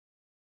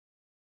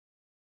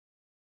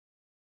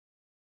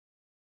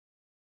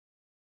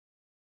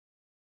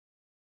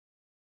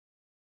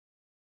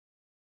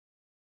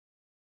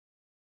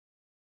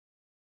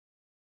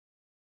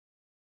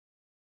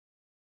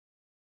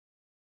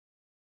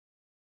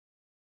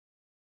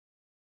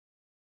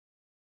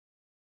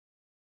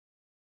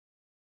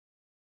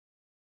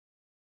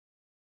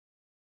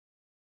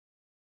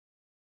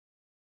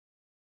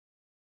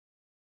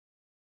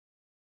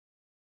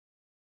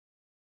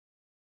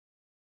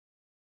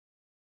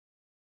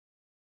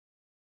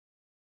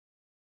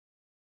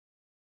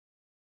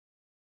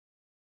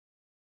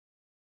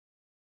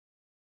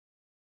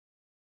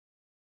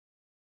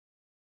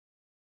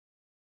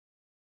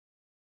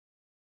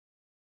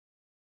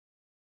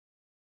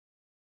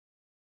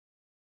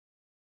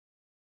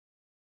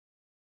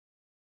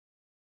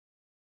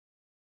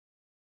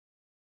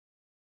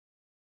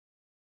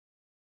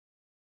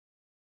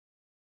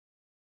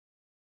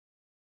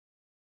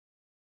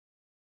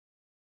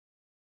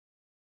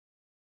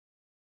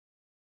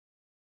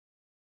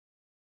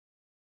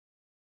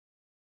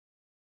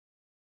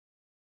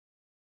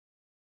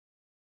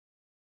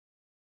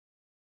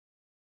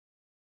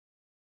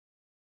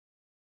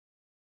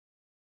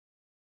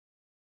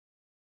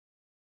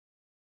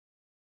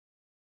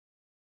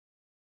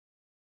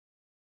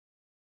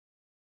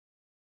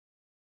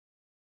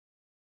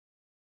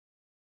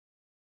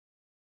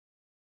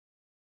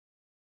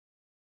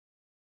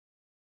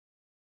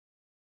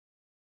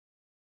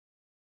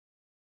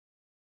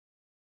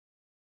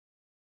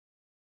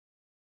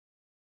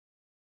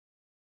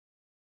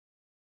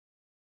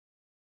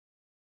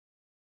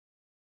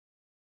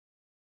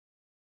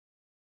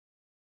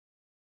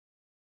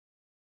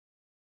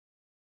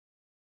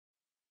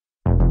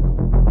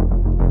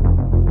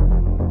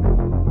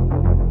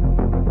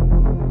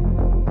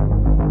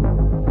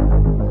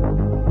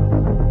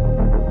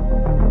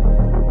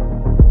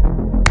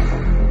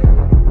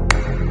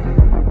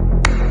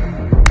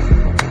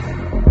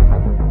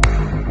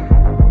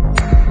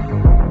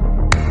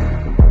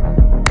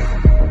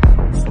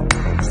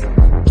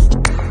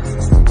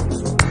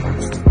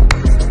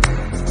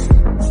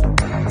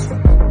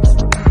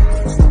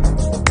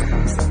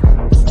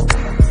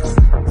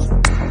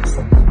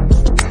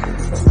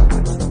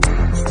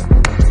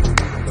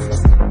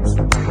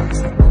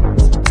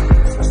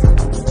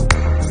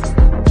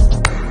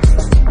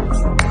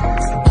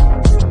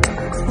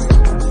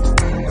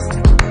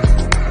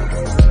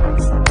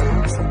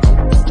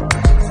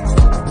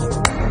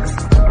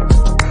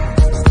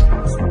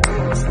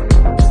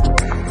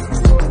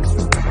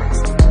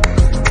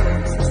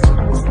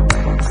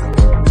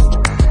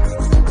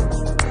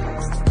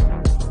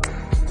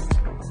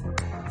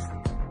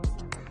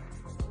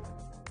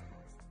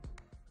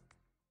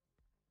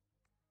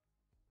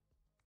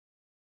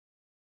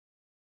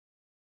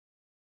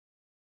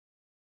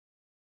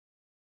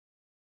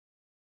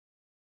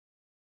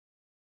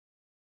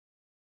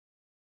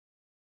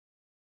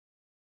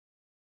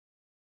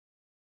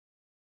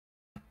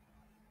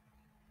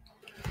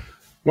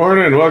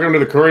Morning. Welcome to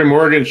the Cory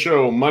Morgan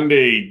Show,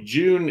 Monday,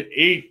 June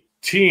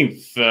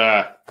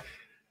 18th.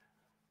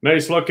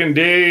 Nice looking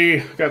day.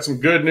 Got some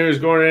good news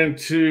going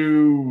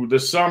into the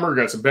summer.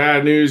 Got some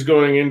bad news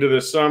going into the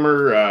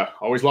summer.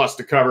 Always lots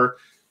to cover.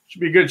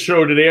 Should be a good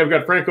show today. I've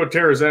got Franco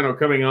Terrazzano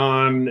coming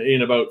on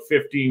in about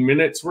 15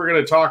 minutes. We're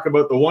going to talk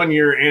about the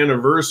one-year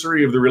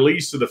anniversary of the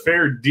release of the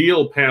Fair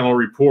Deal Panel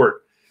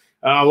report.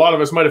 A lot of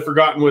us might have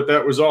forgotten what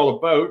that was all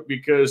about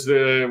because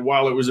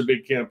while it was a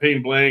big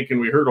campaign blank and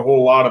we heard a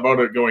whole lot about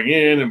it going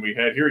in and we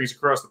had hearings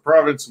across the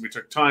province and we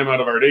took time out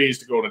of our days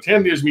to go and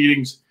attend these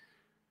meetings,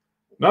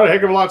 not a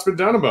heck of a lot's been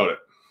done about it.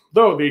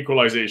 Though the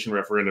equalization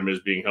referendum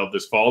is being held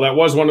this fall. That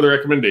was one of the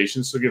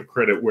recommendations, so give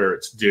credit where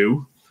it's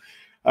due.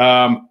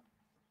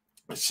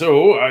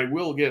 So I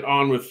will get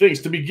on with things.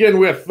 To begin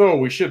with, though,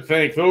 we should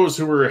thank those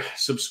who are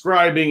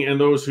subscribing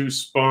and those who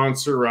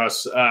sponsor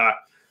us.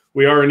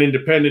 We are an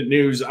independent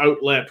news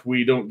outlet.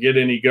 We don't get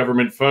any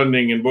government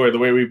funding. And boy, the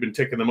way we've been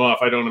ticking them off,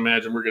 I don't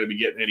imagine we're going to be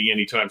getting any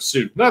anytime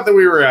soon. Not that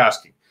we were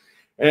asking.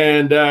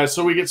 And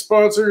so we get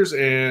sponsors,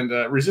 and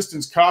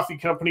Resistance Coffee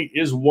Company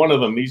is one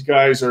of them. These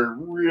guys are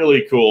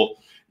really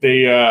cool.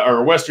 They are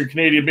a Western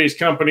Canadian-based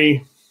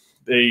company.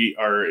 They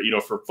are,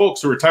 for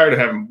folks who are tired of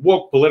having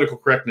woke political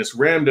correctness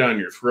rammed down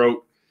your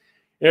throat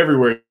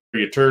everywhere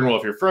you turn. Well,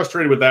 if you're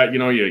frustrated with that,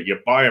 you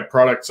buy a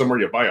product somewhere,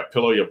 you buy a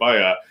pillow, you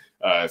buy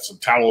some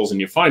towels, and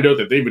you find out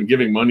that they've been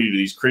giving money to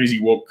these crazy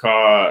woke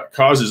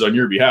causes on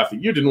your behalf that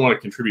you didn't want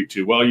to contribute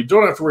to. Well, you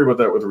don't have to worry about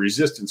that with a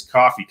Resistance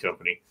Coffee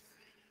Company.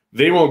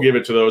 They won't give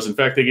it to those. In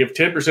fact, they give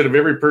 10% of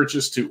every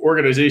purchase to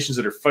organizations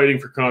that are fighting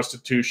for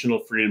constitutional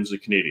freedoms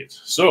of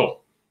Canadians. So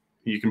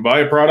you can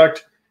buy a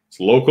product. It's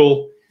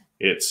local.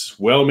 It's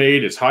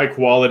well-made. It's high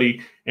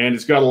quality. And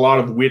it's got a lot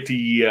of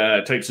witty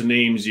types of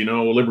names,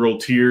 liberal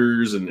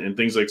tears and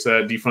things like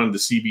that. Defund the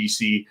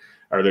CBC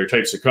are their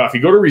types of coffee.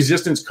 Go to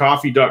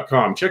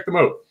resistancecoffee.com. Check them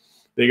out.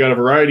 They got a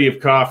variety of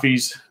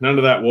coffees, none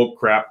of that woke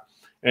crap.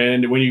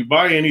 And when you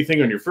buy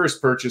anything on your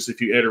first purchase, if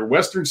you enter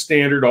Western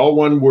Standard, all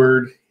one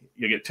word,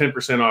 you get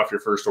 10% off your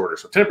first order.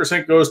 So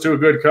 10% goes to a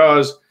good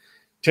cause,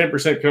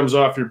 10% comes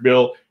off your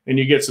bill, and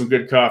you get some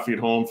good coffee at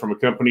home from a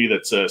company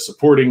that's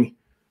supporting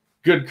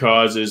good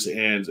causes,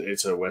 and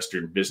it's a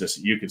Western business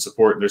that you can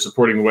support, and they're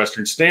supporting the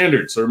Western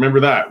Standard. So remember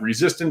that,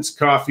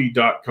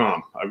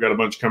 resistancecoffee.com. I've got a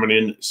bunch coming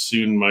in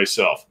soon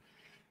myself.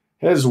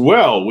 As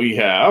well, we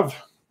have,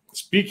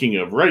 speaking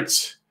of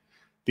rights,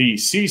 the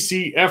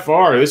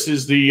CCFR. This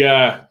is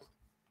the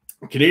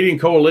Canadian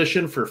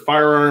Coalition for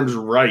Firearms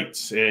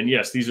Rights. And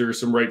yes, these are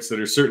some rights that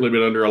have certainly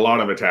been under a lot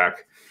of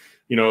attack.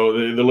 The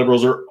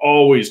Liberals are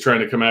always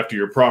trying to come after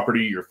your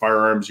property, your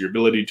firearms, your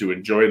ability to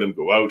enjoy them,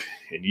 go out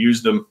and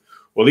use them.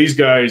 Well, these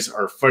guys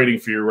are fighting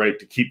for your right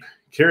to keep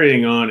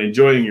carrying on,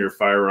 enjoying your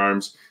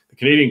firearms. The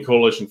Canadian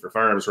Coalition for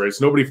Firearms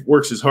Rights. Nobody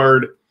works as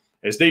hard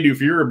as they do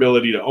for your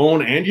ability to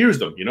own and use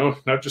them,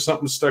 not just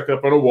something stuck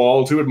up on a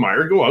wall to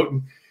admire. Go out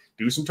and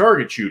do some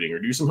target shooting or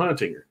do some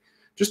hunting or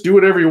just do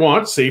whatever you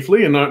want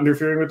safely and not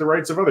interfering with the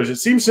rights of others. It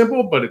seems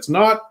simple, but it's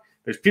not.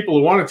 There's people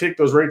who want to take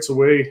those rights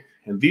away,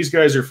 and these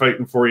guys are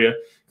fighting for you.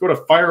 Go to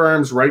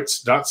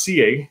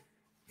firearmsrights.ca,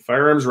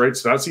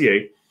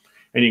 firearmsrights.ca,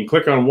 and you can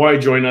click on Why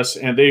Join Us,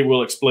 and they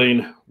will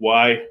explain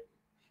why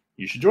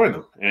you should join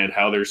them and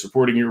how they're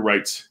supporting your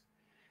rights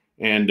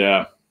and,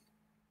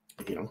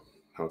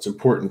 how it's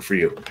important for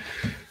you.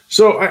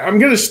 So I'm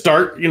going to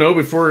start,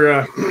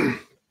 before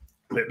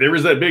there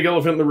was that big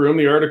elephant in the room,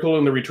 the article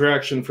and the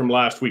retraction from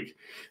last week.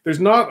 There's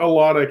not a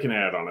lot I can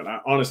add on it.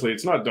 Honestly,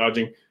 it's not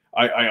dodging.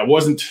 I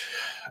wasn't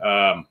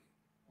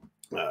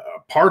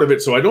part of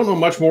it, so I don't know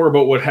much more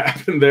about what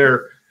happened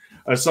there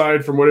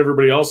aside from what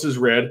everybody else has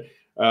read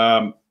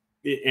and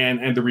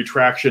the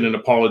retraction and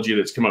apology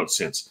that's come out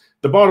since.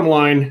 The bottom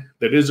line,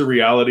 that is a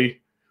reality.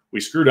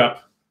 We screwed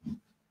up.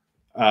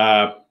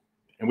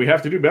 And we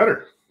have to do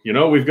better.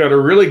 We've got a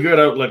really good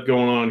outlet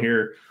going on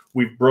here.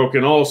 We've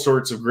broken all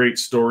sorts of great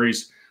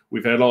stories.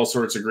 We've had all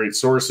sorts of great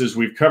sources.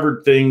 We've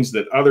covered things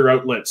that other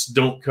outlets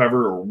don't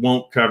cover or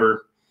won't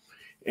cover.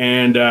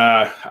 And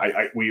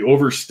we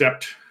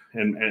overstepped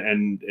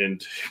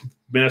and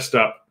messed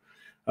up.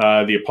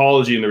 The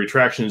apology and the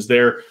retraction is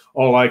there.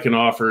 All I can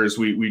offer is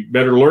we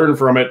better learn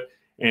from it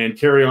and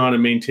carry on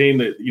and maintain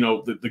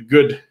the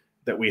good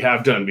that we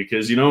have done,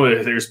 because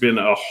there's been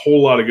a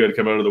whole lot of good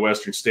come out of the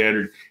Western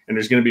Standard, and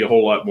there's going to be a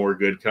whole lot more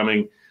good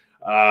coming.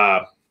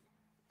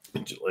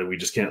 We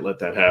just can't let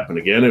that happen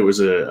again. It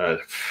was a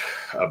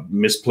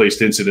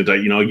misplaced incident.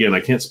 Again, I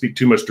can't speak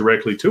too much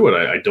directly to it.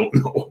 I don't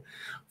know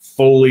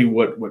fully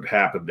what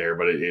happened there,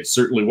 but it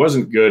certainly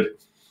wasn't good.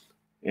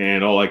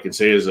 And all I can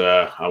say is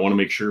I want to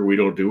make sure we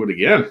don't do it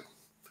again.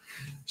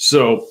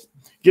 So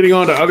getting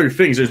on to other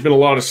things, there's been a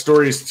lot of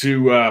stories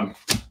to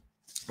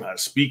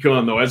speak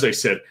on, though. As I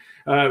said,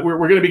 we're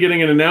going to be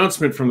getting an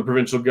announcement from the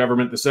provincial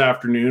government this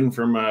afternoon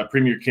from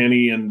Premier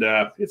Kenny, and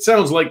it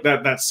sounds like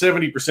that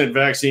 70%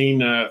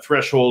 vaccine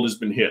threshold has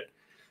been hit.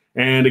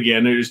 And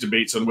again, there's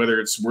debates on whether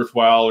it's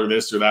worthwhile or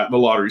this or that in the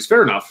lotteries.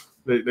 Fair enough.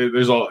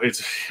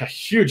 It's a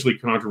hugely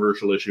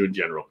controversial issue in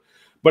general.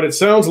 But it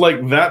sounds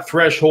like that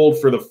threshold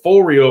for the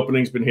full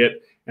reopening has been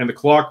hit, and the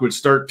clock would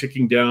start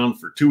ticking down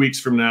for 2 weeks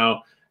from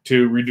now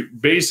to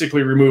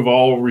basically remove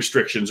all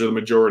restrictions, or the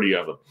majority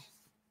of them.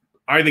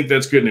 I think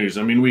that's good news.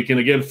 I mean, we can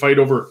again fight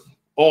over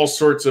all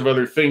sorts of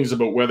other things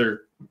about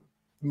whether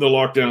the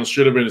lockdowns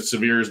should have been as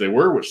severe as they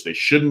were, which they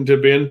shouldn't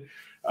have been.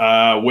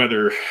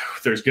 Whether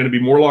there's going to be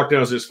more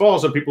lockdowns this fall.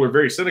 Some people are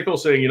very cynical,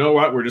 saying, you know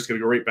what, we're just going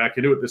to go right back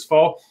into it this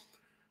fall.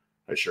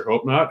 I sure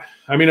hope not.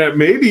 I mean,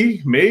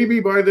 maybe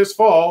by this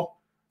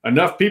fall,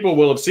 enough people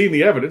will have seen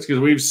the evidence,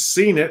 because we've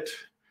seen it,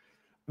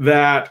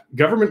 that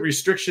government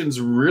restrictions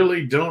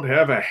really don't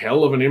have a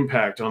hell of an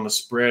impact on the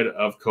spread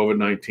of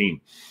COVID-19.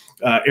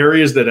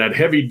 Areas that had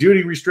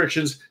heavy-duty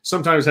restrictions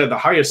sometimes had the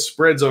highest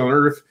spreads on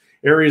Earth.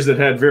 Areas that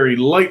had very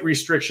light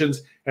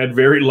restrictions had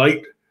very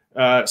light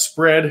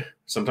spread.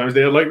 Sometimes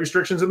they had light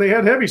restrictions and they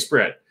had heavy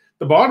spread.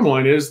 The bottom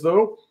line is,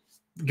 though,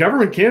 the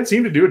government can't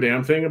seem to do a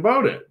damn thing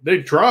about it.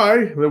 They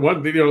try.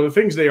 The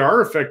things they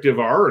are effective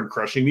are in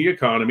crushing the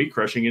economy,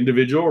 crushing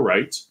individual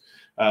rights,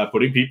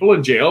 putting people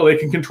in jail. They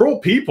can control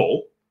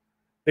people.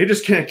 They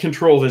just can't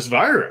control this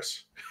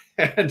virus.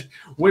 And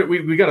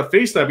we got to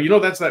face that. But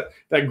that's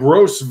that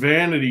gross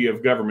vanity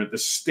of government, the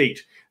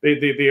state.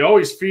 They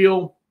always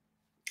feel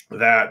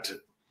that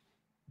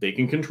they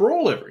can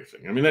control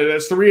everything. I mean,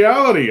 that's the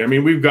reality. I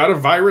mean, we've got a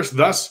virus,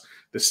 thus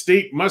the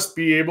state must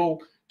be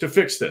able to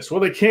fix this.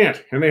 Well, they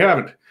can't, and they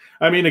haven't.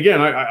 I mean,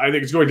 again, I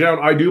think it's going down.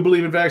 I do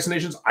believe in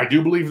vaccinations. I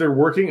do believe they're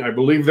working. I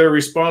believe they're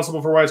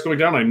responsible for why it's going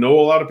down. I know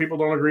a lot of people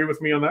don't agree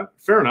with me on that.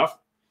 Fair enough.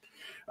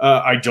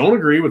 I don't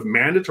agree with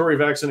mandatory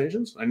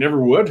vaccinations. I never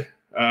would.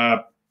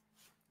 An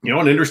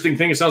interesting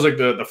thing, it sounds like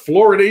the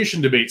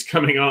fluoridation debate's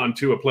coming on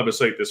to a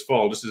plebiscite this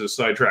fall, just as a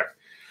sidetrack.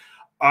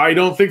 I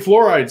don't think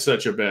fluoride's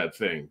such a bad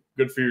thing.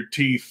 Good for your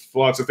teeth,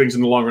 lots of things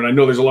in the long run. I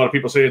know there's a lot of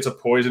people say it's a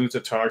poison, it's a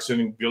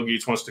toxin, and Bill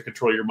Gates wants to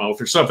control your mouth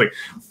or something.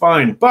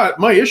 Fine. But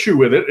my issue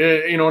with it,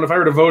 and if I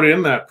were to vote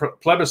in that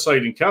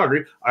plebiscite in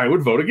Calgary, I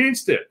would vote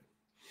against it.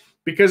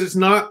 Because it's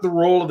not the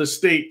role of the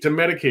state to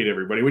medicate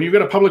everybody. When you've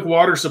got a public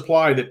water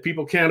supply that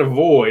people can't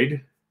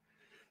avoid,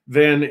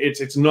 then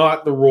it's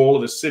not the role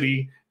of the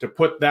city to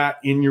put that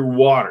in your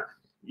water,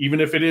 even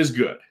if it is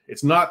good.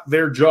 It's not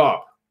their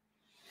job.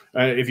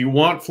 If you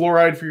want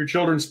fluoride for your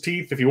children's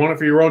teeth, if you want it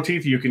for your own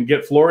teeth, you can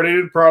get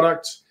fluoridated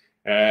products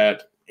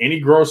at any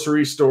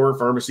grocery store,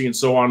 pharmacy, and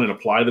so on, and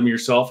apply them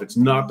yourself. It's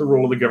not the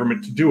role of the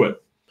government to do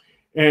it.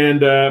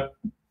 And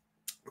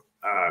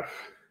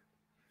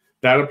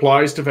that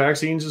applies to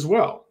vaccines as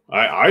well.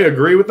 I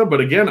agree with them,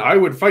 but again, I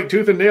would fight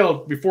tooth and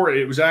nail before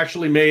it was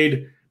actually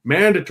made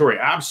mandatory.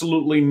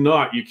 Absolutely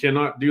not. You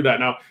cannot do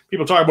that. Now,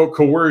 people talk about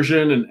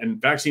coercion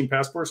and vaccine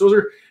passports. Those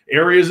are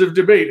areas of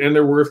debate, and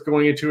they're worth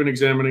going into and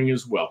examining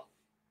as well.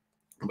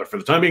 But for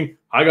the time being,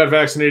 I got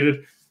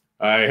vaccinated.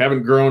 I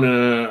haven't grown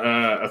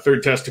a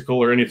third testicle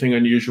or anything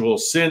unusual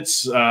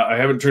since. I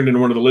haven't turned into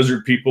one of the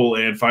lizard people,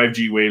 and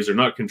 5G waves are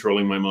not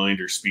controlling my mind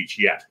or speech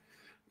yet.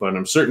 But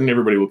I'm certain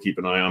everybody will keep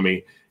an eye on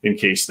me in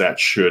case that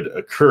should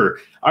occur.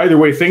 Either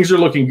way, things are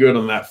looking good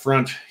on that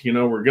front.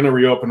 We're going to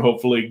reopen,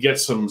 hopefully, get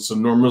some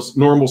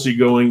normalcy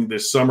going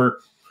this summer.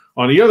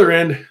 On the other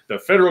end, the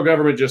federal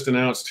government just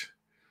announced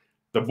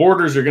the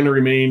borders are going to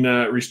remain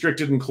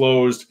restricted and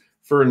closed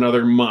for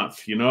another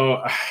month.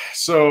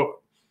 So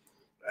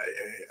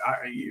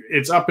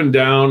it's up and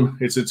down.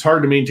 It's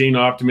hard to maintain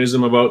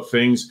optimism about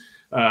things.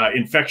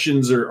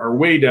 Infections are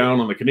way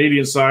down on the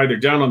Canadian side. They're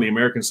down on the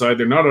American side.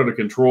 They're not out of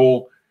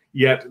control.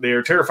 Yet they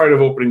are terrified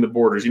of opening the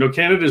borders.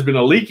 Canada has been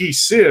a leaky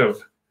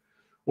sieve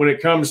when it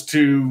comes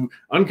to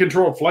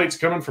uncontrolled flights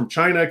coming from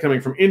China,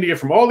 coming from India,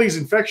 from all these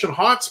infection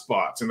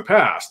hotspots in the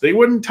past. They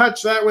wouldn't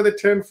touch that with a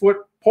 10-foot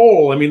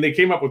pole. I mean, they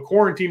came up with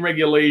quarantine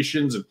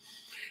regulations and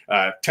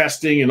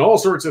testing and all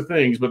sorts of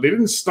things, but they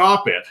didn't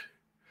stop it.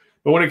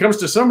 But when it comes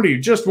to somebody who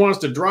just wants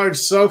to drive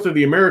south of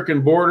the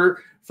American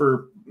border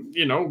for,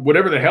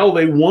 whatever the hell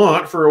they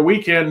want for a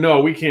weekend, no,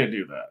 we can't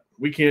do that.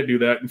 We can't do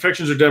that.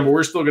 Infections are done, but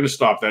we're still going to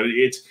stop that.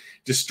 It's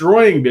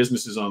destroying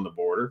businesses on the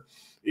border.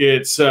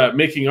 It's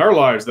making our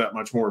lives that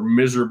much more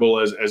miserable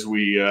as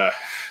we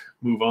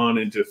move on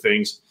into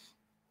things.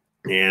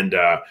 And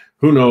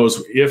who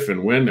knows if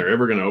and when they're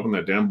ever going to open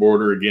that damn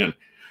border again.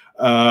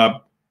 And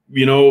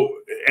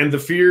the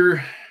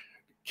fear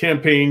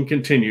campaign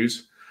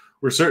continues.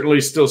 We're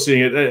certainly still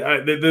seeing it.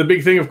 The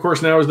big thing, of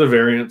course, now is the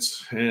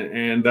variants.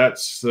 And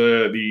that's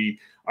the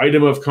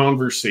item of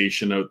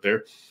conversation out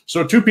there.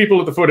 So 2 people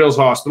at the Foothills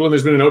Hospital, and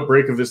there's been an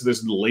outbreak of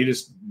this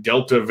latest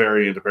Delta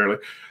variant, apparently.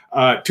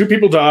 2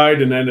 people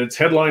died, and then it's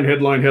headline,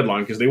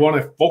 because they want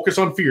to focus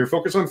on fear.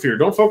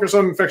 Don't focus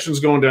on infections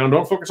going down.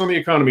 Don't focus on the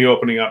economy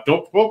opening up.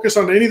 Don't focus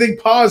on anything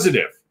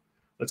positive.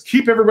 Let's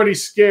keep everybody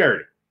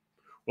scared.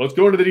 Well, let's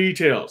go into the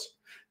details.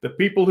 The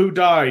people who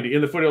died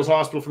in the Foothills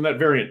Hospital from that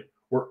variant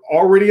were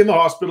already in the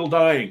hospital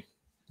dying.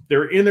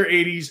 They're in their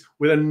 80s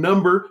with a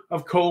number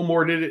of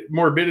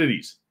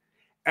comorbidities.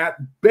 At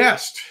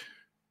best,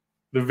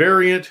 the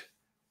variant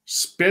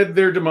sped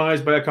their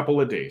demise by a couple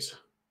of days.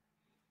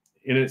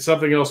 And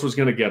something else was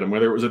going to get them,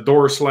 whether it was a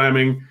door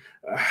slamming,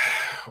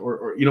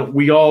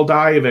 we all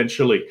die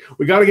eventually.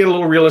 We got to get a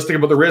little realistic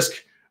about the risk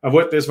of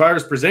what this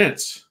virus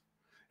presents.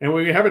 And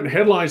we have it in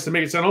headlines to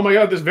make it sound, oh my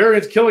God, this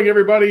variant's killing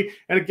everybody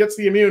and it gets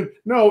the immune.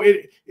 No,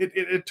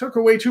 it took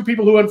away two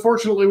people who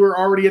unfortunately were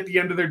already at the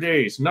end of their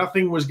days.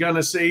 Nothing was going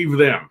to save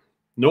them.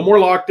 No more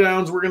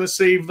lockdowns were going to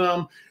save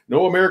them.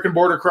 No American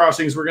border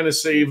crossings were going to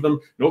save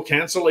them. No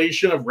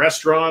cancellation of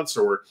restaurants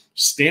or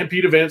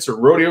stampede events or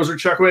rodeos or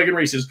chuck wagon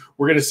races.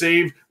 We're going to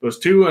save those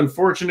two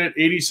unfortunate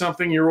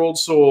 80-something-year-old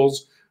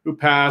souls who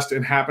passed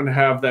and happen to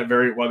have that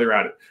variant while they're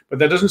at it. But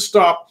that doesn't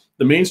stop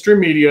the mainstream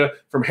media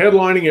from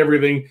headlining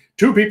everything.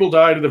 2 people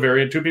died of the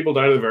variant. 2 people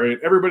died of the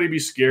variant. Everybody be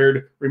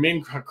scared.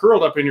 Remain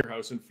curled up in your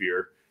house in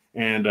fear.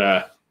 And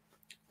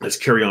let's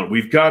carry on.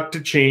 We've got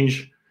to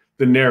change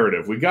the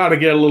narrative. We got to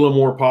get a little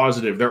more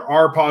positive. There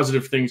are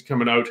positive things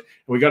coming out, and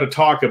we got to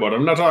talk about it.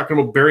 I'm not talking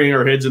about burying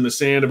our heads in the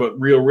sand about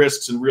real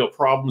risks and real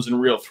problems and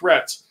real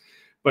threats.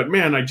 But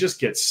man, I just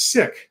get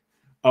sick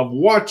of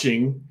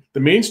watching the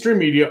mainstream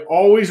media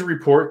always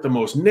report the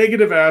most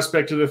negative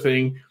aspect of the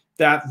thing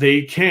that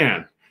they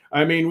can.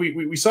 I mean,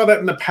 we saw that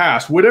in the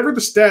past. Whatever the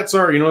stats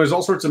are, there's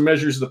all sorts of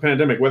measures of the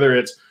pandemic, whether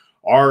it's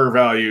R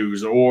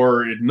values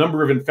or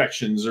number of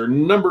infections or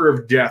number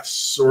of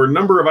deaths or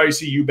number of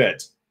ICU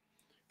beds.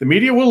 The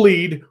media will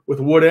lead with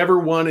whatever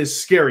one is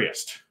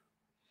scariest.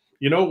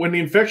 When the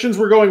infections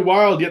were going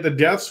wild, yet the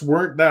deaths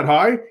weren't that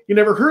high, you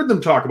never heard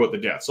them talk about the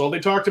deaths. All they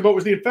talked about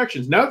was the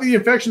infections. Now that the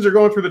infections are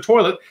going through the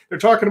toilet, they're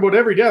talking about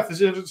every death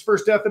as if it's the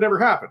first death that ever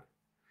happened.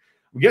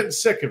 I'm getting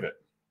sick of it.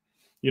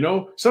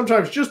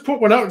 Sometimes just put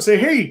one out and say,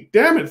 hey,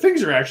 damn it,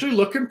 things are actually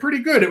looking pretty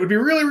good. It would be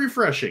really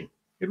refreshing.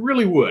 It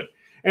really would.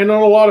 And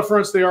on a lot of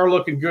fronts, they are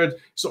looking good.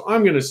 So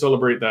I'm going to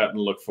celebrate that and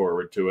look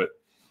forward to it.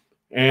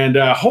 And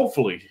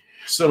hopefully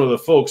some of the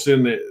folks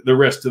in the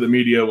rest of the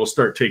media will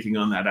start taking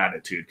on that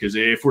attitude. Because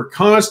if we're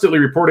constantly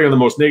reporting on the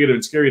most negative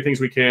and scary things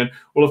we can,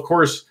 well, of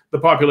course, the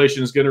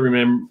population is going to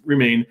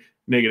remain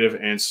negative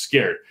and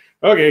scared.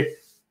 Okay,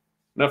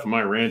 enough of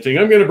my ranting.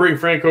 I'm going to bring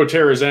Franco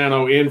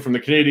Terrazzano in from the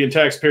Canadian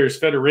Taxpayers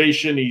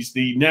Federation. He's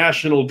the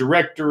national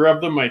director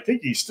of them. I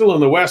think he's still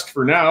in the West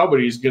for now, but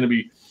he's going to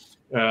be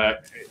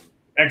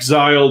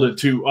exiled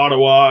to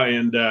Ottawa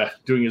and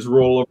doing his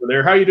role over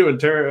there. How you doing,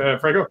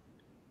 Franco?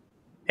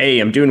 Hey,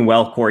 I'm doing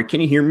well, Cory.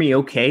 Can you hear me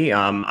okay?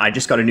 I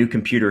just got a new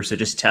computer, so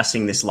just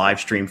testing this live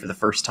stream for the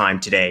first time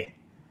today.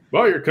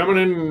 Well, you're coming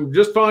in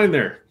just fine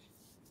there.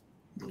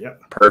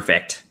 Yep.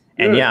 Perfect.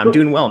 And yeah, I'm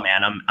doing well,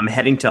 man. I'm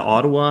heading to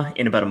Ottawa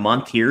in about a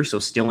month here, so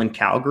still in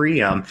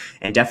Calgary, and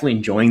definitely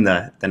enjoying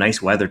the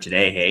nice weather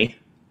today, hey?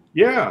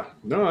 Yeah.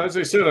 No, as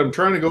I said, I'm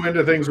trying to go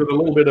into things with a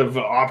little bit of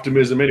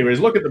optimism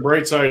anyways. Look at the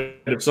bright side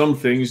of some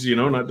things,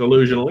 not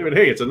delusional. But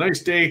hey, it's a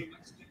nice day.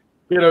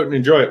 Get out and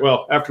enjoy it.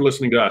 Well, after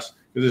listening to us,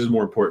 because this is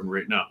more important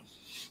right now.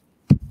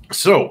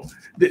 So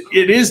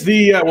it is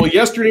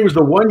yesterday was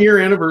the 1-year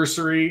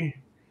anniversary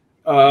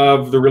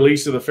of the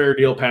release of the Fair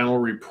Deal Panel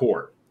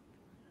report.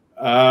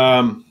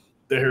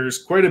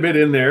 There's quite a bit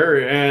in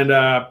there and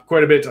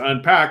quite a bit to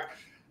unpack.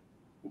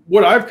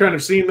 What I've kind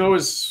of seen, though,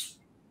 is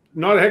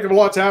not a heck of a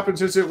lot's happened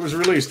since it was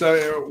released.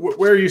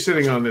 Where are you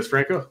sitting on this,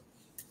 Franco?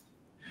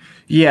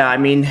 Yeah, I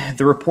mean,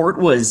 the report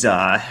was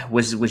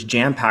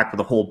jam-packed with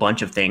a whole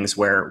bunch of things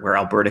where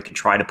Alberta can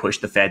try to push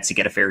the feds to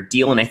get a fair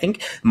deal. And I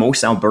think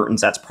most Albertans,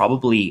 that's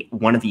probably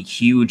one of the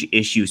huge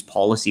issues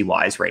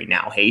policy-wise right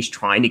now. He's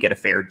trying to get a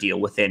fair deal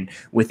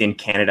within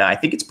Canada. I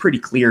think it's pretty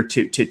clear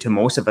to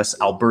most of us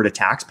Alberta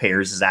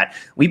taxpayers is that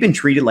we've been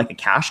treated like a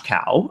cash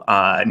cow,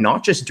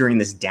 not just during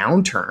this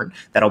downturn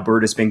that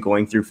Alberta's been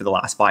going through for the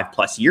last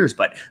 5+ years,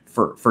 but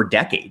for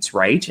decades,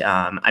 right?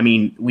 I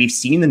mean, we've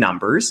seen the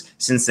numbers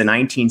since the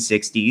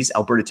 1960s.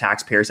 Alberta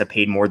taxpayers have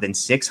paid more than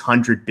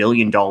 $600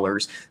 billion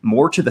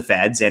more to the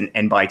feds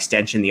and by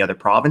extension the other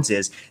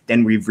provinces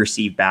than we've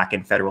received back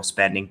in federal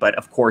spending. But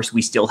of course,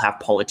 we still have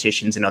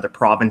politicians in other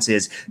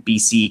provinces,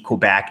 BC,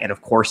 Quebec, and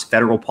of course,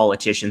 federal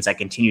politicians that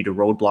continue to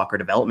roadblock our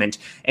development.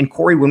 And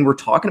Cory, when we're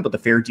talking about the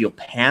Fair Deal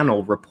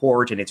Panel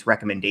report and its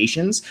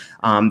recommendations,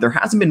 there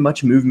hasn't been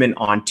much movement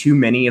on too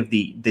many of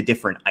the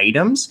different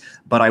items.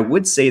 But I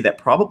would say that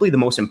probably the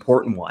most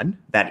important one,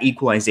 that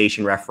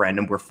equalization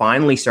referendum, we're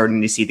finally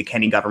starting to see the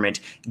Kenny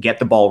government get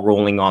the ball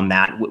rolling on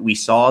that. We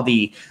saw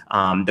the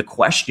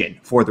question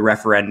for the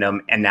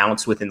referendum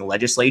announced within the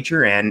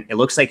legislature, and it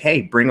looks like,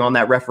 hey, bring on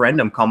that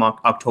referendum come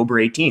October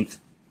 18th.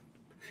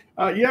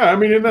 Yeah, I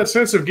mean, in that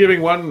sense of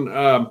giving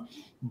one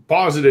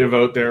positive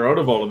out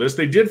of all of this,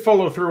 they did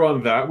follow through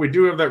on that. We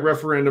do have that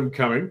referendum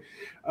coming.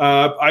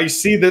 I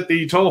see that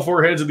the tall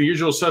foreheads of the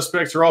usual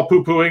suspects are all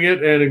poo-pooing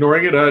it and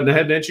ignoring it.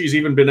 Naheed Nenshi's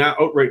even been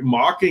outright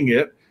mocking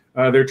it.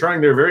 They're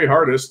trying their very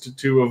hardest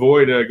to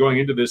avoid going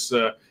into this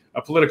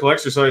a political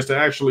exercise to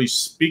actually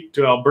speak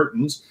to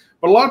Albertans.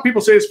 But a lot of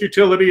people say it's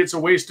futility. It's a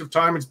waste of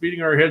time. It's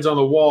beating our heads on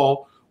the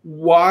wall.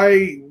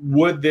 Why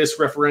would this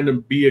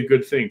referendum be a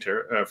good thing,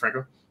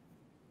 Franco?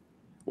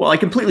 Well, I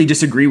completely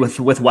disagree with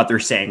what they're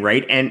saying,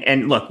 right?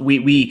 And look,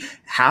 we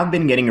have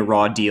been getting a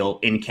raw deal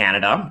in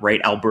Canada, right?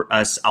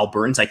 Us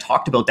Albertans, I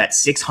talked about that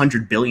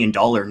 $600 billion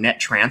net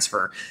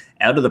transfer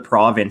out of the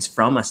province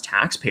from us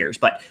taxpayers,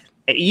 but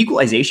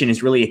equalization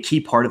is really a key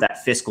part of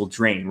that fiscal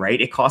drain, right?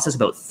 It costs us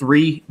about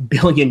 $3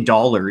 billion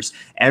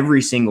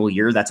every single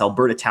year. That's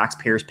Alberta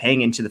taxpayers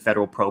paying into the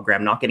federal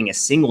program, not getting a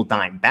single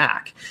dime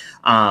back.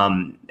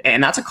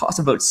 And that's a cost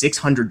of about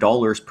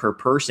 $600 per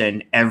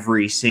person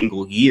every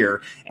single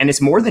year. And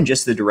it's more than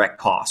just the direct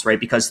cost, right?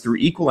 Because through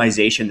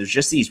equalization, there's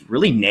just these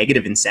really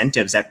negative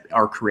incentives that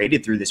are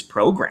created through this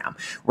program,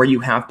 where you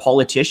have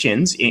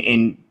politicians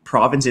in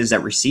provinces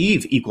that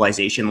receive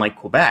equalization, like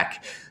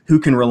Quebec, who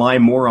can rely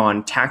more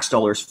on tax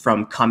dollars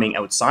from coming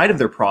outside of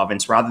their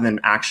province rather than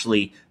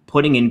actually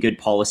putting in good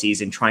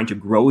policies and trying to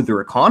grow their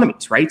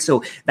economies, right?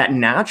 So that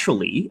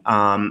naturally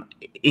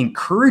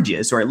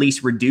encourages, or at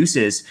least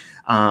reduces,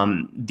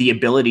 the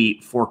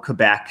ability for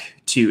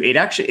Quebec to,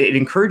 it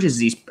encourages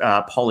these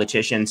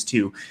politicians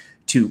to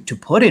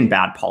put in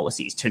bad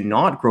policies, to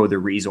not grow their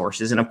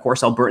resources. And of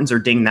course, Albertans are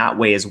dinged that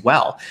way as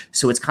well.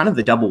 So it's kind of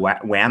the double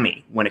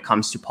whammy when it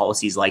comes to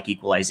policies like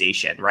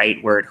equalization, right?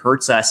 Where it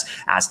hurts us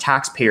as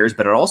taxpayers,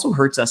 but it also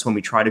hurts us when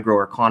we try to grow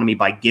our economy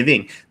by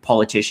giving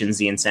politicians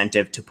the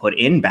incentive to put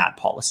in bad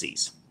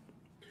policies.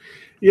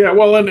 Yeah,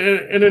 well, and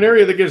an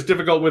area that gets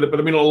difficult with it, but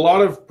I mean, a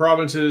lot of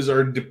provinces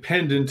are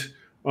dependent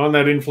on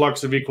that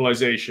influx of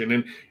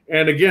equalization.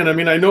 And again, I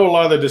mean, I know a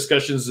lot of the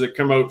discussions that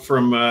come out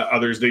from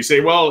others, they say,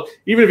 well,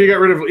 even if you got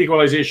rid of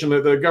equalization,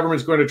 the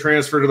government's going to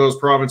transfer to those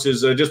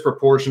provinces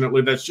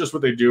disproportionately. That's just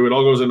what they do. It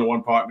all goes into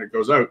one pot and it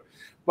goes out.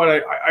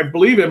 But I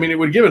believe, I mean, it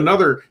would give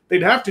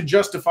they'd have to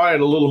justify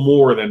it a little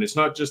more then. It's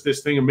not just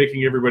this thing of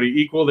making everybody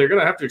equal. They're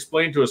going to have to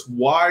explain to us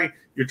why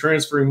you're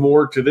transferring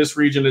more to this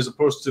region as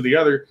opposed to the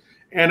other.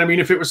 And I mean,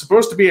 if it was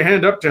supposed to be a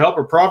hand up to help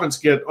a province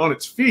get on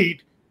its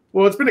feet,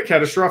 well, it's been a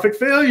catastrophic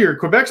failure.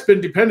 Quebec's been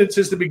dependent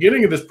since the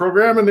beginning of this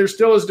program, and they're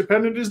still as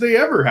dependent as they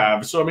ever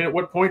have. So, I mean, at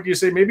what point do you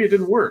say maybe it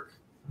didn't work?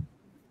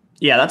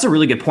 Yeah, that's a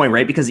really good point,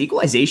 right? Because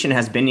equalization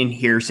has been in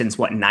here since,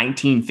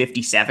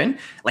 1957?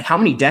 Like, how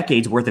many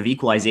decades worth of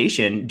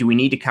equalization do we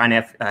need to kind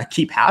of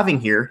keep having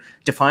here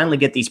to finally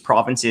get these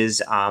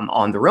provinces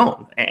on their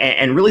own?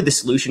 And really the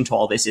solution to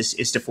all this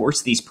is to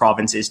force these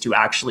provinces to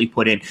actually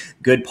put in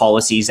good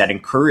policies that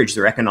encourage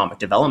their economic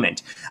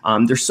development.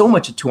 There's so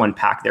much to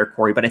unpack there,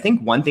 Cory, but I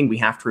think one thing we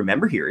have to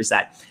remember here is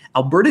that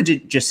Alberta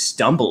didn't just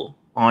stumble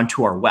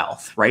onto our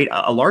wealth, right?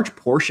 A large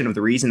portion of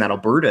the reason that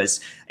Alberta's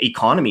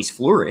economies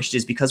flourished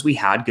is because we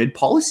had good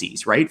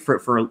policies, right? For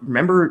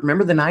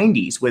remember the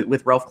 90s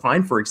with Ralph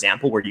Klein, for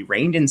example, where he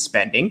reined in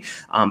spending,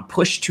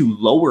 pushed to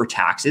lower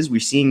taxes. We're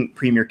seeing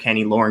Premier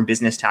Kenney lowering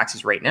business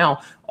taxes right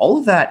now. All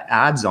of that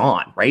adds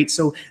on, right?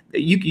 So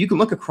you can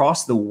look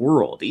across the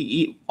world,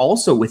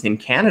 also within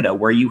Canada,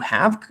 where you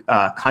have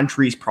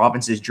countries,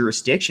 provinces,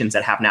 jurisdictions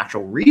that have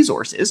natural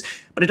resources,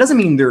 but it doesn't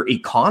mean their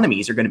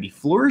economies are going to be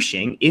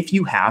flourishing if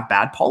you have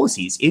bad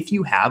policies, if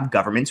you have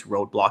governments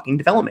roadblocking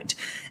development.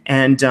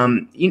 And,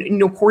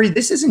 Cory,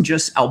 this isn't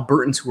just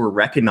Albertans who are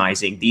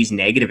recognizing these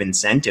negative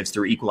incentives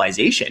through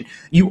equalization.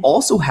 You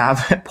also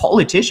have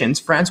politicians.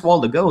 Francois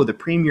Legault, the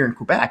premier in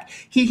Quebec,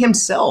 he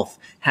himself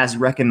has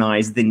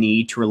recognized the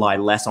need to rely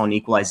less on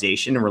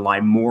equalization and rely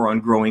more on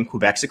growing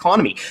Quebec's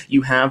economy.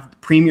 You have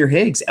Premier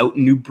Higgs out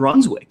in New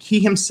Brunswick. He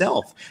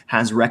himself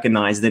has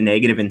recognized the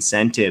negative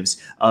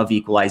incentives of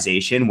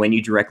equalization when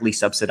you directly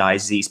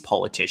subsidize these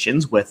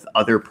politicians with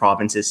other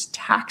provinces'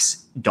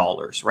 tax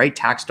dollars, right?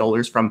 Tax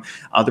dollars from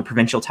other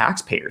provincial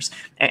taxpayers.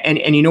 And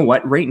you know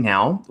what? Right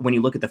now, when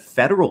you look at the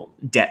federal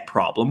debt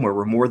problem, where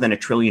we're more than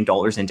 $1 trillion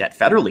in debt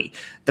federally,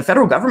 the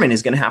federal government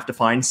is going to have to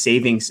find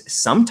savings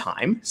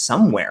sometime,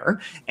 somewhere.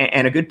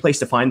 And a good place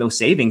to find those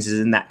savings is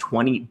in that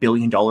 $20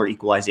 billion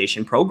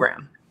equalization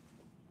program.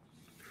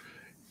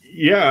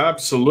 Yeah,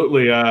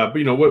 absolutely.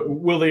 What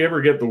will they ever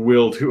get the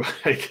will to?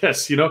 I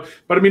guess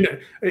But I mean,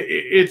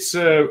 it's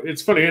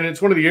funny, and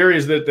it's one of the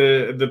areas that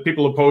the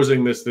people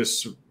opposing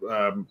this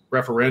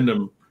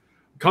referendum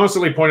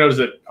constantly point out is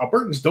that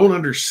Albertans don't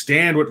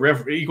understand what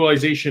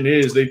equalization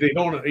is. They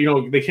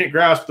don't they can't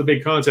grasp the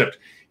big concept.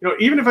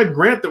 Even if I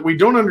grant that we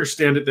don't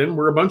understand it, then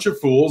we're a bunch of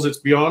fools. It's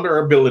beyond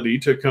our ability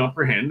to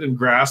comprehend and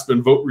grasp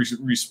and vote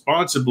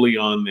responsibly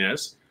on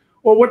this.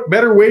 Well, what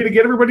better way to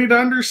get everybody to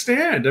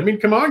understand? I mean,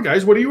 come on,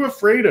 guys. What are you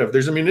afraid of?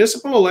 There's a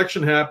municipal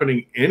election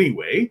happening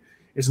anyway.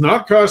 It's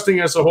not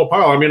costing us a whole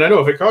pile. I mean, I know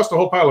if it cost a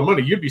whole pile of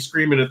money, you'd be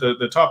screaming at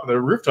the top of the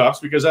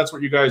rooftops, because that's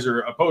what you guys are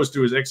opposed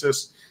to, is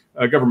excess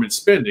government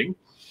spending.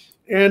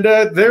 And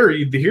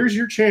here's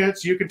your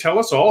chance. You can tell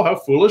us all how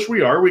foolish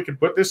we are. We can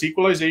put this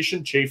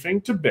equalization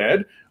chafing to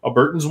bed.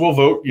 Albertans will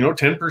vote,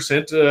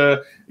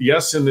 10%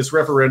 yes in this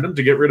referendum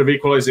to get rid of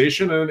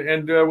equalization,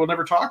 and we'll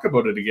never talk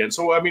about it again.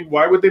 So, I mean,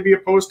 why would they be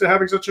opposed to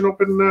having such an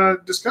open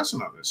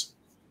discussion on this?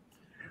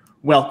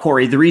 Well,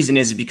 Cory, the reason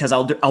is because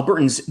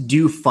Albertans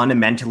do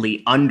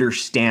fundamentally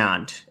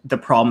understand the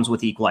problems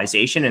with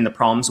equalization and the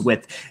problems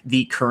with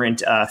the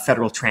current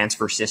federal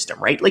transfer system,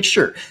 right? Like,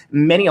 sure,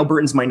 many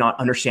Albertans might not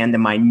understand the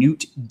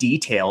minute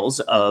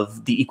details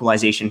of the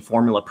equalization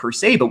formula per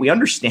se, but we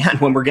understand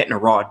when we're getting a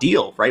raw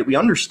deal, right? We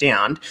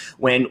understand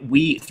when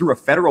through a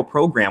federal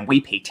program, we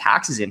pay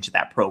taxes into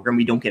that program,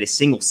 we don't get a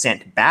single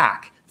cent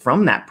back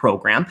from that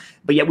program,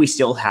 but yet we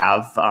still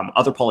have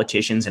other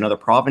politicians in other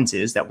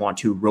provinces that want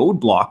to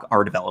roadblock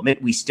our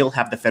development. We still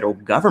have the federal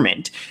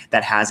government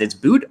that has its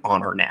boot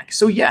on our neck.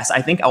 So yes,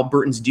 I think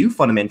Albertans do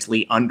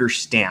fundamentally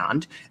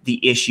understand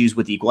the issues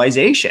with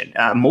equalization.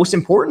 Most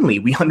importantly,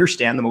 we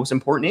understand the most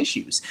important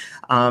issues.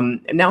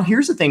 Now,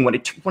 here's the thing: when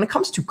it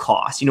comes to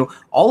cost,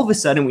 all of a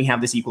sudden we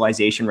have this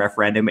equalization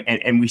referendum,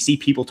 and we see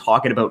people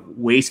talking about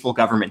wasteful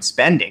government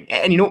spending.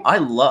 And I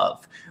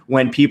love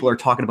when people are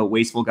talking about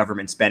wasteful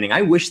government spending.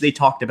 I wish they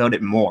talked about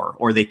it more,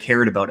 or they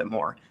cared about it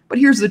more. But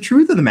here's the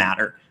truth of the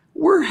matter.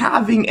 We're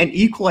having an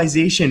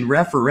equalization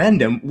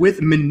referendum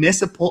with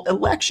municipal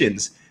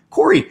elections.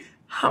 Cory,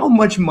 how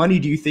much money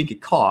do you think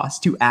it costs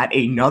to add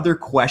another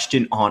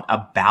question on a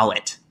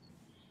ballot?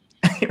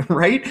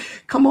 Right?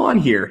 Come on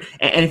here.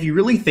 And if you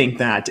really think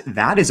that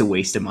that is a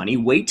waste of money,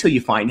 wait till you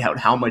find out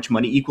how much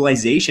money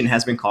equalization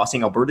has been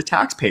costing Alberta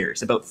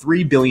taxpayers, about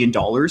 $3 billion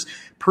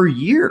per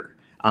year.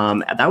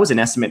 That was an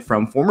estimate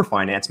from former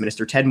Finance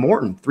Minister Ted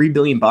Morton, $3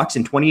 billion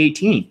in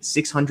 2018,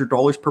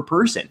 $600 per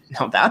person.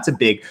 Now, that's a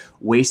big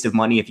waste of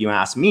money, if you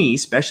ask me,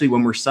 especially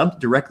when we're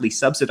directly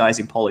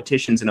subsidizing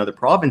politicians in other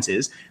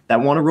provinces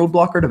that want to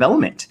roadblock our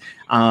development.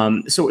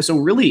 So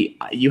really,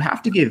 you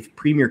have to give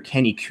Premier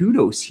Kenney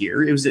kudos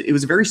here. It was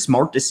a very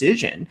smart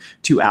decision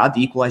to add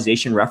the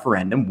equalization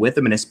referendum with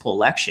the municipal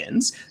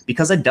elections,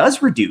 because it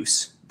does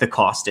reduce the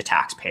cost to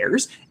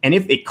taxpayers. And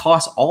if it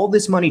costs all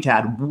this money to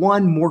add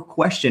one more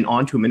question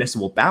onto a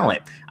municipal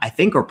ballot, I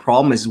think our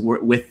problem is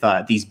with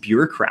these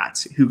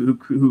bureaucrats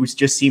who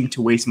just seem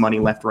to waste money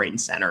left, right,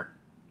 and center.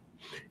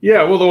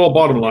 Yeah, well, the whole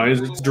bottom line is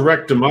it's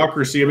direct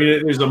democracy. I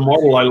mean, there's a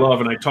model I love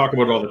and I talk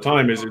about all the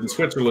time, is in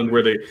Switzerland,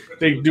 where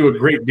they do a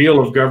great deal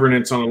of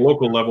governance on a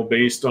local level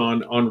based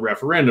on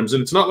referendums.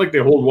 And it's not like they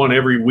hold one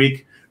every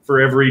week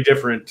for every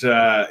different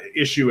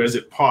issue as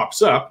it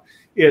pops up.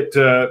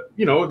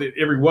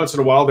 Every once in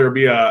a while there'll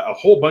be a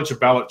whole bunch of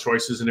ballot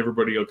choices, and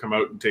everybody will come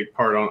out and take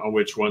part on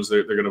which ones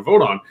they're going to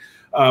vote on.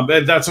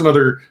 And that's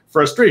another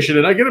frustration,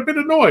 and I get a bit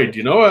annoyed.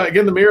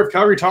 Again, the mayor of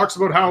Calgary talks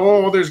about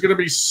how there's going to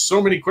be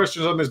so many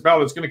questions on this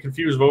ballot, it's going to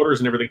confuse voters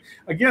and everything.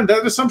 Again,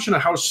 that assumption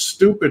of how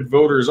stupid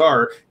voters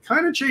are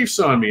kind of chafes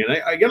on me, and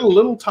I get a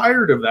little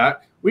tired of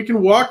that. We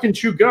can walk and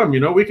chew gum.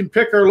 We can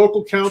pick our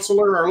local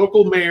councillor, our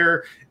local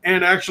mayor,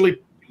 and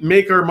actually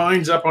make our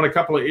minds up on a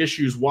couple of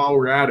issues while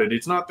we're at it.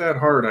 It's not that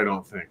hard, I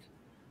don't think.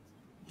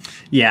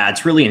 Yeah,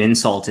 it's really an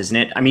insult, isn't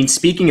it? I mean,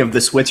 speaking of the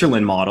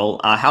Switzerland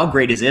model, how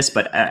great is this?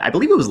 But I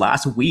believe it was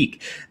last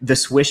week, the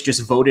Swiss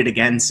just voted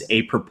against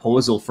a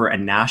proposal for a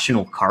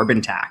national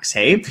carbon tax.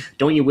 Hey,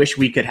 don't you wish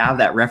we could have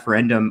that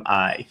referendum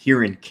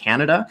here in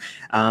Canada?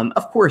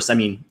 Of course, I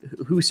mean,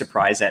 who's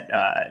surprised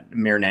that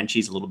Mayor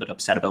Nenchi's a little bit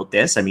upset about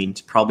this? I mean,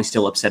 probably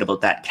still upset about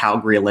that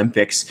Calgary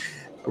Olympics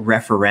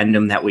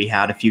referendum that we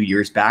had a few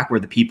years back, where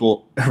the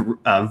people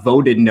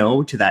voted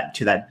no to that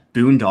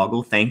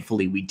boondoggle.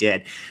 Thankfully, we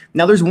did.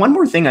 Now, there's one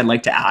more thing I'd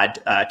like to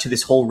add to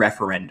this whole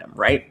referendum,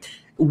 right?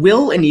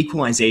 Will an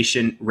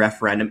equalization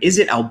referendum, is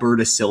it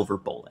Alberta's silver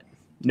bullet?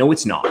 No,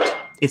 it's not.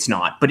 It's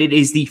not. But it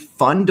is the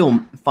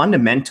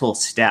fundamental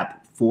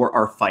step for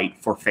our fight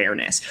for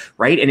fairness,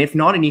 right? And if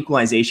not an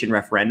equalization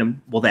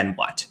referendum, well, then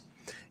what?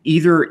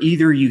 Either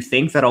you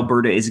think that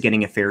Alberta is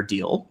getting a fair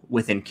deal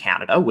within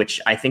Canada, which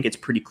I think it's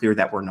pretty clear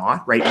that we're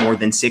not, right? More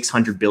than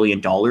 $600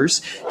 billion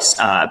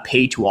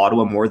paid to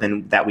Ottawa, more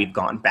than that we've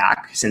gone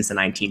back since the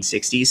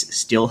 1960s,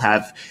 still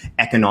have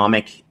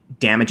economic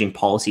damaging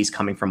policies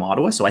coming from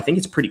Ottawa. So I think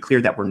it's pretty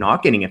clear that we're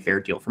not getting a fair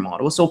deal from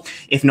Ottawa. So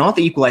if not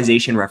the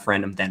equalization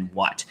referendum, then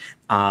what?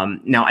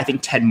 Now, I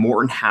think Ted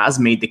Morton has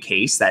made the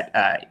case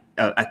that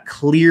a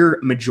clear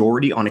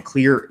majority on a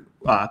clear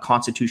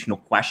constitutional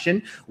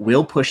question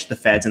will push the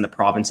feds and the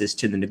provinces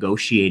to the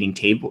negotiating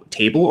table.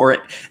 Or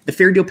the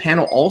Fair Deal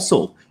panel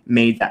also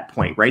made that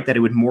point, right? That it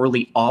would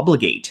morally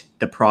obligate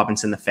the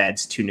province and the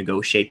feds to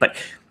negotiate. But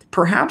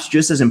perhaps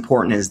just as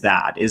important as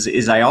that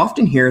is I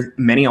often hear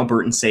many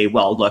Albertans say,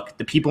 well, look,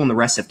 the people in the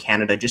rest of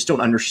Canada just don't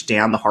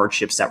understand the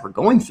hardships that we're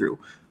going through.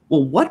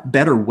 Well, what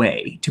better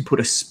way to put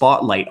a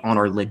spotlight on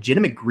our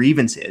legitimate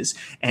grievances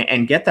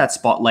and get that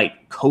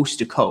spotlight coast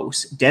to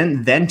coast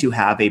than to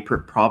have a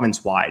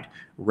province-wide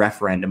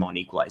referendum on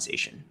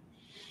equalization?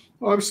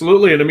 Well,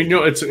 absolutely. And I mean,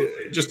 it's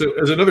just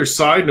as another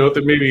side note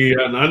that maybe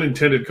an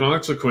unintended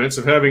consequence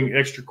of having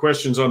extra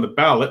questions on the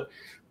ballot,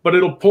 but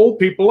it'll pull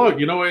people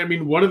out. I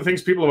mean, one of the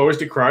things people have always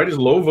decried is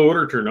low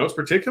voter turnouts,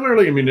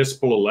 particularly in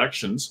municipal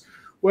elections.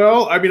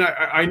 Well, I mean,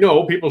 I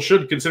know people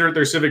should consider it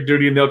their civic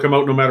duty and they'll come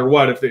out no matter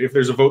what if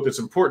there's a vote that's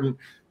important.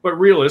 But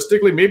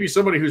realistically, maybe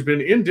somebody who's been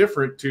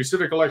indifferent to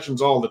civic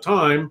elections all the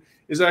time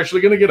is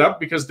actually going to get up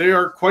because they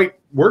are quite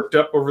worked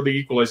up over the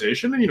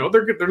equalization. And,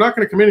 they're not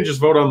going to come in and just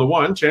vote on the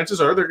one. Chances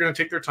are they're going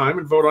to take their time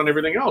and vote on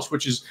everything else,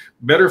 which is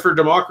better for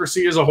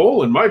democracy as a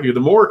whole, in my view.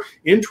 The more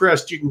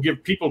interest you can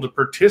give people to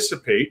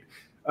participate,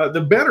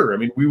 the better. I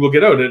mean, we will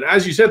get out. And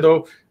as you said,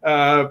 though,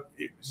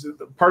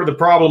 part of the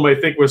problem, I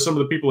think, with some of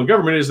the people in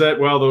government is that,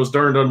 well, those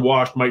darned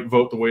unwashed might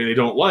vote the way they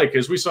don't like.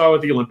 As we saw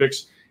with the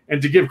Olympics,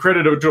 And to give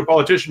credit to a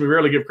politician we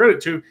rarely give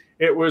credit to,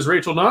 it was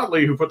Rachel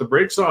Notley who put the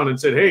brakes on and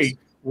said, hey,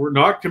 we're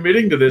not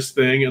committing to this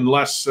thing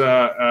unless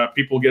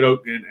people get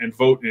out and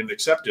vote and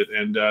accept it.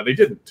 And they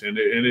didn't. And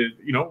it,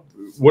 you know,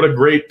 what a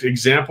great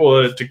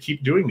example to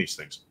keep doing these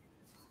things.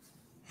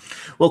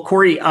 Well,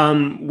 Cory,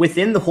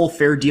 within the whole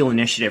Fair Deal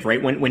initiative,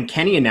 right, when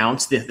Kenney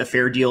announced the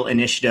Fair Deal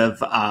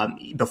initiative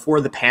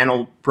before the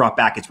panel brought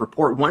back its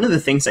report, one of the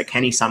things that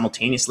Kenney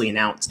simultaneously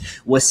announced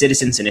was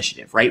Citizens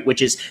Initiative, right,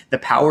 which is the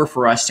power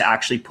for us to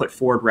actually put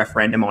forward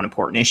referendum on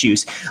important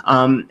issues.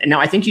 Now,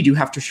 I think you do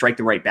have to strike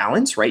the right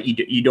balance, right?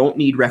 You don't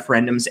need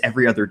referendums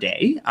every other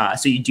day,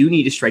 so you do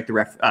need to strike the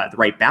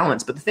right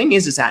balance. But the thing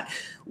is that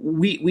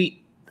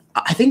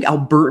I think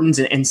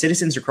Albertans and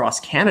citizens across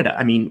Canada,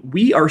 I mean,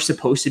 we are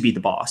supposed to be the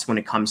boss when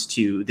it comes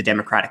to the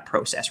democratic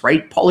process,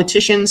 right?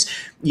 Politicians,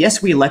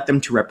 yes, we elect them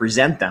to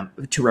represent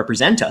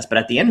us. But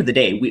at the end of the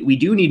day, we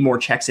do need more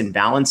checks and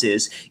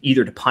balances,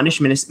 either to punish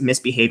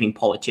misbehaving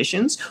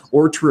politicians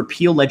or to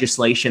repeal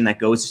legislation that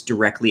goes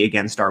directly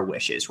against our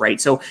wishes,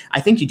 right? So I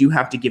think you do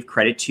have to give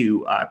credit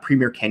to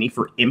Premier Kenney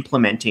for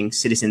implementing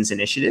Citizens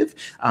Initiative.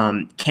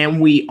 Can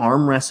we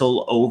arm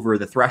wrestle over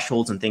the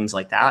thresholds and things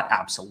like that?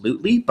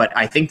 Absolutely. But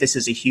I think this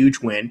is a huge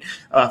win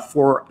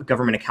for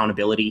government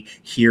accountability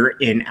here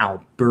in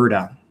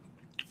Alberta.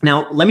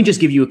 Now, let me just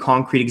give you a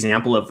concrete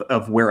example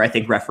of where I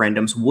think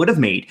referendums would have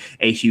made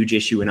a huge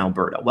issue in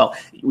Alberta. Well,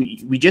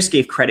 we just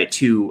gave credit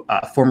to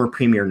former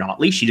Premier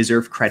Notley. She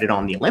deserved credit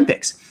on the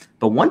Olympics.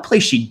 But one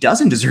place she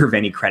doesn't deserve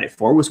any credit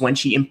for was when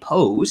she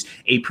imposed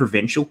a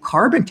provincial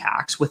carbon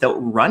tax without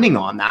running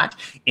on that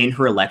in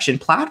her election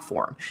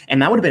platform.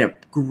 And that would have been a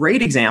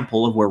great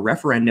example of where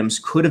referendums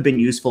could have been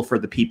useful for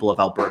the people of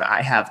Alberta.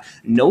 I have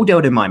no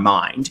doubt in my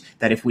mind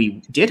that if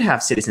we did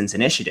have Citizens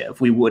Initiative,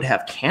 we would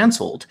have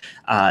canceled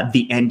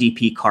the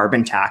NDP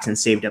carbon tax and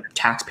saved up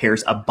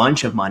taxpayers a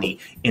bunch of money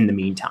in the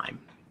meantime.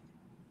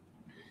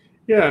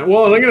 Yeah,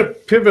 well, and I'm going to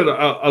pivot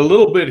a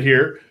little bit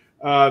here.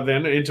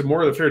 Then into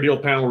more of the Fair Deal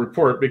panel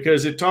report,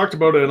 because it talked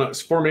about a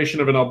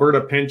formation of an Alberta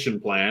pension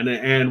plan.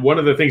 And one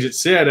of the things it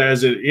said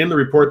in the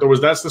report, though,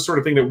 was that's the sort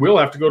of thing that will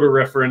have to go to a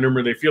referendum,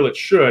 or they feel it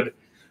should.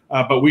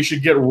 But we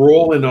should get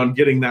rolling on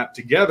getting that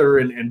together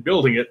and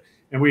building it.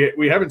 And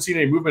we haven't seen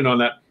any movement on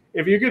that.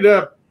 If you could,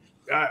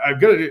 I've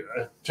got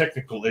a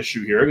technical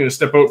issue here. I'm going to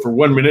step out for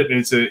 1 minute, and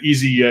it's an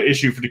easy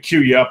issue to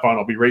queue you up on.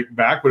 I'll be right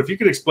back. But if you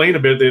could explain a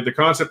bit the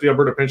concept of the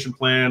Alberta pension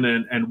plan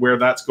and where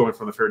that's going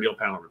from the Fair Deal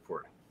panel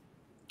report.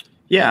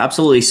 Yeah,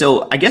 absolutely.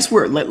 So I guess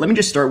let me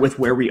just start with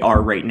where we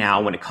are right now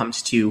when it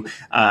comes to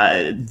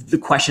the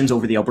questions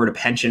over the Alberta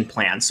pension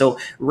plan. So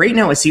right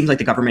now, it seems like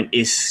the government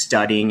is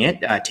studying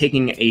it,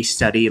 taking a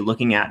study,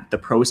 looking at the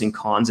pros and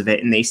cons of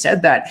it. And they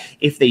said that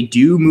if they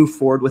do move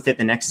forward with it,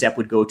 the next step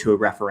would go to a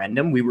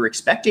referendum. We were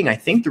expecting, I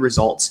think, the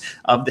results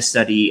of the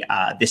study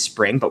this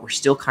spring, but we're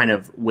still kind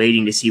of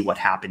waiting to see what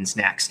happens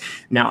next.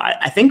 Now,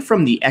 I think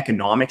from the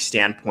economic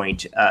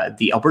standpoint,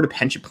 the Alberta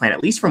pension plan,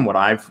 at least from what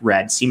I've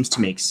read, seems to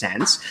make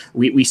sense.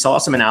 We saw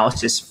some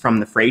analysis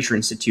from the Fraser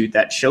Institute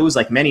that shows,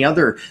 like many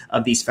other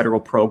of these federal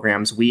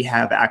programs, we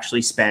have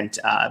actually spent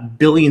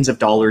billions of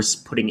dollars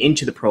putting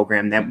into the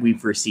program that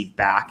we've received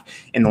back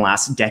in the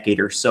last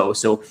decade or so.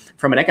 So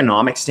from an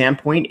economic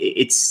standpoint,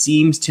 it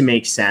seems to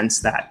make sense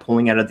that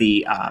pulling out of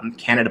the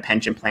Canada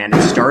pension plan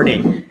and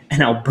starting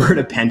an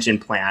Alberta pension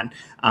plan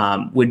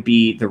would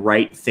be the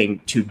right thing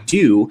to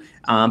do.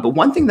 But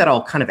one thing that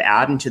I'll kind of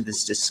add into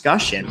this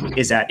discussion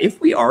is that if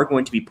we are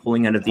going to be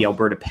pulling out of the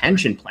Alberta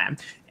pension plan,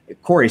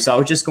 Cory, so I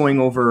was just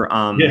going over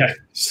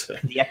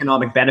the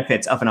economic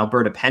benefits of an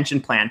Alberta pension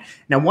plan.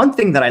 Now, one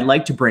thing that I'd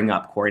like to bring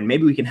up, Cory, and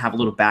maybe we can have a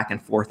little back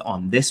and forth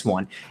on this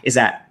one, is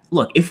that,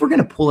 look, if we're going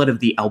to pull out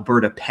of the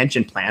Alberta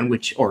pension plan,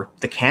 or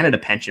the Canada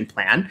pension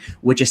plan,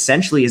 which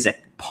essentially is a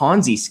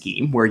Ponzi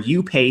scheme where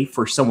you pay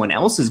for someone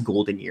else's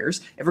golden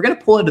years, if we're going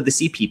to pull out of the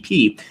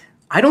CPP,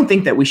 I don't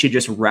think that we should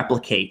just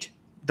replicate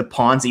the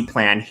Ponzi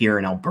plan here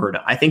in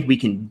Alberta. I think we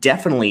can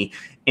definitely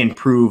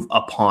improve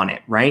upon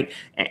it, right?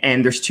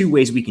 And there's two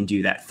ways we can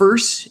do that.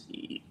 First,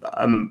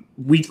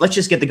 let's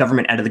just get the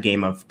government out of the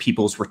game of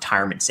people's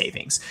retirement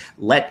savings.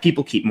 Let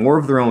people keep more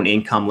of their own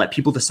income. Let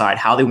people decide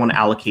how they want to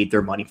allocate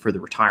their money for the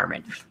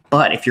retirement.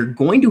 But if you're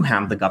going to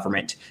have the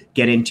government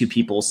get into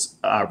people's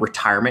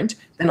retirement,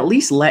 then at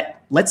least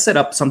let's set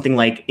up something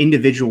like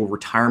individual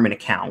retirement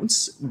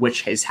accounts,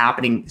 which is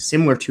happening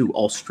similar to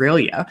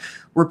Australia,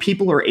 where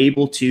people are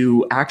able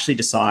to actually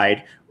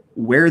decide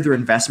where their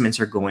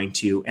investments are going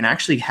to and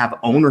actually have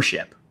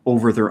ownership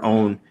over their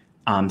own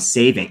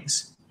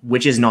savings,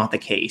 which is not the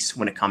case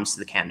when it comes to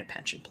the Canada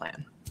pension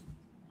plan.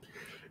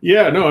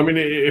 Yeah, no, I mean,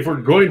 if we're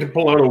going to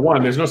pull out of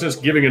one, there's no sense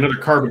giving another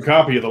carbon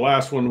copy of the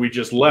last one we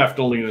just left,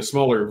 only in a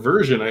smaller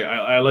version.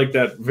 I like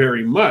that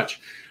very much.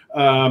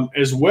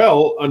 As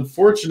well,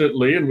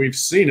 unfortunately, and we've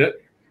seen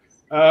it,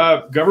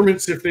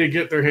 governments, if they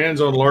get their hands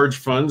on large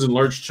funds and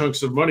large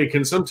chunks of money,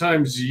 can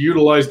sometimes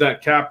utilize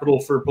that capital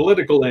for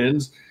political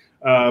ends,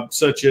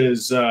 such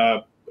as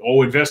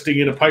investing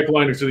in a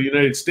pipeline to the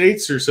United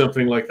States or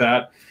something like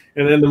that.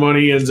 and then the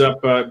money ends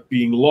up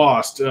being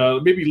lost.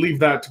 Maybe leave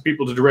that to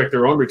people to direct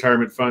their own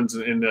retirement funds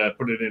and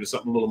put it into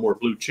something a little more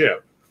blue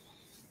chip.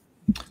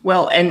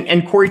 Well,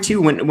 and Cory,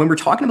 too, when we're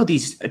talking about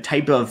these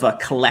type of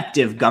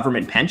collective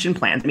government pension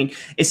plans, I mean,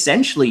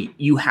 essentially,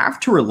 you have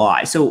to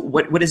rely. So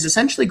what is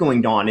essentially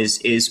going on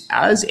is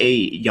as a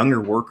younger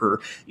worker,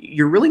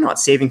 you're really not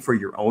saving for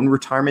your own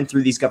retirement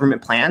through these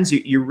government plans.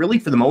 You're really,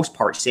 for the most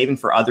part, saving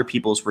for other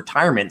people's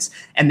retirements.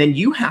 And then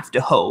you have to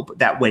hope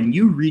that when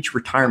you reach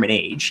retirement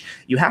age,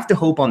 you have to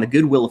hope on the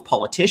goodwill of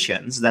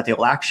politicians that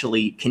they'll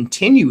actually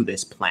continue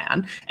this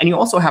plan. And you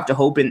also have to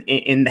hope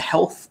in the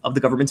health of the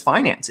government's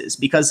finances,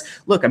 because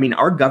look, I mean,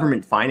 our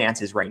government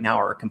finances right now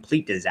are a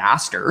complete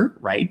disaster,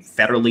 right?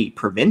 Federally,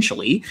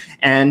 provincially.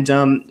 And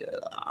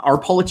are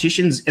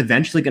politicians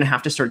eventually going to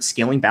have to start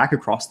scaling back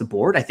across the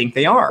board? I think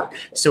they are.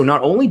 So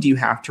not only do you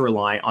have to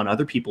rely on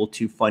other people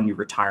to fund your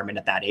retirement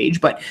at that age,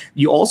 but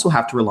you also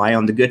have to rely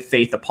on the good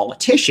faith of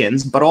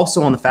politicians, but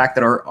also on the fact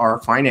that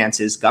our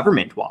finances,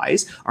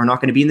 government-wise, are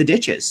not going to be in the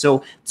ditches.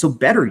 So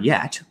better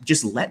yet,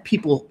 just let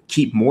people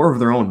keep more of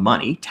their own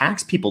money,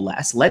 tax people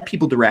less, let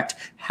people direct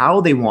how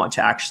they want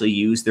to actually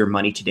use their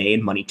money today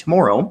and money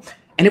tomorrow.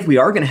 And if we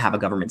are going to have a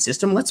government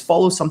system, let's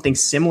follow something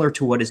similar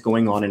to what is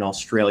going on in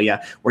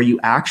Australia, where you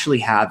actually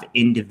have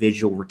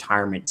individual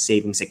retirement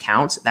savings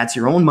accounts. That's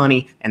your own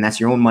money, and that's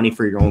your own money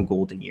for your own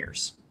golden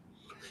years.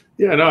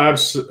 Yeah, no,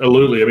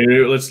 absolutely. I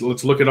mean, let's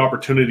look at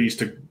opportunities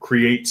to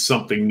create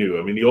something new.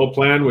 I mean, the old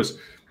plan was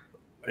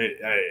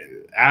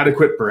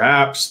adequate,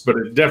 perhaps, but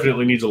it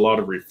definitely needs a lot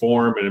of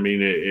reform. And I mean,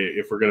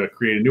 if we're going to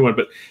create a new one,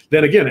 but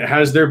then again,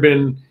 has there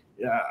been?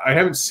 I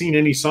haven't seen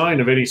any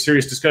sign of any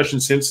serious discussion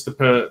since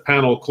the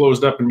panel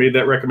closed up and made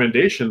that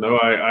recommendation, though.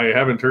 I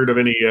haven't heard of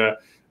any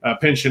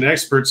pension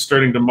experts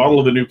starting to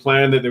model the new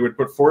plan that they would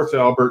put forth to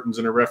Albertans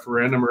in a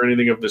referendum or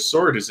anything of this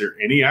sort. Is there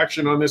any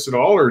action on this at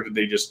all, or did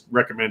they just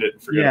recommend it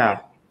and forget about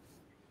it?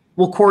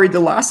 Well, Cory, the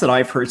last that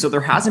I've heard, so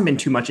there hasn't been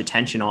too much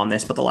attention on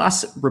this, but the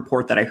last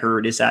report that I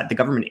heard is that the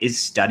government is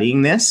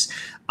studying this.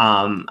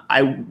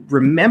 I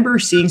remember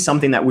seeing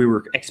something that we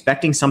were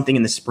expecting something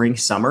in the spring,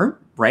 summer,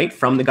 right,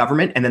 from the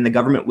government, and then the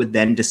government would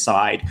then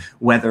decide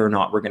whether or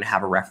not we're going to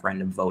have a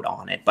referendum vote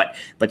on it. But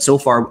so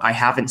far, I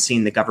haven't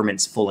seen the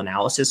government's full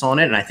analysis on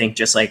it, and I think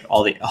just like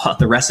all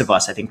the rest of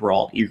us, I think we're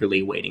all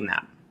eagerly awaiting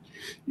that.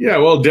 Yeah,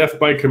 well, death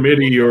by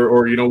committee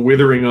or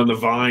withering on the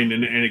vine,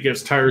 and it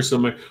gets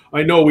tiresome.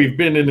 I know we've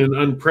been in an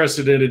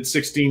unprecedented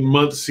 16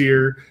 months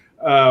here,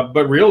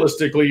 but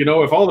realistically,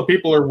 if all the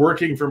people are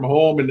working from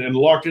home and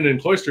locked in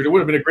and cloistered, it would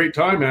have been a great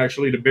time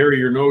actually to bury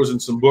your nose in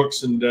some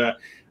books and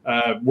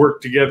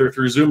work together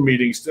through Zoom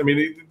meetings. I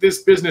mean,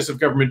 this business of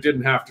government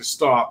didn't have to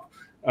stop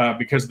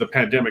because of the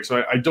pandemic,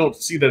 so I don't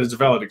see that as a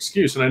valid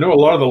excuse. And I know a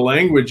lot of the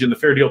language in the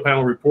Fair Deal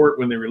Panel report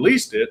when they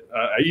released it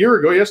a year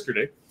ago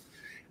yesterday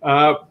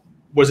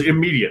was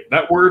immediate.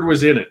 That word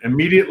was in it.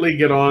 Immediately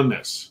get on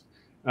this.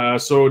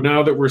 So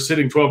now that we're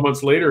sitting 12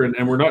 months later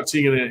and we're not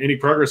seeing any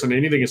progress on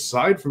anything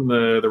aside from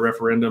the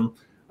referendum,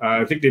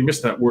 I think they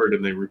missed that word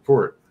in the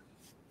report.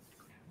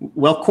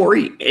 Well,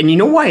 Cory, and you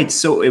know why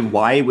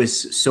it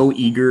was so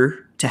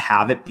eager to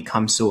have it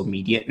become so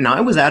immediate? And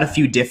I was at a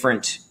few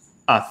different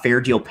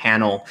Fair Deal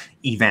Panel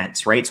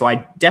events, right? So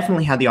I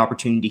definitely had the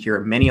opportunity to hear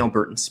many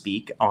Albertans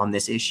speak on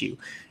this issue.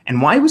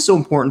 And why it was so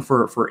important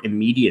for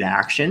immediate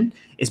action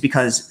is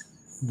because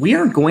we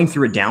aren't going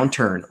through a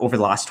downturn over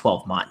the last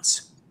 12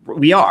 months.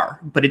 We are,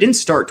 but it didn't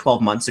start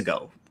 12 months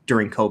ago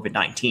during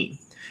COVID-19.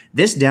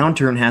 This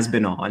downturn has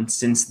been on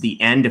since the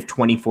end of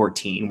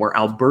 2014, where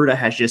Alberta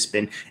has just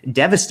been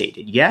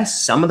devastated.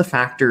 Yes, some of the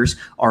factors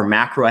are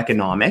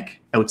macroeconomic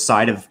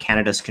outside of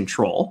Canada's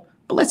control,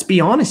 but let's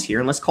be honest here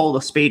and let's call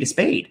a spade a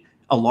spade.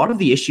 A lot of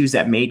the issues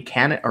that made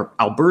Canada or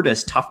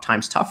Alberta's tough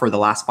times tougher the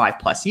last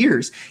 5+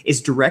 years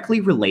is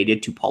directly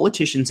related to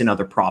politicians in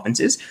other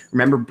provinces.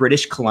 Remember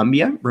British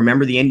Columbia?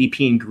 Remember the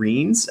NDP and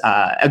Greens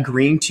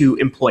agreeing to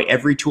employ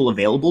every tool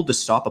available to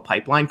stop a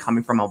pipeline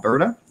coming from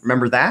Alberta?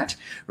 Remember that?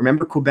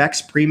 Remember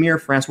Quebec's Premier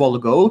Francois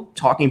Legault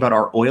talking about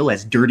our oil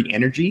as dirty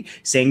energy,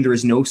 saying there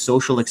is no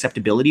social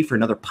acceptability for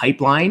another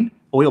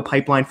oil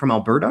pipeline from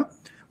Alberta?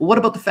 Well, what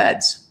about the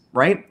feds?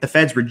 Right? The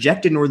feds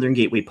rejected Northern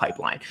Gateway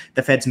Pipeline.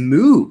 The feds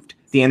moved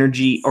the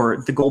energy or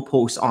the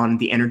goalposts on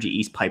the Energy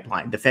East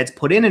pipeline. The feds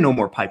put in a no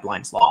more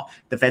pipelines law.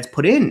 The feds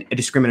put in a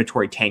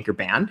discriminatory tanker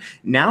ban.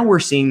 Now we're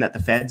seeing that the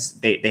feds,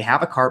 they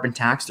have a carbon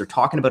tax. They're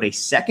talking about a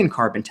second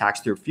carbon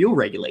tax through fuel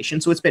regulation.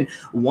 So it's been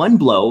one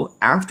blow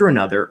after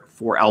another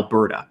for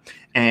Alberta.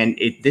 And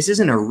this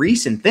isn't a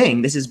recent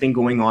thing. This has been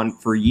going on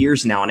for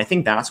years now. And I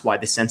think that's why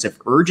the sense of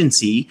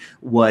urgency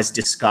was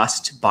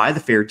discussed by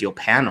the Fair Deal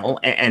Panel.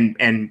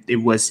 And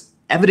it was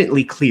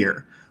evidently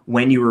clear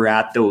when you were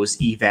at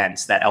those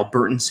events that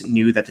Albertans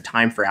knew that the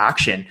time for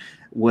action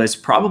was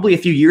probably a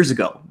few years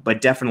ago, but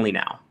definitely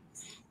now.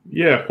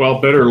 Yeah, well,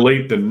 better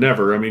late than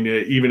never. I mean,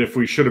 even if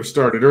we should have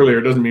started earlier,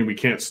 it doesn't mean we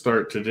can't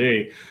start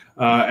today.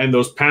 And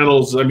those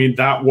panels, I mean,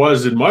 that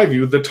was, in my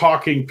view, the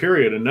talking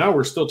period. And now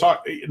we're still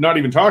not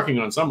even talking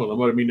on some of them.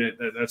 But I mean,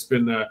 that's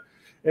been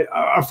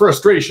a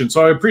frustration.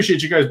 So I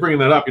appreciate you guys bringing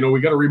that up. We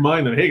got to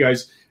remind them, hey,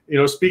 guys,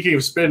 speaking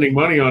of spending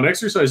money on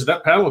exercise,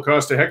 that panel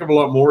cost a heck of a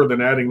lot more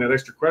than adding that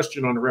extra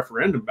question on the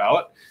referendum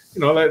ballot.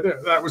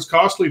 That was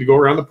costly to go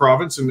around the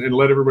province and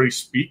let everybody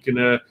speak,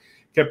 and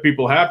kept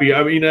people happy.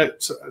 I mean,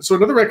 so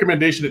another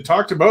recommendation, it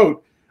talked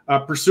about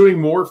pursuing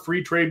more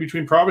free trade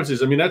between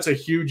provinces. I mean, that's a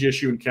huge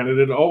issue in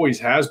Canada. It always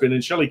has been.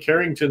 And Shelley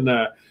Carrington,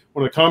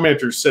 one of the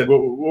commenters, said,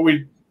 what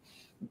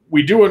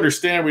we do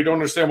understand, we don't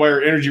understand why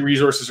our energy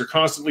resources are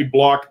constantly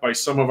blocked by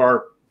some of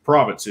our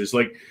provinces.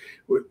 Like,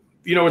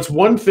 it's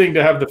one thing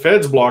to have the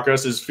feds block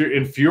us, as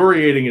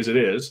infuriating as it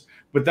is,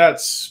 but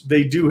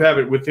they do have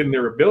it within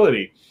their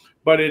ability.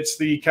 But it's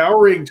the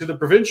cowering to the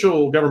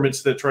provincial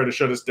governments that try to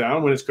shut us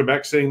down, when it's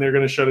Quebec saying they're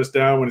going to shut us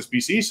down, when it's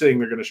BC saying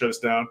they're going to shut us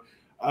down.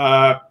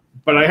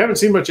 But I haven't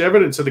seen much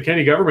evidence of the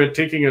Kenney government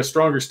taking a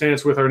stronger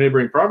stance with our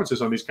neighboring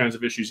provinces on these kinds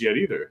of issues yet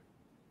either.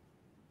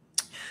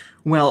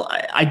 Well,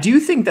 I do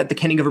think that the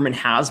Kenney government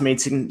has made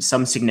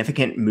some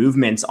significant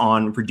movements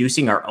on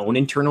reducing our own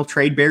internal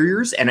trade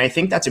barriers. And I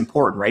think that's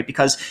important, right?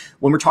 Because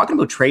when we're talking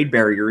about trade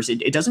barriers,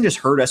 it doesn't just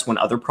hurt us when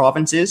other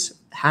provinces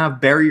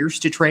have barriers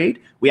to trade.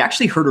 We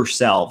actually hurt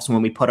ourselves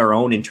when we put our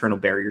own internal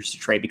barriers to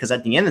trade, because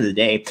at the end of the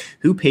day,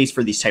 who pays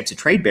for these types of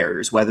trade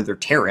barriers, whether they're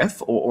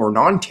tariff or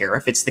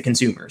non-tariff? It's the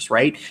consumers,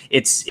 right?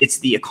 It's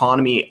the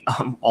economy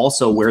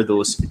also where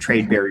those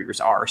trade barriers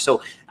are.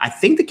 So I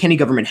think the Kenney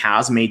government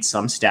has made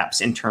some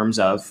steps in terms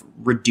of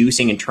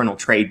reducing internal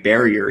trade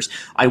barriers.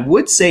 I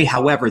would say,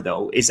 however,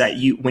 though, is that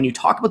when you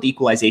talk about the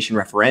equalization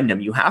referendum,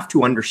 you have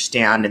to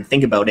understand and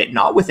think about it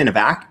not within a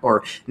vacuum,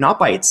 or not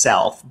by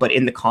itself, but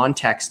in the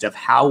context of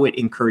how it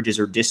encourages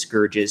or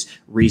discourages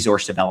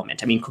resource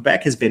development. I mean,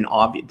 Quebec has been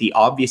the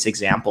obvious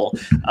example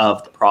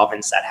of the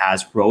province that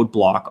has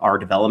roadblock our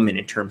development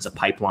in terms of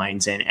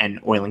pipelines and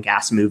oil and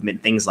gas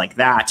movement, things like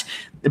that.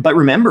 But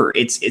remember,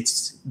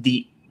 it's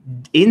the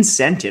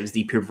incentives,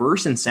 the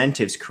perverse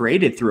incentives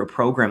created through a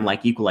program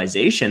like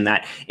equalization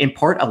that in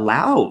part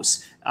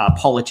allows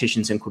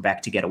politicians in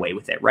Quebec to get away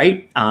with it,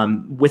 right?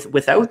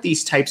 Without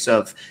these types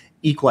of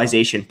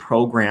equalization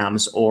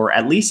programs, or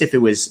at least if it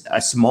was a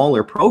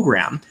smaller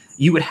program,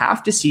 you would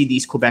have to see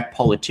these Quebec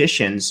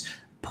politicians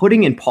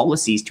putting in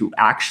policies to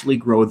actually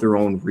grow their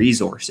own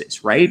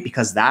resources, right?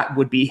 Because that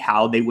would be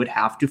how they would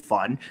have to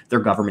fund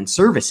their government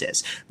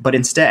services. But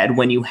instead,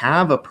 when you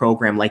have a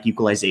program like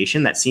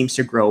equalization that seems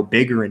to grow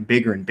bigger and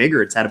bigger and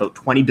bigger, it's at about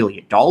 $20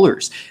 billion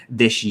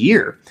this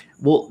year.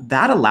 Well,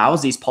 that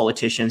allows these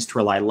politicians to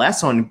rely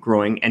less on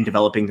growing and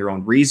developing their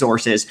own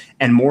resources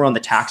and more on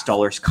the tax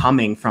dollars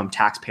coming from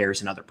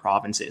taxpayers in other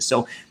provinces.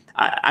 So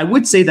I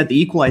would say that the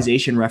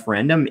equalization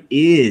referendum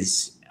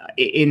is,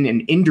 in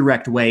an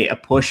indirect way, a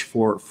push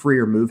for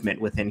freer movement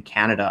within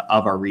Canada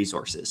of our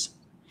resources.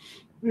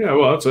 Yeah,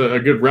 well, that's a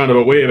good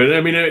roundabout way of it.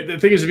 I mean, the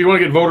thing is, if you want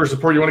to get voter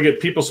support, you want to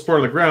get people support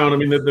on the ground. I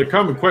mean, the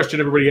common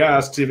question everybody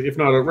asks, if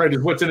not outright,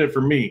 is what's in it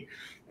for me?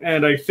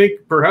 And I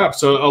think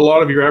perhaps a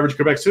lot of your average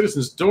Quebec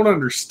citizens don't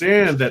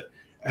understand that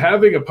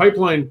having a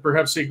pipeline,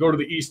 perhaps say go to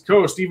the East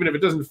Coast, even if it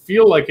doesn't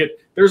feel like it,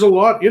 there's a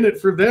lot in it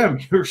for them.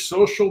 Your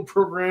social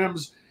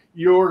programs,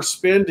 your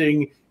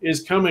spending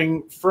is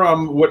coming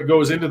from what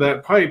goes into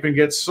that pipe and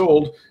gets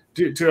sold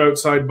to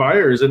outside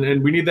buyers.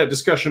 And we need that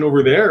discussion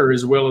over there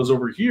as well as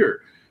over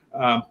here.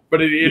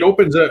 But it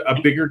opens a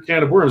bigger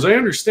can of worms. I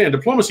understand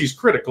diplomacy is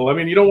critical. I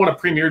mean, you don't want a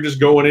premier just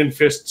going in,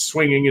 fists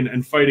swinging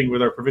and fighting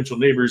with our provincial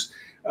neighbors,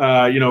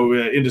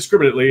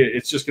 indiscriminately.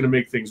 It's just going to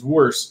make things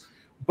worse.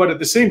 But at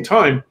the same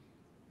time,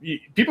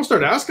 people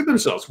start asking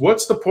themselves,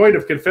 what's the point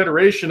of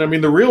confederation? I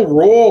mean, the real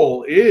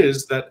role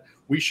is that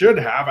we should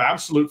have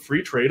absolute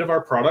free trade of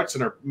our products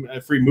and our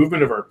free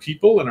movement of our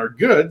people and our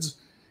goods.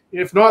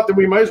 If not, then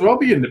we might as well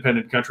be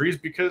independent countries,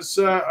 because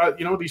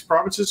these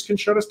provinces can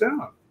shut us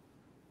down.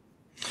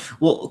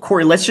 Well,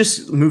 Cory, let's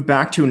just move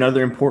back to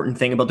another important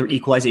thing about the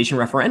equalization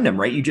referendum,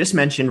 right? You just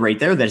mentioned right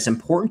there that it's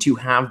important to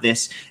have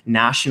this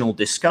national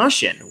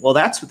discussion. Well,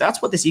 that's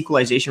what this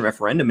equalization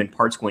referendum in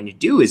part's going to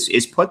do,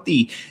 is put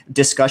the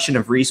discussion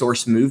of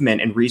resource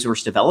movement and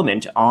resource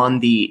development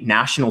on the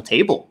national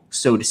table,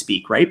 so to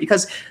speak, right?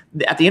 Because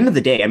at the end of the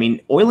day, I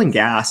mean, oil and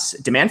gas,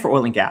 demand for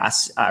oil and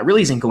gas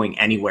really isn't going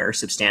anywhere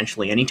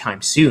substantially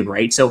anytime soon,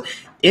 right? So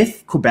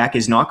if Quebec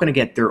is not going to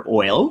get their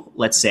oil,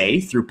 let's say,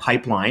 through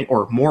pipeline,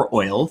 or more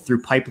oil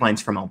through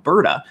pipelines from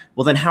Alberta,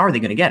 well, then how are they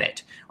going to get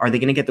it? Are they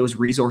going to get those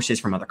resources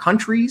from other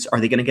countries? Are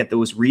they going to get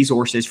those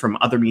resources from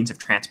other means of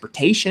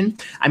transportation?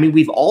 I mean,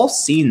 we've all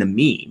seen the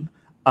meme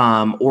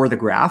or the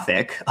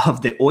graphic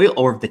of the oil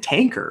or of the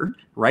tanker,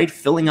 right,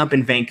 filling up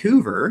in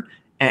Vancouver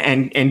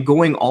and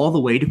going all the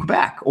way to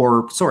Quebec,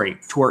 or sorry,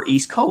 to our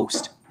East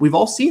Coast. We've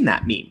all seen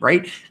that meme,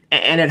 right?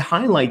 And it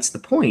highlights the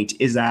point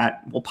is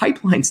that, well,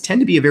 pipelines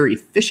tend to be a very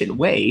efficient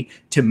way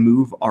to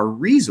move our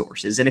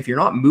resources. And if you're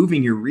not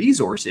moving your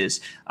resources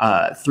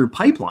through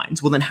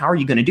pipelines, well, then how are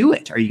you going to do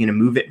it? Are you going to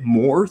move it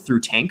more through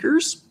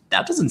tankers?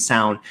 That doesn't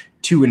sound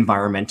too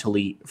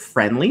environmentally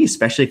friendly,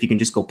 especially if you can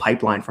just go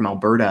pipeline from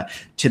Alberta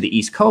to the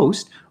East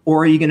Coast.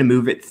 Or are you going to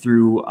move it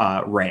through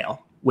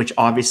rail? which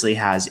obviously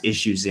has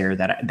issues there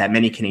that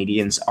many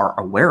Canadians are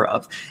aware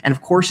of. And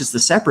of course, it's the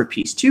separate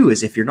piece too,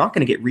 is if you're not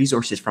going to get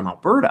resources from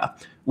Alberta,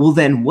 well,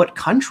 then what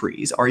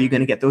countries are you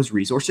going to get those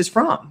resources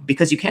from?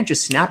 Because you can't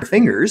just snap your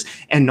fingers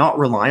and not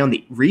rely on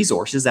the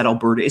resources that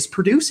Alberta is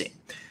producing.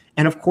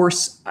 And of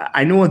course,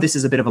 I know this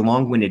is a bit of a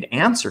long-winded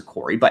answer,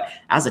 Cory, but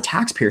as a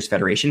Taxpayers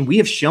Federation, we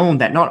have shown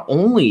that not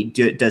only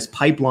does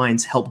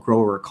pipelines help grow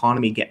our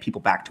economy, get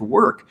people back to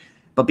work,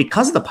 but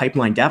because of the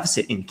pipeline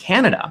deficit in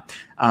Canada,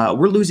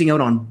 we're losing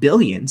out on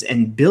billions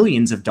and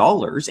billions of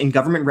dollars in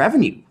government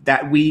revenue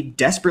that we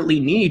desperately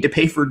need to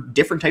pay for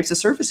different types of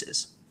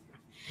services.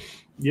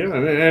 Yeah,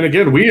 and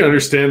again, we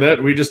understand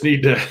that. We just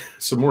need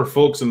some more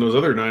folks in those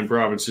other 9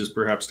 provinces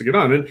perhaps to get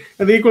on. And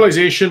the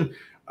equalization,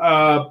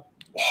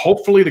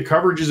 hopefully the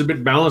coverage is a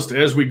bit balanced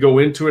as we go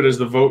into it, as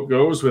the vote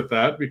goes with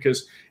that,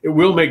 because it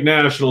will make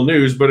national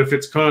news. But if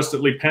it's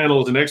constantly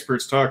panels and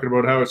experts talking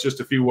about how it's just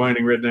a few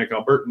whining redneck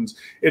Albertans,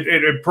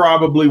 it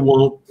probably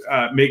won't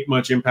make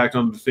much impact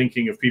on the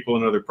thinking of people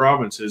in other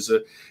provinces.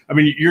 I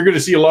mean, you're going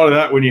to see a lot of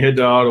that when you head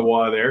to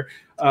Ottawa there.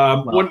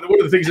 One of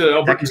the things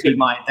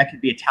that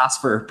could be a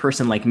task for a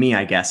person like me,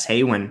 I guess.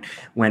 Hey, when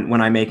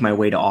I make my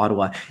way to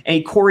Ottawa.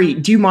 Hey, Cory,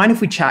 do you mind if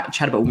we chat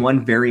about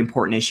one very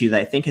important issue that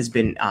I think has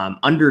been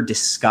under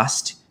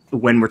discussed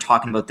when we're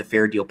talking about the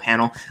Fair Deal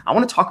panel? I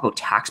want to talk about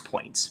tax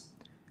points.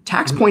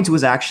 Tax points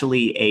was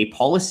actually a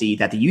policy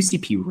that the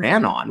UCP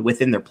ran on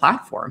within their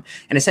platform.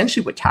 And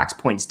essentially what tax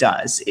points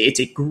does,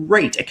 it's a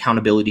great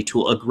accountability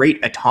tool, a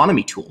great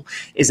autonomy tool,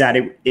 is that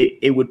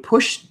it would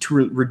push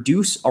to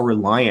reduce our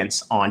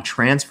reliance on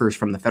transfers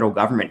from the federal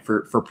government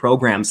for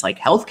programs like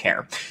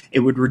healthcare. It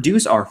would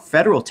reduce our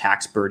federal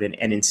tax burden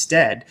and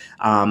instead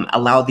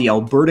allow the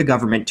Alberta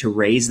government to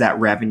raise that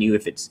revenue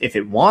if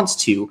it wants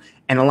to,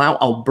 and allow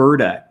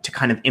Alberta to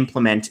kind of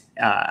implement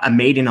a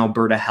made in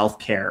Alberta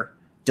healthcare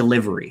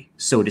delivery,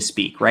 so to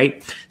speak,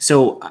 right?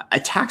 So a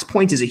tax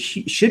point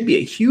should be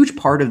a huge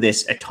part of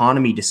this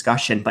autonomy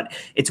discussion, but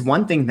it's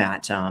one thing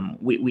that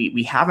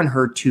we haven't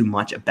heard too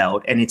much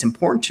about, and it's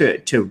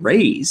important to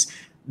raise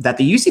that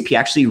the UCP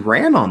actually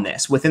ran on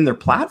this within their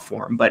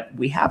platform, but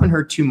we haven't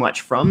heard too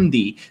much from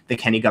the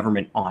Kenney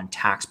government on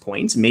tax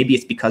points. Maybe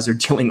it's because they're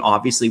dealing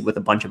obviously with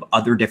a bunch of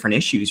other different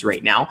issues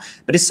right now,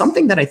 but it's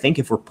something that I think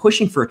if we're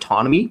pushing for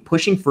autonomy,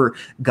 pushing for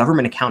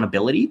government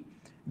accountability,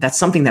 that's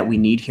something that we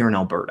need here in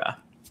Alberta.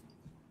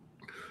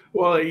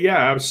 Well,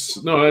 yeah,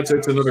 no, it's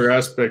another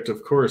aspect,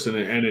 of course, and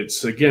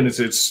it's again,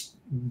 it's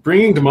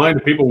bringing to mind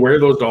to people where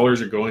those dollars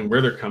are going,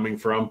 where they're coming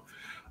from.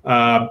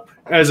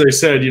 As I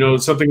said,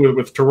 something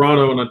with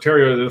Toronto and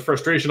Ontario, the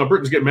frustration,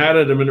 Albertans get mad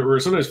at them, and we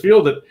sometimes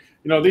feel that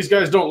these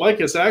guys don't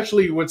like us.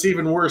 Actually, what's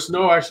even worse,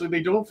 no, actually,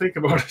 they don't think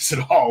about us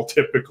at all.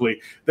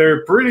 Typically,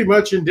 they're pretty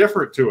much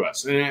indifferent to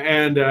us,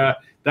 and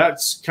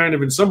that's kind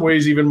of in some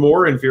ways even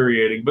more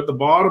infuriating. But the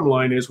bottom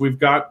line is we've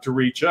got to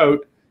reach out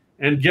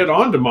and get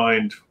on to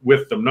mind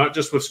with them, not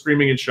just with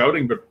screaming and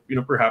shouting, but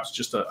perhaps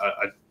just a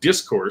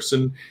discourse.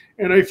 And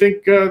I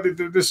think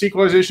this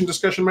equalization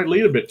discussion might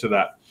lead a bit to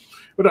that.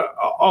 But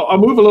I'll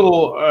move a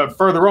little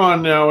further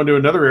on now into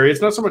another area. It's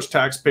not so much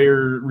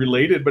taxpayer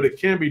related, but it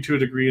can be to a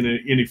degree in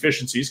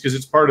inefficiencies, because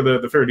it's part of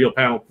the Fair Deal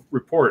panel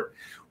report,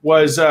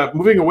 was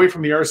moving away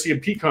from the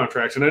RCMP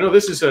contracts. And I know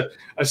this is a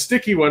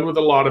sticky one with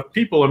a lot of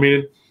people. I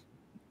mean,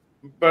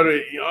 but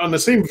on the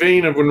same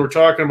vein of when we're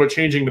talking about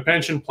changing the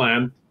pension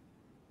plan,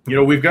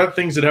 we've got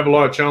things that have a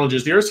lot of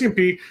challenges. The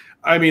RCMP,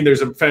 I mean,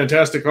 there's a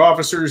fantastic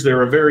officers.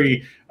 They're a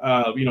very,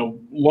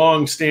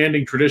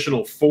 long-standing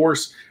traditional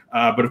force.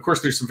 But of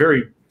course, there's some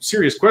very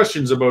serious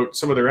questions about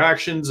some of their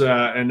actions.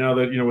 And now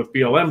that, with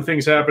BLM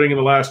things happening in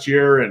the last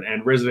year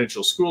and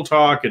residential school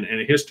talk and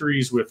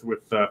histories with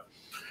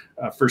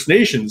First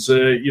Nations,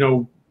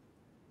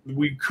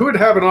 we could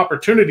have an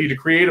opportunity to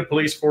create a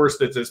police force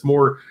that's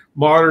more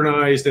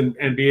modernized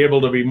and be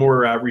able to be more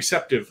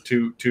receptive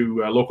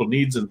to local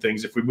needs and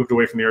things if we moved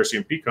away from the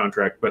RCMP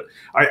contract. But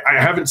I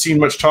haven't seen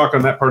much talk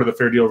on that part of the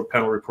Fair Deal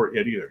panel report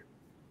yet either.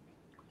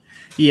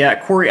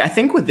 Yeah, Cory, I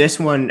think with this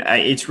one,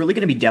 it's really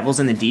going to be devils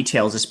in the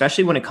details,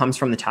 especially when it comes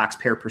from the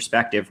taxpayer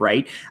perspective,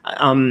 right?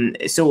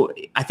 So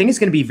I think it's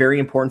going to be very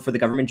important for the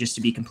government just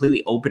to be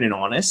completely open and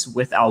honest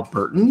with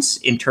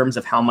Albertans in terms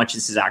of how much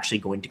this is actually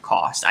going to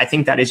cost. I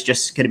think that is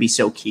just going to be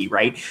so key,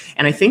 right?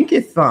 And I think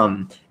if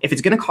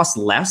it's going to cost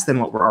less than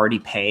what we're already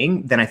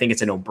paying, then I think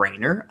it's a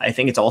no-brainer. I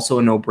think it's also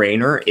a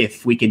no-brainer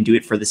if we can do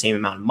it for the same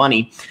amount of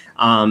money.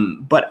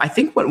 But I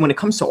think when it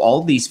comes to all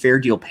of these Fair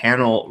Deal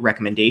panel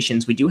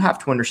recommendations, we do have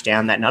to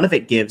understand that none of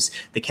it gives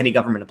the Kenney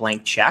government a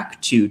blank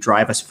check to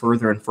drive us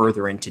further and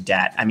further into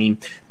debt. I mean,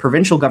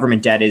 provincial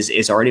government debt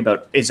is already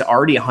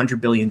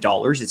 $100 billion.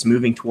 It's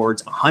moving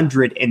towards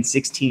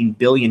 $116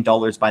 billion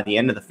by the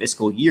end of the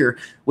fiscal year,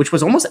 which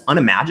was almost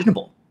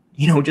unimaginable,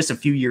 just a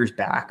few years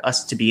back,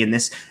 us to be in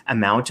this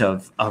amount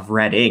of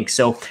red ink.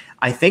 So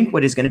I think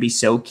what is going to be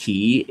so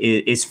key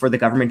is for the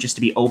government just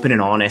to be open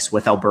and honest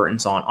with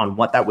Albertans on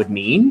what that would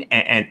mean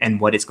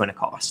and what it's going to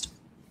cost.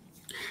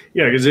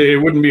 Yeah, because it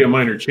wouldn't be a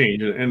minor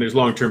change, and there's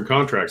long-term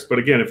contracts. But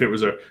again, if it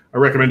was a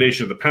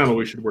recommendation of the panel,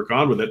 we should work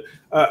on with it.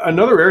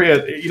 Another area,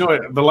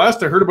 the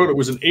last I heard about it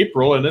was in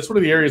April, and that's one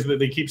of the areas that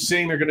they keep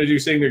saying they're going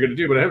to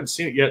do, but I haven't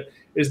seen it yet,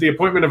 is the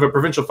appointment of a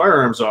provincial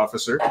firearms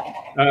officer.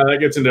 That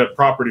gets into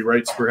property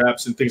rights,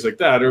 perhaps, and things like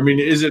that. I mean,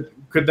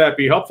 could that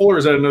be helpful, or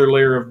is that another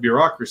layer of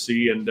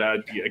bureaucracy? And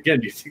again,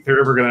 do you think they're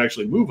ever going to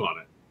actually move on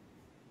it?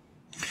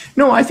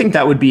 No, I think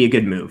that would be a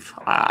good move.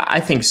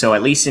 I think so,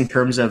 at least in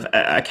terms of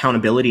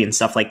accountability and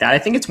stuff like that. I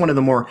think it's one of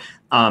the more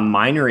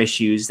minor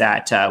issues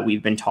that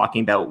we've been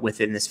talking about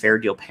within this Fair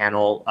Deal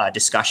panel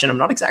discussion. I'm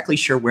not exactly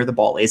sure where the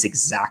ball is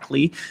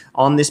exactly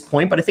on this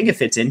point, but I think it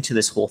fits into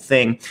this whole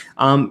thing.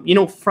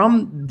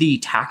 From the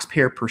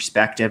taxpayer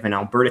perspective and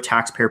Alberta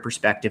taxpayer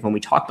perspective, when we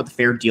talk about the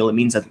Fair Deal, it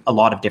means a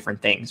lot of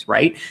different things,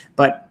 right?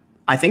 But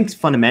I think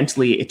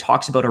fundamentally it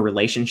talks about our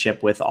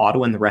relationship with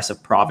Ottawa and the rest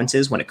of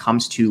provinces when it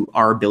comes to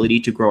our ability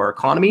to grow our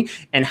economy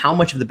and how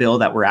much of the bill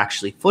that we're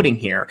actually footing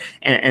here.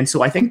 And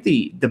so I think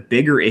the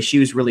bigger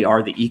issues really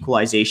are the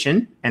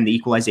equalization and the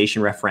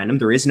equalization referendum.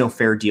 There is no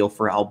fair deal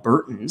for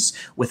Albertans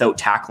without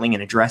tackling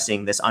and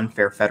addressing this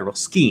unfair federal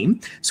scheme.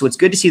 So it's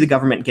good to see the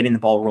government getting the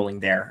ball rolling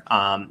there.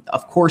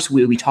 Of course,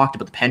 we talked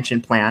about the pension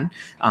plan.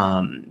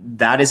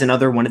 That is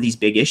another one of these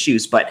big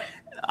issues, but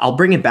I'll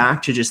bring it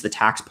back to just the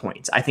tax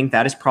points. I think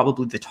that is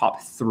probably the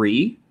top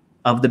three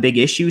of the big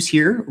issues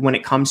here when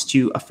it comes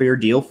to a fair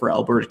deal for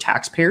Alberta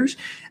taxpayers.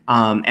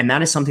 And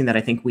that is something that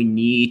I think we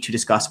need to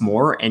discuss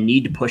more and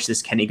need to push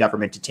this Kenney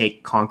government to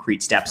take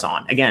concrete steps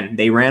on. Again,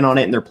 they ran on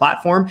it in their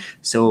platform,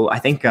 so I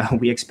think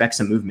we expect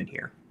some movement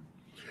here.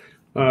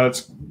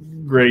 That's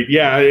great.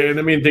 Yeah. And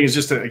the main thing is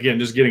just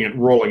getting it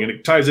rolling. And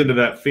it ties into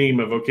that theme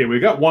of, okay, we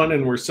got one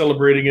and we're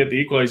celebrating it, the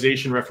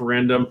equalization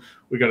referendum.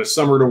 We got a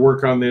summer to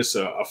work on this,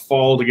 a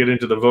fall to get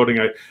into the voting.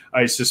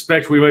 I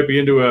suspect we might be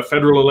into a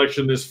federal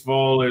election this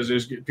fall.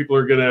 People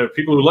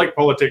who like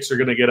politics are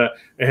going to get a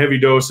heavy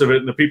dose of it.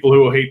 And the people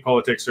who hate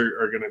politics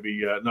are going to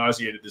be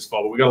nauseated this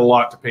fall. But we got a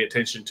lot to pay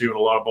attention to and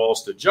a lot of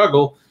balls to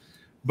juggle,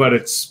 but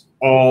it's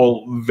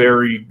all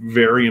very,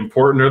 very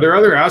important. Are there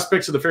other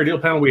aspects of the Fair Deal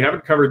panel we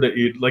haven't covered that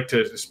you'd like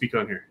to speak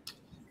on here?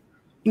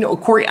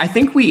 Cory, I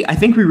think we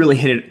really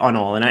hit it on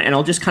all, and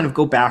I'll just kind of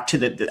go back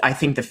to I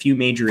think the few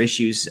major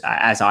issues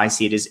as I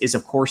see it is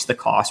of course the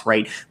cost,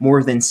 right?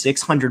 More than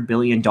 $600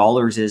 billion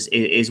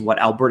is what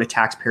Alberta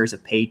taxpayers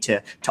have paid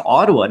to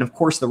Ottawa, and of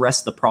course the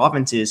rest of the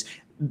provinces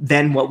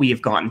than what we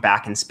have gotten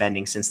back in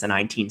spending since the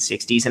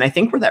 1960s. And I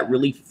think where that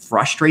really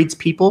frustrates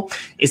people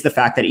is the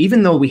fact that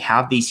even though we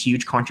have these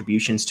huge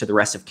contributions to the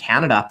rest of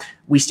Canada,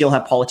 we still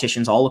have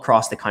politicians all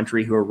across the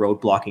country who are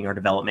roadblocking our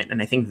development.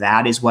 And I think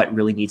that is what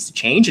really needs to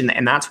change.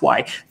 And that's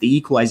why the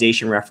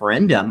equalization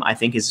referendum, I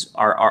think, is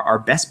our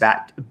best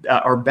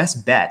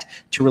bet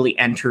to really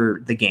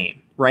enter the game.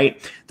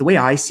 Right. The way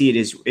I see it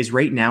is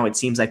right now, it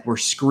seems like we're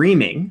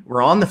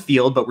on the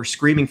field, but we're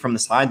screaming from the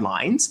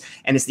sidelines.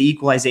 And it's the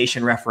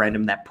equalization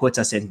referendum that puts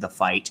us into the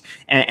fight.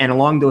 And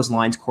along those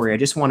lines, Cory, I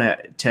just want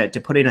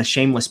to put in a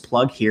shameless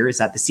plug here is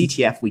that the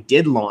CTF, we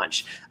did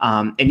launch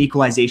an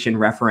equalization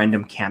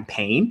referendum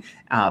campaign.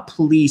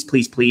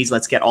 Please,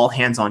 let's get all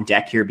hands on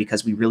deck here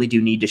because we really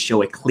do need to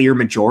show a clear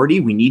majority.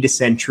 We need to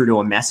send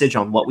Trudeau a message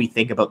on what we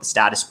think about the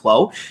status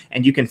quo.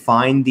 And you can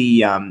find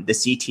the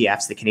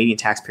CTF's, the Canadian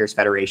Taxpayers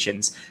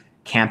Federation's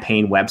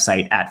campaign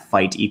website at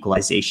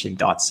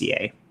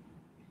fightequalization.ca.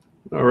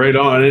 All right,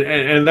 on.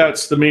 And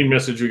that's the main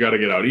message we got to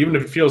get out. Even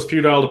if it feels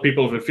futile to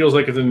people, if it feels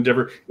like it's an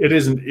endeavor, it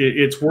isn't.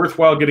 It's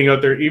worthwhile getting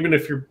out there. Even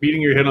if you're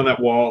beating your head on that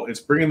wall, it's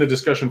bringing the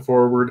discussion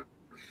forward.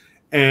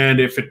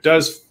 And if it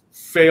does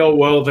fail,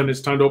 well, then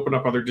it's time to open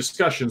up other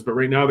discussions. But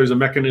right now there's a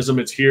mechanism.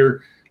 It's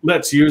here.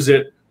 Let's use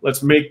it.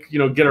 Let's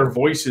get our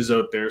voices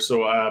out there.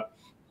 So I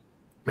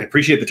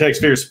appreciate the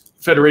Taxpayers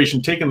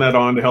Federation taking that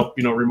on to help,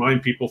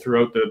 remind people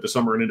throughout the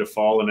summer and into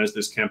fall. And as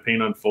this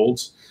campaign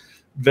unfolds,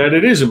 that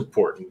it is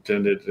important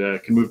and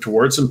it can move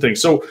towards some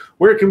things. So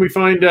where can we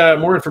find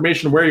more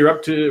information on where you're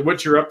up to,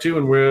 what you're up to,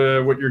 and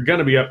what you're going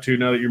to be up to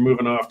now that you're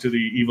moving off to the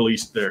evil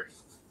east there?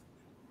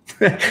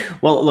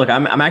 Well, look,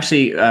 I'm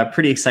actually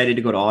pretty excited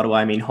to go to Ottawa.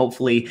 I mean,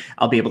 hopefully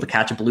I'll be able to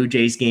catch a Blue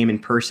Jays game in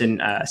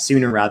person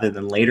sooner rather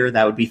than later.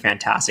 That would be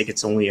fantastic.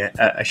 It's only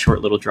a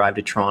short little drive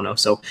to Toronto.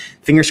 So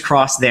fingers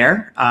crossed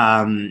there.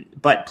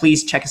 But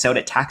please check us out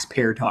at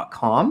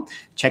taxpayer.com.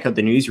 Check out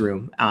the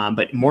newsroom.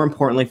 But more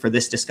importantly for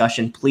this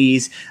discussion,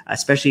 please,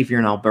 especially if you're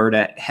in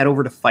Alberta, head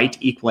over to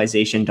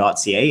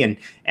fightequalization.ca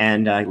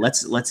and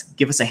let's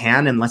give us a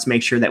hand and let's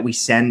make sure that we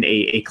send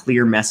a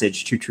clear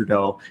message to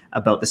Trudeau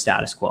about the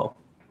status quo.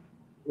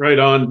 Right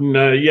on.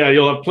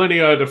 You'll have plenty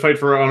to fight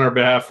for on our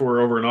behalf. We're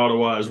over in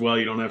Ottawa as well.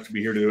 You don't have to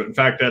be here to do it. In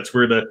fact, that's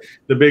where the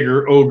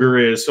bigger ogre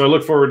is. So I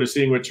look forward to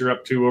seeing what you're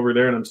up to over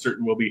there, and I'm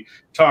certain we'll be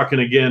talking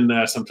again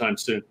sometime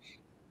soon.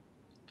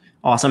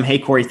 Awesome. Hey,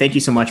 Cory, thank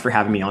you so much for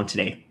having me on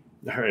today.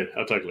 All right.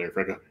 I'll talk to you later,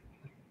 Franco.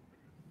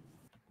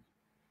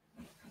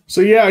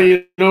 So,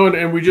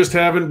 and we just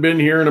haven't been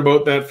hearing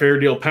about that Fair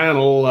Deal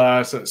panel.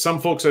 So some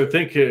folks, I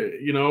think,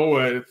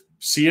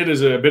 see it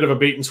as a bit of a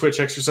bait and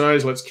switch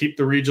exercise. Let's keep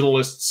the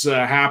regionalists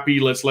happy.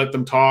 Let's let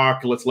them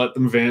talk. Let's let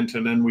them vent,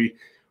 and then we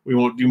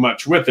won't do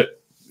much with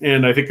it.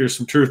 And I think there's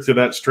some truth to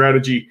that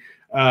strategy.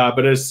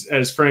 But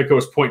as Franco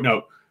was pointing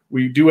out,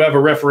 we do have a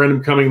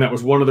referendum coming. That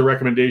was one of the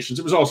recommendations.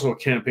 It was also a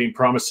campaign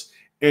promise.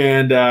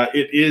 And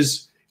it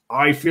is,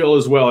 I feel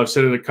as well, I've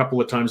said it a couple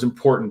of times,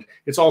 important.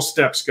 It's all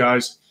steps,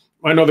 guys.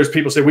 I know there's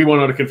people say we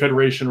want out of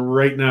Confederation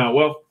right now.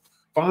 Well,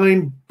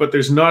 fine, but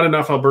there's not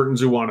enough Albertans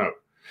who want out.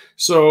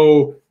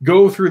 So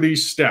go through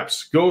these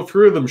steps. Go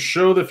through them.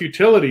 Show the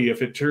futility,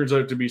 if it turns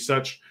out to be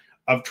such,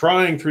 of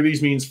trying through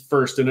these means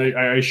first. And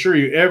I assure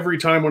you, every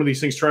time one of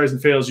these things tries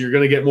and fails, you're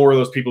going to get more of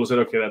those people who said,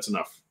 okay, that's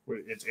enough.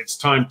 It's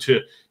time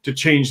to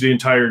change the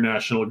entire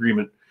national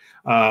agreement.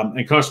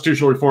 And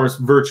constitutional reform is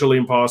virtually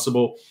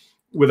impossible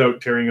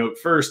without tearing out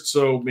first.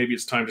 So maybe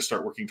it's time to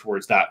start working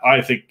towards that.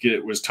 I think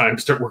it was time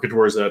to start working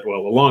towards that, well,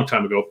 a long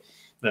time ago.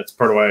 That's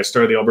part of why I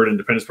started the Alberta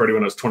Independence Party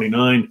when I was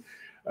 29.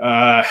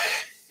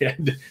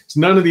 And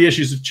none of the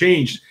issues have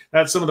changed.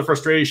 That's some of the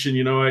frustration.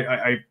 You know,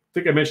 I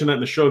think I mentioned that in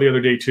the show the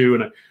other day too.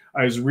 And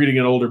I was reading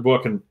an older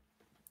book and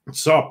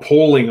saw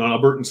polling on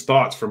Albertans'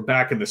 thoughts from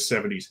back in the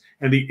 70s.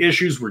 And the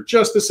issues were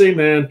just the same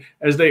then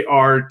as they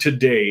are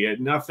today.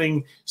 And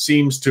nothing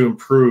seems to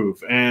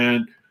improve.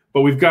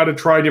 But we've got to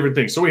try different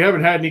things. So we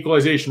haven't had an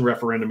equalization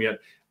referendum yet.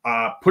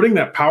 Putting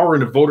that power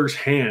into voters'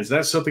 hands,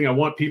 that's something I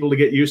want people to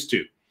get used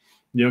to.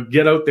 You know,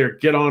 get out there,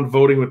 get on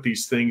voting with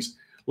these things.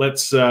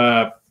 Let's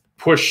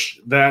push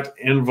that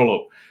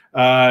envelope.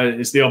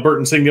 It's the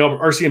Albertan saying the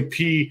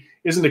RCMP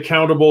isn't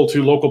accountable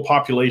to local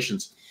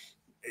populations.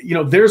 You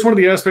know, there's one of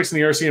the aspects in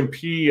the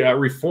RCMP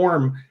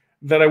reform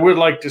that I would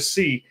like to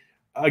see.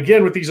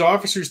 Again, with these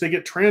officers, they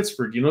get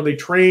transferred. You know, they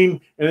train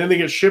and then they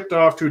get shipped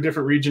off to a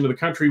different region of the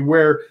country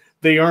where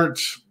they aren't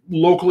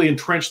locally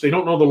entrenched. They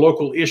don't know the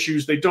local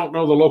issues. They don't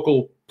know the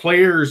local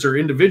players or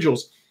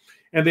individuals.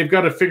 And they've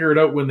got to figure it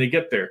out when they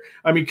get there.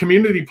 I mean,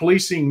 community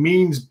policing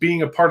means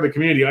being a part of the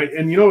community.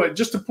 And you know,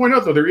 just to point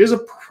out, though, there is a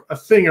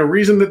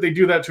reason that they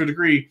do that to a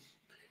degree.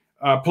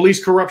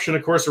 Police corruption,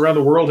 of course, around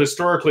the world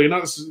historically,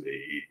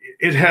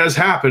 it has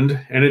happened,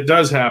 and it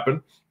does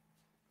happen.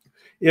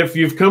 If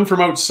you've come from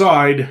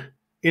outside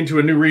into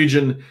a new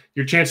region,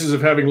 your chances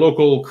of having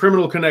local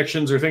criminal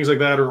connections or things like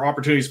that or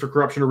opportunities for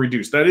corruption are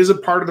reduced. That is a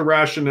part of the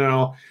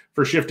rationale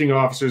for shifting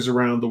officers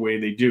around the way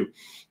they do.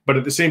 But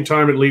at the same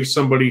time, it leaves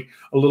somebody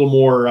a little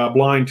more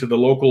blind to the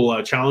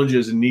local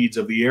challenges and needs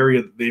of the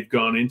area that they've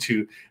gone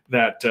into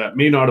that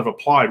may not have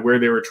applied where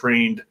they were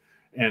trained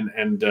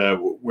and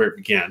where it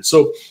began.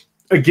 So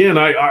again,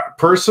 I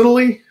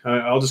personally,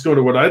 I'll just go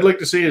to what I'd like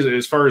to see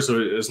as far as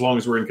long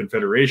as we're in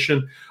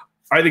Confederation.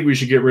 I think we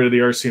should get rid of the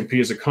RCMP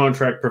as a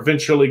contract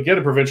provincially, get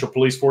a provincial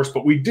police force,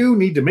 but we do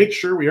need to make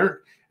sure we aren't,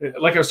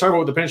 like I was talking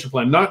about with the pension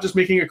plan, not just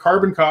making a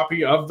carbon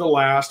copy of the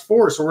last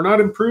force. So we're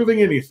not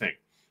improving anything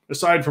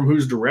aside from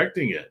who's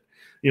directing it.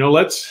 You know,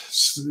 I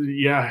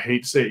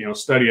hate to say it, you know,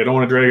 study. I don't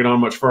want to drag it on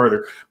much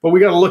farther, but we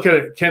got to look at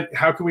it.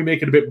 How can we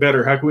make it a bit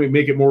better? How can we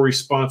make it more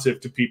responsive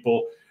to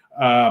people?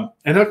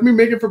 And how can we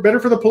make it better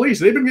for the police?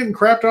 They've been getting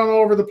crapped on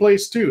all over the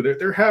place too.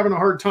 They're having a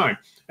hard time.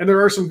 And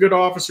there are some good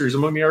officers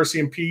among the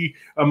RCMP,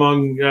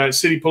 among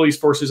city police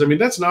forces. I mean,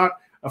 that's not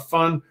a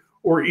fun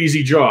or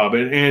easy job.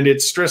 And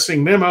it's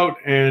stressing them out.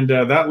 And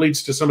that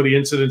leads to some of the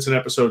incidents and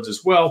episodes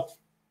as well.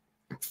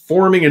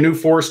 Forming a new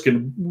force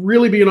can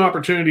really be an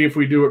opportunity if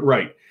we do it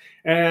right.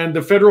 And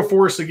the federal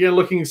force, again,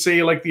 looking,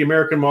 say, like the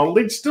American model,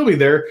 they'd still be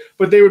there,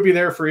 but they would be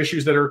there for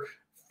issues that are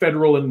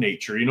federal in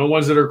nature, you know,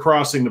 ones that are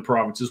crossing the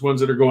provinces,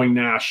 ones that are going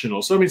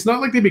national. So, I mean, it's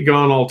not like they'd be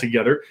gone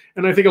altogether.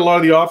 And I think a lot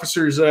of the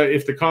officers,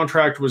 if the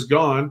contract was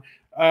gone,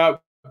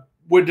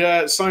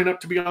 would sign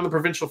up to be on the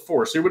provincial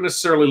force. They wouldn't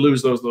necessarily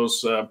lose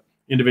those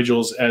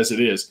individuals as it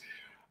is.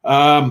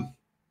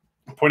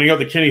 Pointing out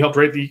that Kenny helped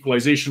write the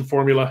equalization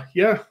formula.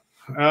 Yeah,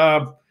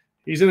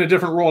 he's in a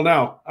different role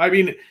now. I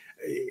mean,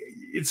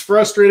 it's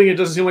frustrating. It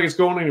doesn't seem like it's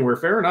going anywhere.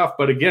 Fair enough.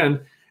 But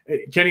again,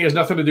 Kenny has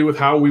nothing to do with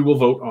how we will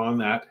vote on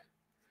that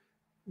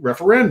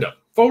referendum.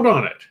 Vote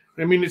on it.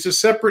 I mean, it's a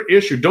separate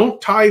issue.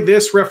 Don't tie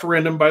this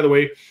referendum, by the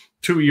way,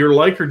 to your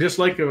like or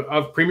dislike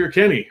of Premier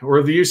Kenny or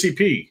of the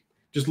UCP.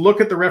 Just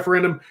look at the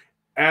referendum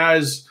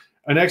as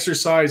an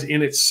exercise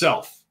in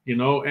itself, you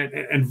know,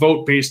 and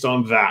vote based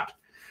on that.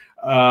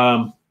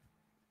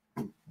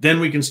 Then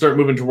we can start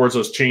moving towards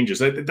those changes.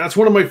 That's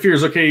one of my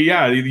fears. Okay,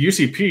 yeah, the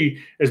UCP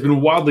has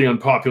been wildly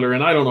unpopular,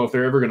 and I don't know if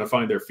they're ever going to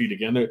find their feet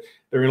again.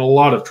 They're in a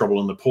lot of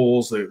trouble in the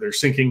polls. They're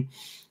sinking.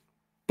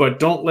 But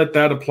don't let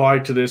that apply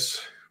to this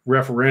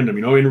referendum.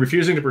 You know, in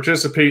refusing to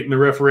participate in the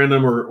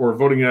referendum or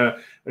voting,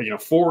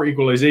 for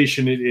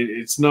equalization,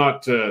 it's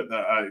not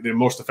the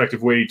most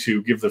effective way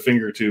to give the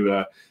finger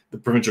to the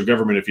provincial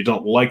government if you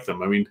don't like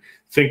them. I mean,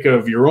 think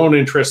of your own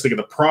interests. Think of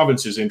the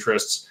province's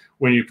interests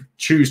when you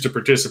choose to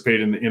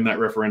participate in that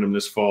referendum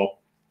this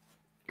fall.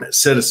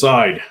 Set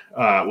aside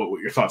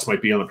what your thoughts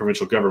might be on the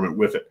provincial government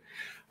with it.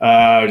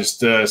 Just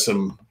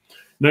some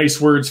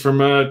nice words from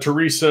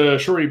Teresa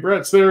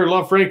Shorey-Bretz there.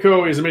 Love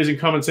Franco. He has amazing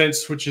common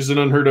sense, which is an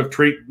unheard of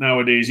trait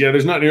nowadays. Yeah,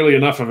 there's not nearly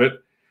enough of it.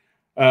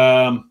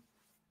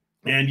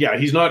 And yeah,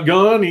 he's not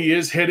gone. He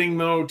is heading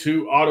though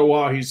to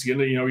Ottawa. He's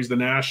gonna, he's the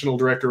national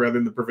director rather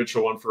than the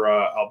provincial one for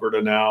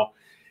Alberta now.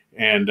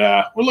 And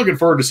we're looking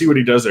forward to see what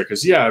he does there.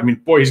 Because yeah, I mean,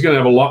 boy, he's gonna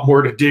have a lot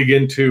more to dig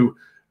into.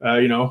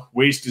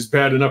 Waste is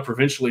bad enough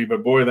provincially,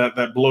 but boy,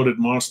 that bloated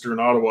monster in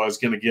Ottawa is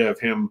going to give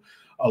him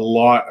a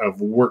lot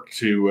of work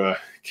to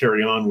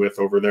carry on with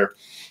over there.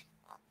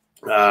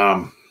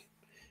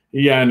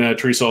 And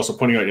Teresa also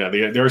pointing out, the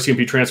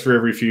RCMP transfer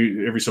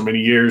every so many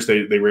years.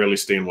 They rarely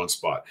stay in one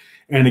spot.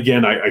 And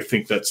again, I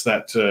think that's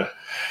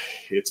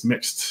it's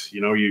mixed.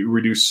 You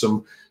reduce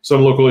some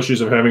local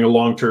issues of having a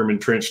long-term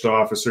entrenched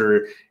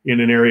officer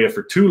in an area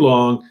for too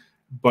long,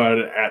 but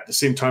at the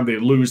same time, they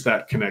lose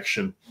that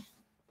connection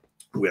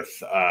with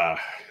the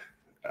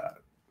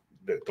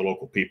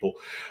local people.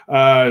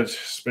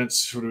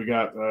 Spence, what do we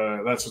got?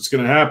 That's what's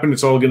going to happen.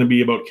 It's all going to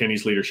be about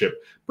Kenny's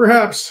leadership.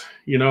 Perhaps,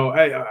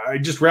 I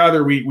just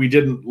rather we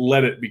didn't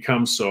let it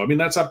become so. I mean,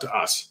 that's up to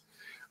us.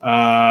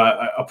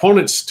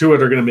 Opponents to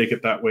it are going to make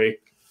it that way.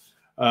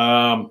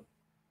 And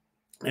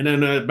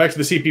then back to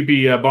the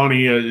CPP,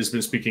 Bonnie has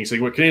been speaking,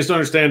 saying what Canadians don't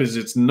understand is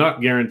it's not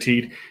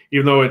guaranteed,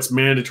 even though it's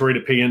mandatory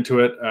to pay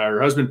into it.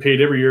 Her husband paid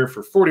every year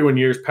for 41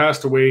 years,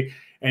 passed away,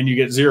 and you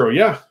get zero.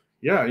 Yeah,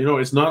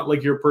 it's not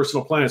like your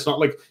personal plan. It's not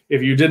like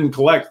if you didn't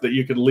collect that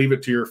you could leave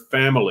it to your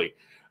family.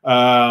 He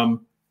and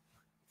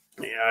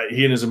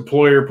his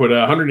employer put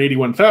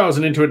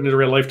 $181,000 into it in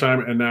her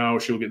lifetime, and now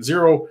she'll get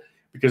zero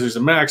because there's a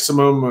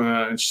maximum,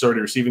 and she's already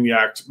receiving the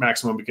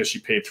maximum because she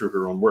paid through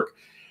her own work.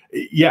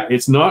 Yeah,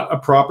 it's not a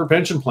proper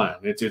pension plan.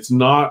 It's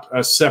not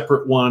a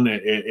separate one.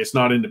 It's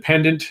not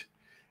independent.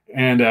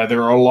 And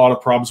there are a lot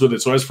of problems with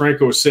it. So as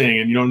Franco was saying,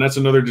 and that's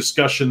another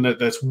discussion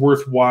that's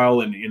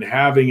worthwhile in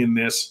having in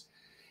this,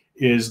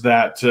 is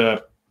that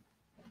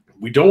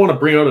we don't want to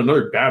bring out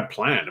another bad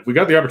plan. If we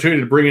got the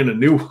opportunity to bring in a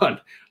new one,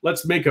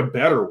 let's make a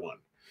better one,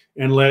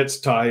 and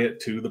let's tie it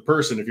to the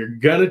person. If you're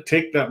going to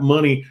take that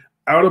money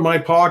out of my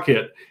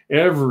pocket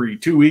every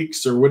 2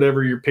 weeks or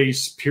whatever your pay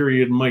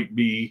period might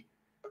be,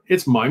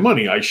 it's my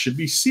money. I should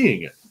be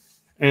seeing it.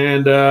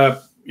 And,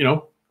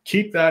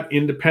 keep that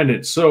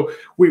independent. So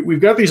we've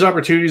got these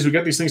opportunities. We've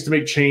got these things to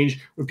make change.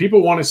 When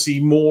people want to see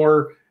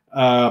more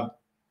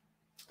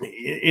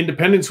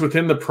independence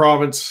within the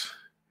province,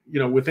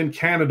 within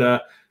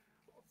Canada,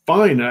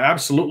 fine,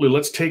 absolutely.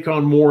 Let's take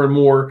on more and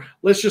more.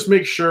 Let's just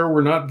make sure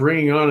we're not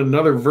bringing on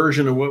another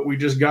version of what we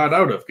just got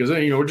out of, because,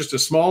 just a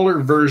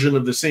smaller version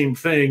of the same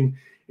thing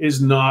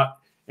is not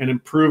an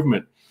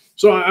improvement.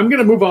 So I'm going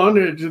to move on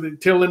to the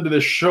tail end of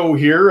the show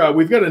here.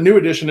 We've got a new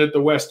addition at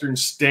the Western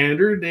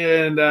Standard,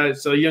 and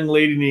it's a young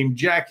lady named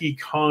Jackie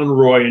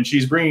Conroy, and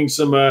she's bringing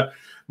some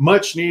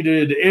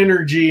much-needed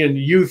energy and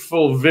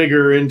youthful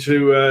vigor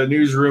into a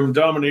newsroom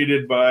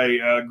dominated by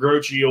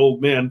grouchy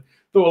old men,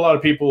 though a lot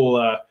of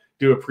people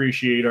do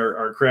appreciate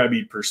our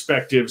crabby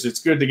perspectives. It's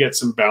good to get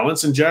some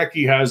balance, and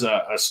Jackie has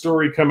a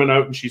story coming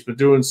out, and she's been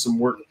doing some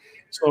work.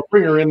 So I'll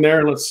bring her in there,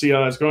 and let's see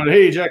how that's going.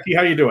 Hey, Jackie,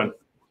 how you doing?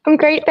 I'm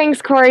great.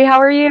 Thanks, Cory. How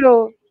are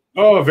you?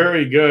 Oh,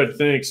 very good.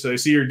 Thanks. I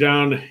see you're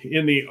down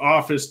in the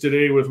office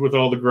today with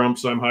all the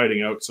grumps. I'm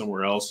hiding out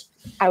somewhere else.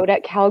 Out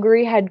at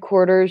Calgary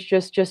headquarters,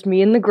 just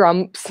me and the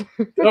grumps.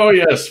 Oh,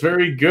 yes.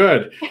 Very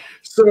good.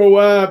 So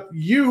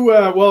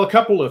a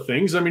couple of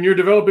things. I mean, you're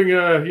developing,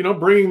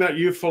 bringing that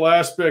youthful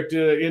aspect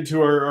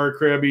into our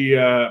crabby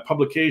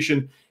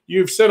publication.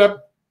 You've set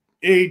up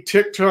a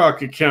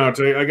TikTok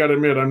account. I got to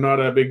admit, I'm not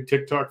a big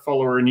TikTok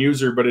follower and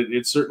user, but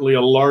it's certainly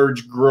a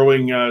large,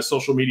 growing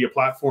social media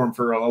platform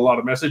for a lot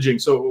of messaging.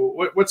 So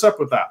what's up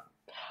with that?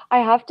 I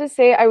have to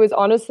say, I was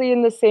honestly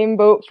in the same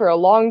boat for a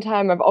long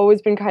time. I've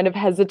always been kind of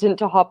hesitant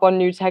to hop on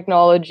new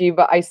technology,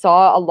 but I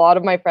saw a lot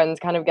of my friends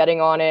kind of getting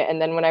on it. And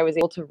then when I was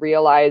able to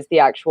realize the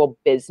actual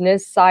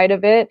business side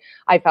of it,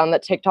 I found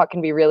that TikTok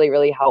can be really,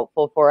 really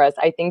helpful for us.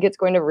 I think it's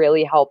going to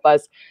really help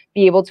us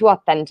be able to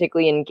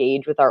authentically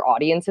engage with our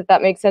audience, if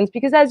that makes sense.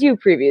 Because as you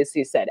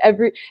previously said,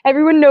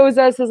 everyone knows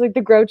us as like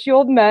the grouchy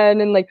old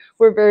men, and like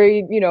we're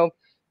very,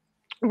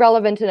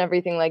 relevant and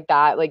everything like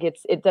that. Like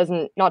it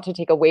doesn't, not to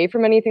take away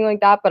from anything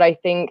like that, but I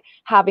think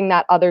having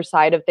that other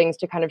side of things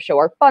to kind of show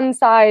our fun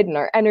side and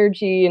our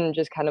energy and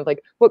just kind of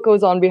like what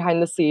goes on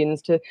behind the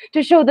scenes to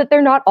show that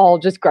they're not all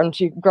just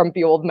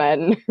grumpy old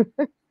men.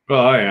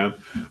 Well, I am,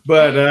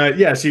 but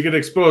yes, you can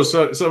expose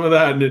some of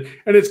that, and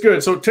it's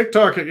good. So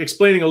TikTok,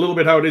 explaining a little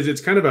bit how it is, it's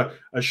kind of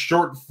a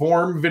short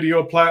form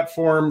video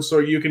platform, so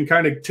you can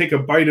kind of take a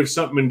bite of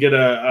something and get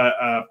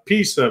a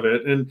piece of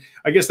it. And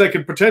I guess that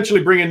could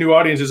potentially bring in new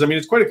audiences. I mean,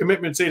 it's quite a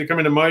commitment, say, to come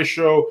into my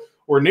show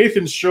or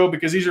Nathan's show,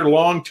 because these are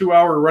long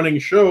 2-hour running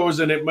shows,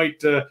 and it might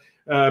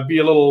be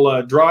a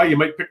little dry. You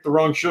might pick the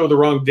wrong show the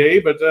wrong day,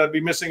 but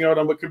be missing out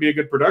on what could be a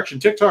good production.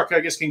 TikTok, I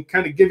guess, can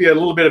kind of give you a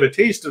little bit of a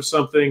taste of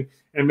something,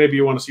 and maybe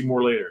you want to see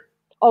more later.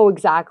 Oh,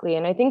 exactly.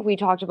 And I think we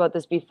talked about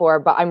this before,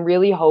 but I'm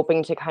really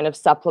hoping to kind of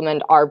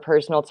supplement our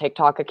personal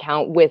TikTok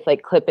account with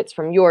like clippets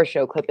from your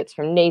show, clippets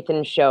from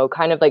Nathan's show,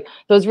 kind of like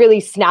those really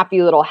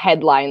snappy little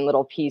headline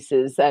little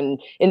pieces.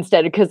 And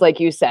instead, because like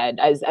you said,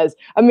 as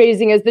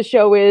amazing as the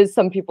show is,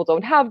 some people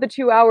don't have the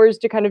 2 hours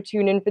to kind of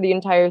tune in for the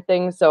entire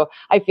thing. So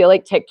I feel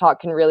like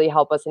TikTok can really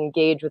help us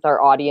engage with our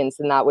audience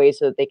in that way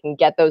so that they can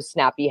get those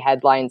snappy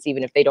headlines,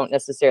 even if they don't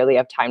necessarily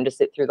have time to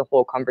sit through the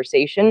whole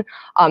conversation.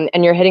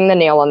 And you're hitting the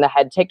nail on the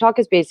head. TikTok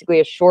is basically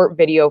a short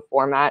video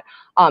format.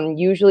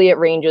 Usually it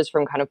ranges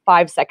from kind of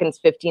 5 seconds,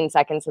 15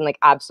 seconds, and like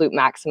absolute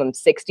maximum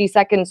 60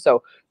 seconds.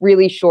 So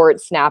really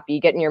short, snappy,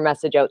 getting your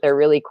message out there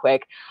really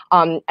quick.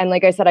 And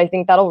like I said, I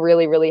think that'll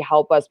really, really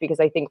help us because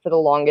I think for the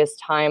longest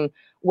time,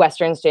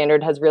 Western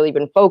Standard has really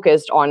been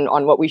focused on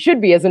what we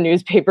should be as a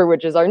newspaper,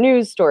 which is our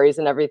news stories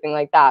and everything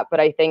like that. But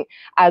I think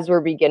as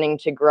we're beginning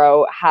to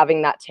grow,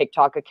 having that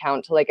TikTok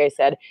account to, like I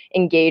said,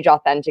 engage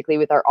authentically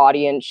with our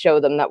audience, show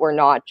them that we're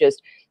not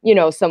just, you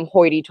know, some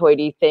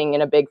hoity-toity thing in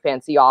a big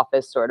fancy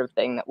office sort of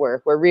thing, that we're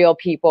real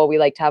people. We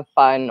like to have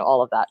fun,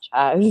 all of that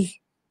jazz.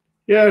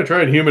 Yeah,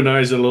 try and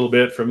humanize it a little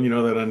bit from, you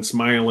know, that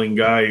unsmiling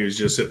guy who's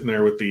just sitting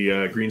there with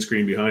the green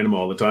screen behind him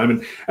all the time.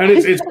 And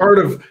it's part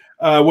of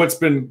what's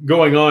been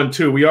going on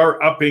too. We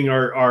are upping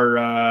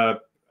our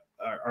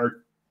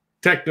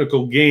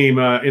technical game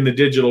in the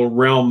digital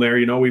realm there.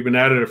 You know, we've been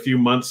at it a few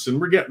months and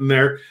we're getting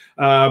there.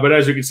 But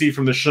as you can see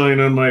from the shine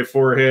on my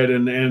forehead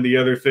and the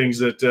other things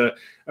that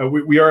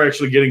we are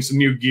actually getting some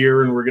new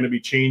gear, and we're going to be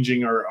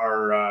changing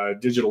our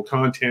digital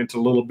content a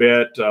little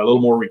bit, a little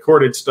more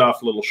recorded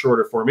stuff, a little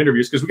shorter form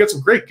interviews, because we get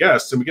some great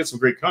guests and we get some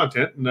great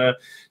content. And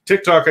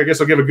TikTok, I guess,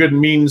 will give a good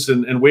means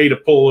and way to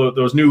pull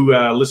those new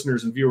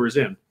listeners and viewers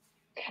in.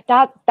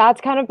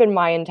 That's kind of been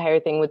my entire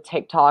thing with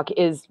TikTok,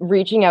 is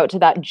reaching out to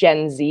that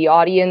Gen Z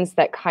audience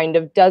that kind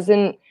of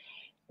doesn't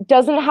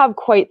have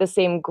quite the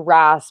same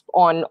grasp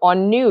on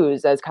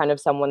news as kind of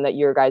someone that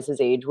your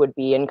guys' age would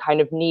be, and kind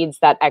of needs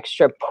that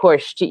extra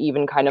push to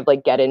even kind of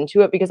like get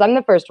into it. Because I'm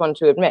the first one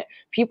to admit,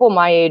 people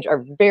my age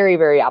are very,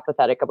 very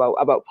apathetic about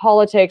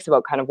politics,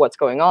 about kind of what's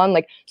going on.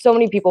 Like, so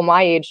many people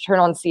my age turn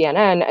on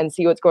CNN and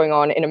see what's going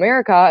on in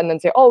America and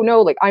then say, oh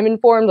no, like I'm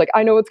informed, like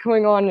I know what's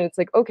going on. And it's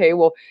like, okay,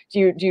 well,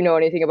 do you know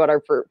anything about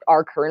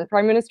our current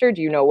prime minister?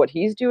 Do you know what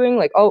he's doing?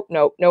 Like, oh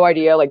no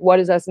idea. Like, what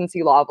is SNC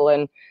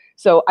Lavalin?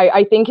 So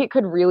I think it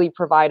could really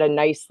provide a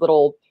nice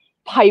little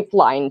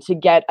pipeline to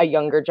get a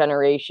younger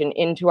generation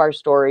into our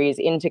stories,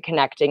 into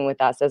connecting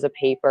with us as a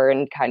paper,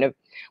 and kind of,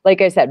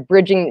 like I said,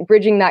 bridging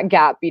that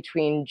gap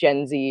between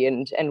Gen Z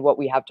and what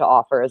we have to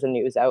offer as a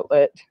news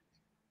outlet.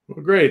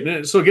 Well,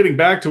 great. So getting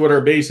back to what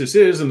our basis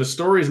is and the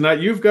stories and that,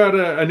 you've got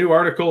a new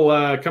article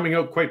coming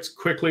out quite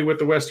quickly with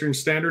the Western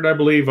Standard, I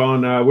believe,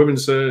 on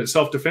women's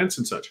self-defense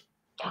and such.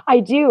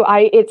 I do.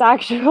 It's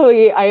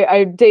actually,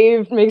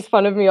 Dave makes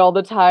fun of me all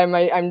the time.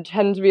 I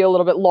tend to be a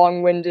little bit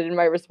long-winded in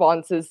my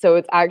responses. So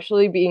it's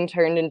actually being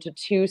turned into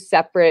two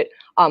separate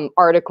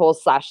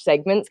articles /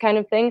 segments kind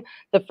of thing.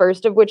 The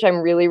first of which I'm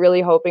really,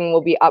 really hoping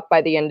will be up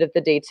by the end of the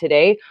day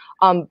today.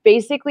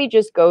 Basically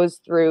just goes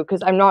through,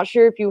 because I'm not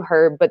sure if you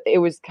heard, but it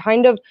was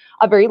kind of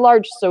a very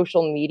large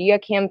social media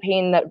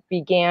campaign that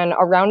began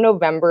around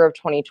November of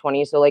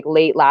 2020. So like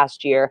late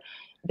last year,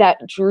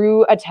 that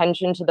drew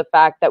attention to the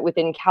fact that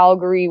within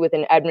Calgary,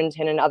 within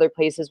Edmonton, and other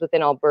places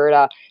within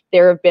Alberta,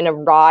 there have been a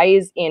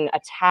rise in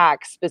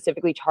attacks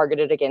specifically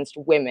targeted against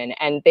women.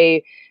 And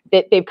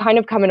they've kind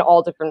of come in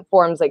all different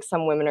forms. Like,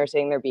 some women are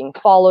saying they're being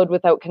followed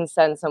without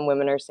consent. Some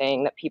women are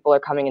saying that people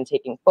are coming and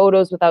taking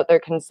photos without their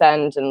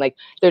consent. And like,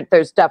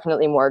 there's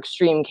definitely more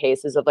extreme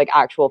cases of like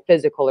actual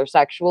physical or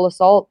sexual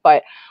assault.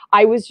 But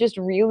I was just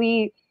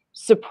really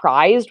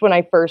surprised when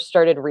I first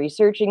started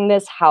researching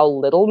this, how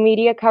little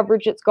media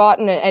coverage it's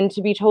gotten. And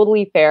to be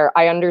totally fair,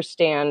 I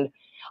understand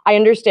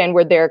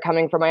where they're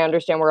coming from. I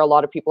understand where a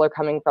lot of people are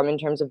coming from in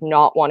terms of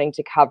not wanting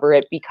to cover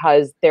it,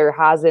 because there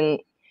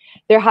hasn't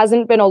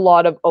been a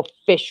lot of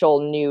official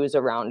news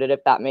around it,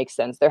 if that makes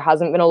sense. There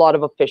hasn't been a lot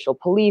of official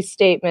police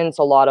statements,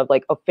 a lot of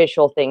like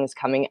official things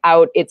coming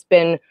out. It's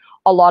been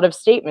a lot of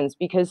statements,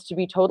 because to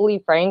be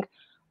totally frank,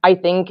 I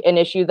think an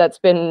issue that's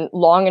been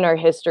long in our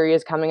history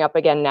is coming up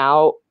again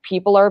now.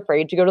 People are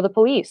afraid to go to the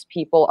police.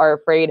 People are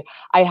afraid.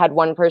 I had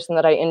one person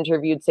that I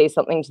interviewed say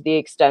something to the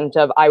extent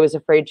of, I was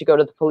afraid to go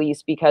to the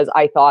police because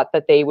I thought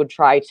that they would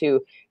try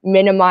to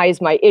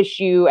minimize my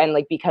issue. And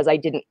like, because I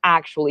didn't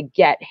actually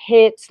get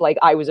hit, like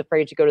I was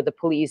afraid to go to the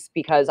police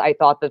because I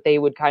thought that they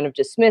would kind of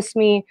dismiss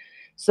me.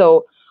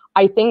 So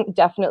I think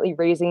definitely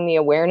raising the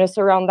awareness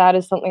around that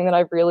is something that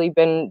I've really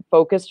been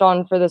focused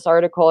on for this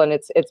article. And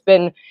it's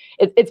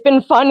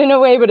been fun in a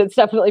way, but it's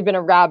definitely been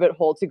a rabbit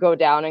hole to go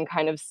down and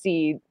kind of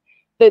see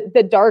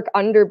the dark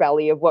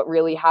underbelly of what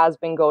really has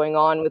been going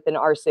on within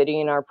our city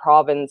and our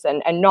province.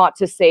 And not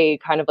to say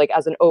kind of like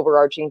as an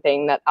overarching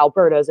thing that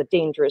Alberta is a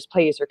dangerous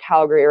place or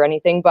Calgary or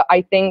anything, but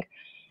I think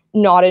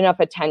not enough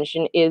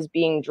attention is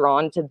being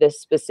drawn to this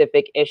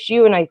specific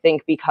issue. And I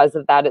think because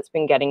of that, it's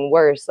been getting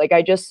worse. Like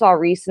I just saw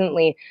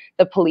recently,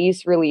 the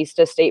police released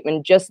a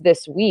statement just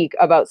this week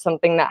about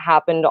something that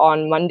happened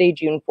on Monday,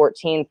 June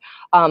 14th.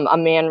 A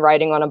man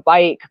riding on a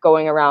bike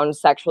going around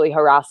sexually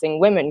harassing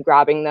women,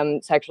 grabbing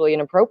them sexually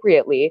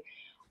inappropriately.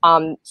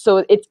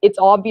 So it's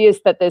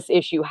obvious that this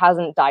issue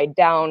hasn't died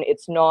down.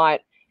 It's not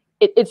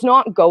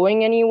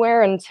going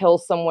anywhere until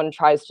someone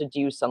tries to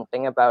do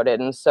something about it.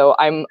 And so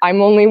I'm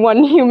only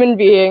one human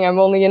being. I'm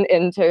only an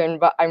intern,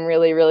 but I'm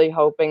really, really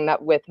hoping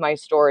that with my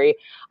story,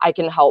 I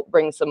can help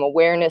bring some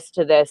awareness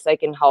to this. I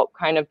can help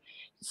kind of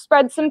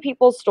spread some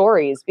people's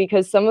stories,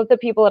 because some of the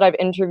people that I've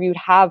interviewed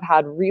have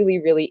had really,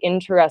 really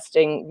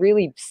interesting,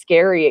 really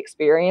scary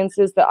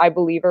experiences that I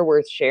believe are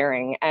worth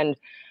sharing. And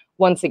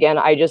once again,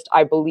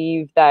 I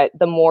believe that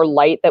the more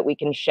light that we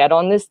can shed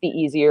on this, the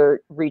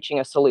easier reaching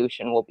a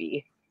solution will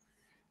be.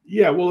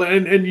 Yeah, well,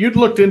 and you'd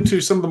looked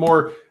into some of the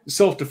more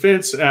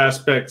self-defense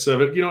aspects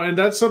of it, and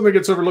that's something that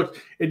gets overlooked.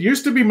 It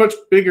used to be much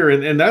bigger,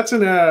 and that's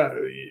a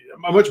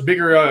much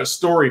bigger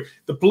story.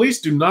 The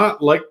police do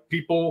not like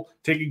people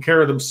taking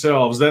care of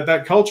themselves.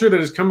 That culture that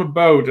has come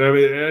about, I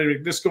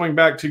mean, this going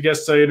back to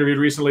guests I interviewed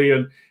recently,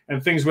 and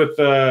things with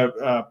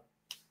the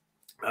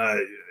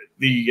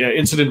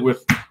incident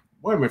with,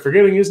 why am I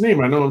forgetting his name?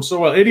 I know him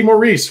so well. Eddie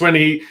Maurice, when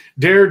he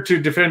dared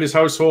to defend his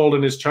household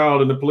and his child,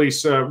 and the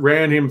police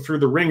ran him through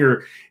the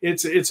ringer.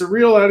 It's a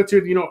real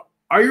attitude.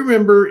 I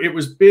remember it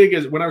was big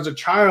as when I was a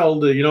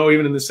child,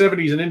 even in the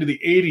 70s and into the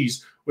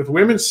 80s, with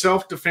women's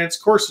self-defense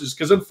courses,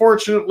 because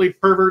unfortunately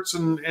perverts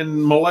and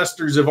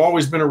molesters have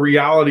always been a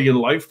reality in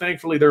life.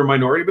 Thankfully, they're a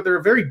minority, but they're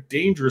a very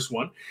dangerous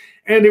one.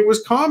 And it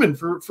was common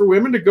for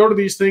women to go to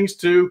these things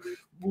to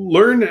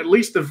learn at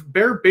least the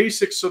bare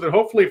basics, so that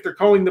hopefully if they're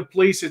calling the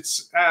police,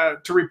 it's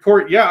to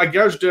report, yeah, I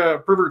gouged a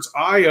pervert's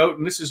eye out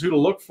and this is who to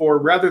look for,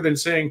 rather than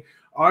saying,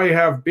 I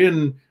have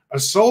been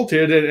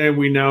assaulted and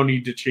we now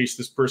need to chase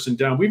this person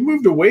down. We've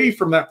moved away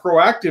from that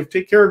proactive,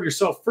 take care of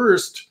yourself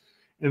first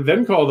and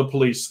then call the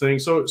police thing.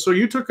 So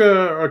you took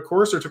a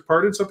course or took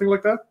part in something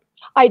like that?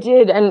 I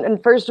did.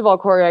 And first of all,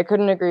 Cory, I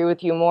couldn't agree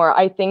with you more.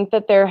 I think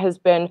that there has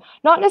been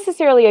not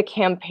necessarily a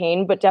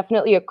campaign, but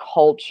definitely a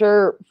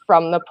culture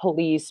from the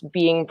police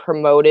being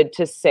promoted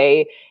to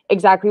say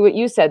exactly what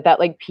you said, that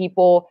like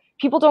people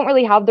don't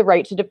really have the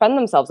right to defend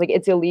themselves. Like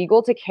it's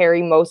illegal to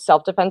carry most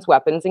self-defense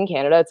weapons in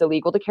Canada. It's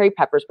illegal to carry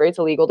pepper spray. It's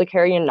illegal to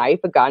carry a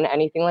knife, a gun,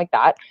 anything like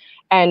that.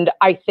 And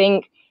I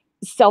think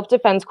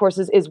self-defense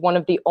courses is one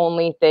of the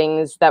only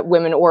things that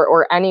women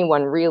or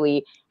anyone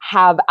really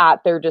have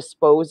at their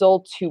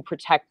disposal to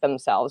protect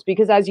themselves.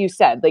 Because as you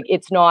said, like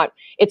it's not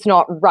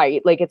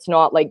right. Like it's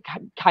not like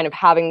kind of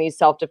having these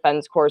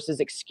self-defense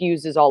courses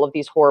excuses all of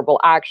these horrible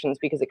actions,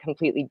 because it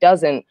completely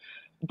doesn't.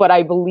 But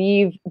I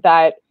believe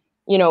that,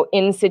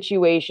 in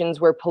situations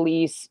where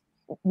police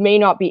may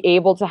not be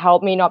able to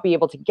help, may not be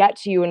able to get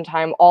to you in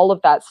time, all of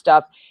that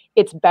stuff,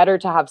 it's better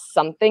to have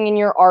something in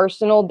your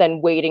arsenal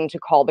than waiting to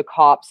call the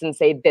cops and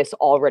say this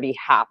already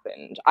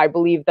happened. I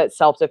believe that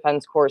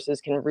self-defense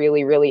courses can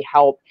really, really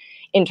help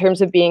in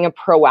terms of being a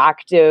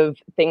proactive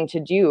thing to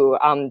do,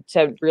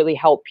 to really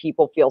help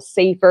people feel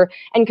safer.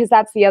 And because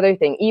that's the other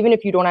thing, even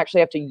if you don't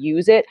actually have to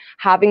use it,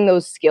 having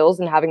those skills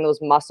and having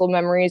those muscle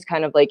memories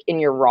kind of like in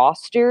your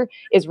roster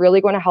is really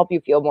going to help you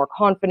feel more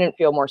confident,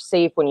 feel more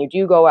safe when you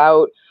do go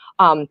out.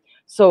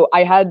 So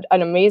I had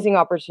an amazing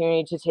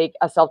opportunity to take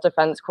a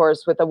self-defense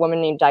course with a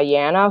woman named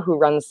Diana, who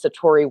runs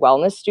Satori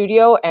Wellness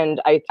Studio.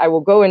 And I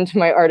will go into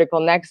my article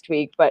next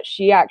week, but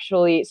she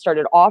actually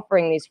started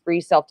offering these free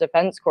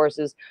self-defense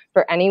courses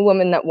for any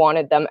woman that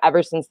wanted them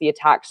ever since the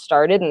attacks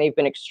started. And they've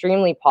been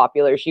extremely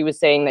popular. She was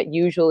saying that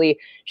usually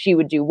she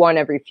would do one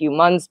every few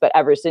months, but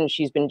ever since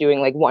she's been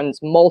doing like ones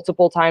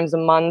multiple times a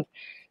month.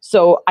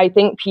 So I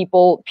think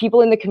people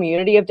in the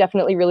community have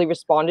definitely really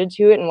responded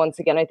to it. And once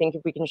again, I think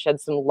if we can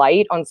shed some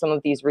light on some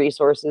of these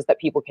resources that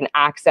people can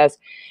access,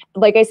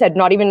 like I said,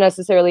 not even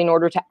necessarily in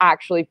order to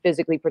actually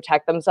physically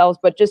protect themselves,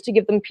 but just to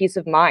give them peace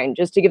of mind,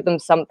 just to give them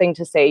something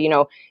to say,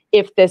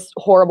 if this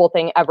horrible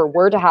thing ever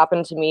were to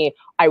happen to me,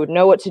 I would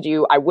know what to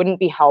do. I wouldn't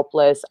be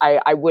helpless.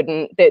 I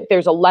wouldn't,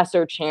 there's a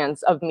lesser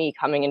chance of me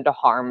coming into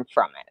harm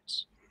from it.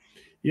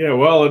 Yeah,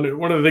 well, and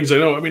one of the things I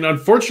know, I mean,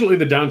 unfortunately,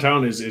 the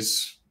downtown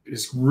is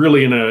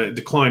really in a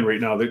decline right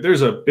now.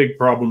 There's a big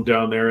problem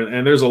down there,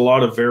 and there's a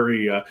lot of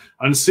very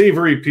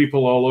unsavory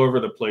people all over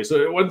the place.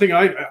 One thing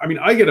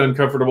I get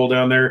uncomfortable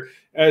down there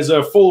as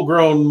a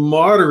full-grown,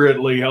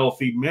 moderately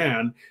healthy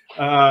man,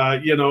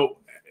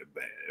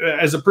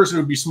 as a person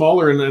who would be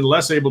smaller and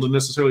less able to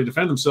necessarily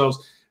defend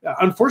themselves.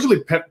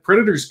 Unfortunately,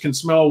 predators can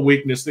smell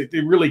weakness. They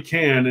really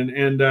can,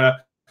 and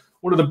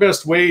one of the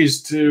best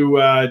ways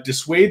to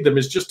dissuade them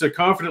is just to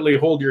confidently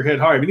hold your head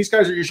high. I mean, these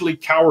guys are usually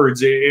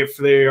cowards if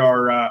they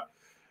are,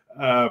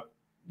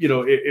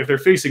 if they're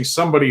facing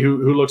somebody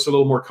who looks a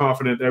little more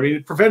confident. I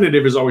mean,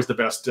 preventative is always the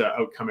best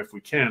outcome if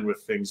we can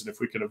with things and if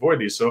we can avoid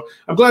these. So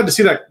I'm glad to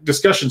see that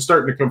discussion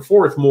starting to come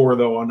forth more,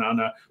 though, on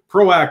a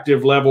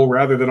proactive level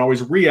rather than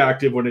always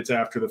reactive when it's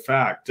after the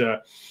fact.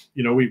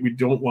 We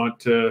don't want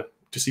to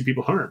to see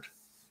people harmed.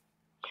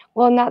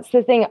 Well, and that's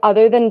the thing.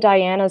 Other than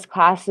Diana's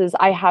classes,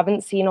 I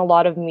haven't seen a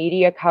lot of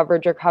media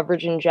coverage or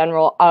coverage in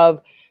general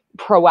of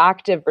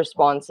proactive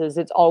responses.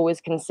 It's always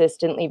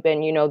consistently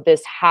been, you know,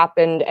 this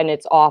happened and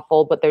it's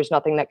awful, but there's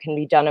nothing that can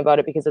be done about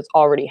it because it's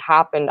already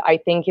happened. I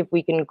think if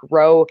we can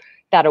grow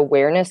that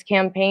awareness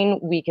campaign,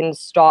 we can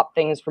stop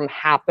things from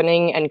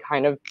happening and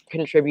kind of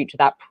contribute to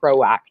that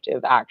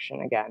proactive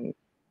action again.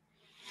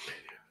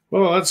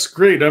 Well, that's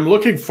great. I'm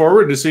looking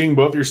forward to seeing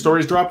both your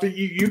stories dropped.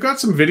 You got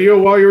some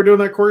video while you were doing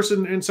that course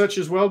and such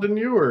as well, didn't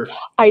you? Or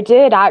I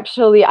did,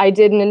 actually. I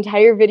did an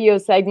entire video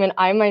segment.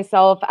 I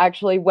myself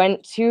actually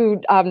went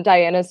to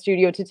Diana's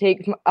studio to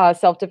take a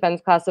self-defense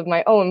class of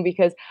my own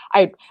because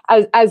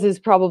as is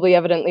probably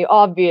evidently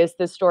obvious,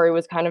 this story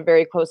was kind of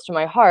very close to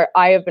my heart.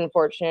 I have been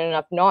fortunate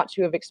enough not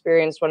to have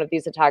experienced one of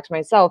these attacks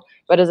myself,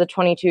 but as a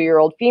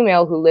 22-year-old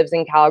female who lives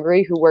in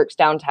Calgary, who works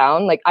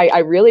downtown, like I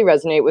really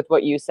resonate with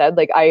what you said.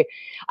 Like I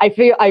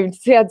had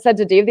said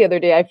to Dave the other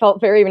day, I felt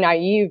very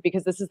naive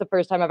because this is the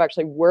first time I've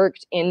actually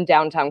worked in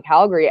downtown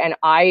Calgary, and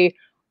I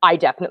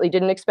definitely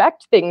didn't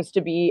expect things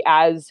to be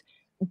as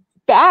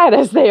bad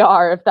as they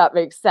are, if that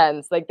makes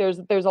sense. Like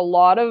there's a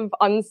lot of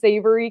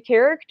unsavory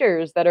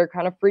characters that are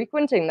kind of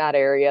frequenting that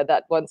area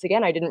that, once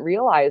again, I didn't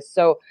realize.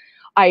 So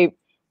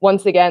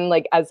once again,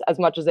 like as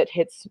much as it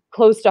hits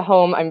close to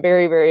home, I'm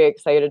very, very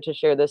excited to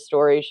share this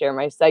story, share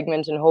my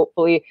segment, and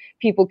hopefully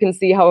people can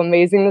see how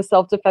amazing the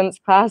self-defense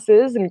class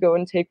is and go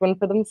and take one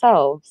for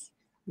themselves.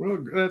 Well,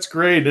 that's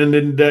great. And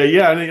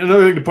yeah, and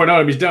another thing to point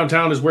out, I mean,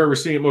 downtown is where we're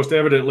seeing it most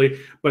evidently,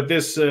 but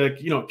this,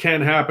 you know,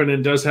 can happen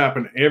and does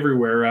happen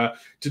everywhere.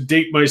 To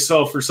date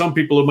myself, for some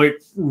people who might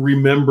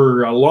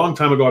remember a long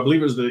time ago, I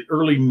believe it was the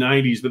early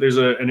 90s, but there's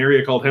an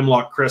area called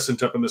Hemlock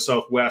Crescent up in the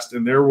Southwest,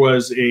 and there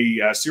was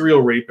a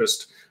serial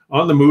rapist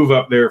on the move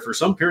up there for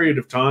some period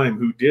of time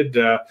who did,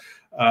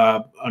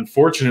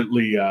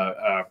 unfortunately,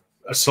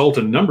 assault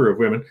a number of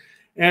women.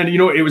 And, you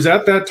know, it was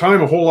at that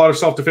time a whole lot of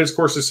self-defense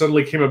courses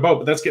suddenly came about,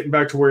 but that's getting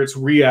back to where it's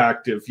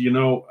reactive. You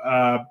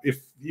know,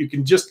 if you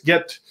can just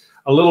get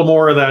a little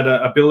more of that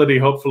ability,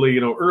 hopefully,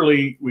 you know,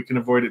 early, we can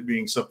avoid it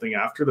being something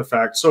after the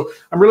fact. So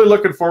I'm really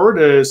looking forward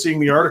to seeing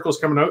the articles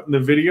coming out in the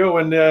video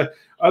and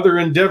other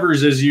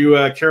endeavors as you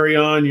carry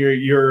on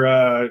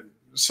your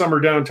summer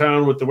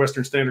downtown with the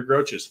Western Standard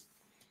Grouches.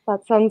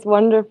 That sounds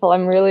wonderful.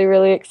 I'm really,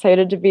 really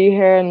excited to be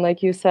here. And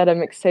like you said,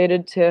 I'm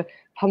excited to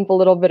pump a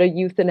little bit of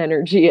youth and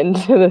energy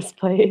into this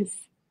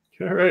place.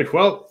 All right.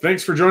 Well,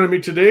 thanks for joining me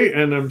today,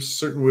 and I'm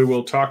certain we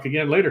will talk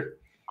again later.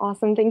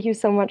 Awesome. Thank you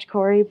so much,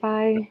 Cory.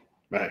 Bye.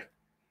 Bye.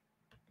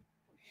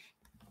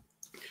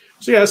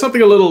 So yeah,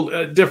 something a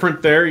little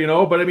different there, you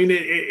know, but I mean,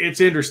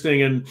 it's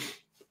interesting. And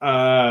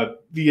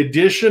the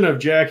addition of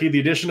Jackie, the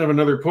addition of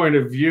another point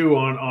of view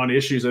on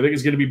issues, I think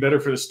is going to be better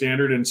for the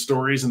Standard and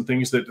stories and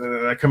things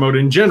that come out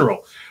in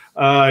general.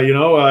 You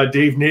know,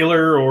 Dave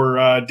Naylor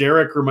or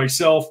Derek or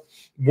myself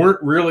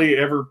weren't really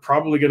ever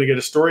probably going to get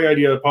a story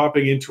idea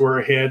popping into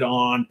our head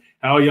on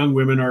how young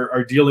women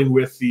are dealing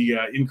with the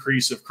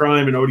increase of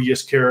crime and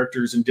odious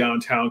characters in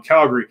downtown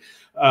Calgary.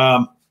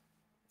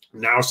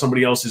 Now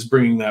somebody else is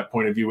bringing that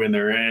point of view in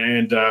there,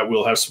 and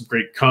we'll have some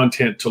great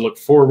content to look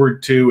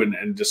forward to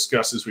and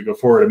discuss as we go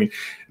forward. I mean,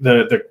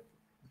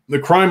 the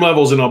crime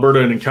levels in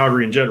Alberta and in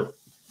Calgary in general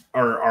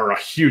are a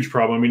huge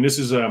problem. I mean, this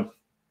is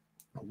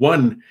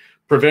one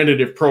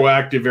preventative,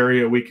 proactive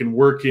area we can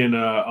work in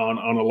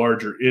on a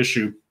larger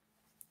issue.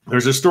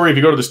 There's a story, if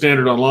you go to the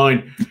Standard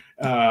online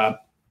and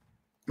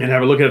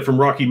have a look at it, from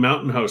Rocky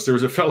Mountain House. There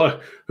was a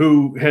fella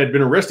who had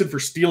been arrested for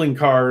stealing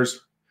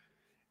cars.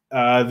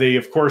 They,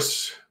 of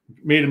course,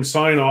 made him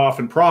sign off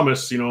and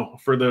promise, you know,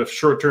 for the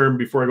short term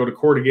before I go to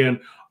court again,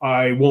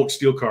 I won't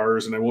steal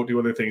cars and I won't do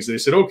other things. They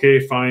said,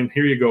 okay, fine,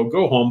 here you go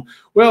home.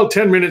 Well,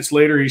 10 minutes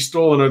later, he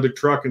stole another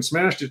truck and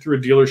smashed it through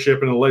a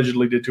dealership and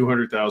allegedly did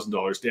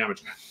 $200,000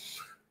 damage.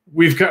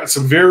 We've got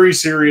some very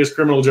serious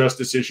criminal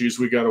justice issues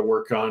we got to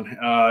work on,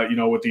 you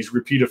know, with these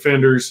repeat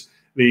offenders,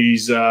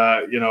 these,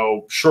 you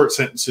know, short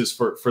sentences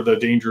for the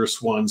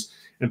dangerous ones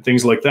and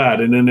things like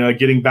that. And then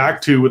getting back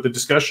to with the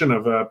discussion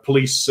of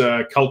police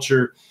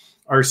culture,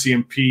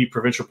 RCMP,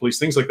 provincial police,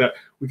 things like that,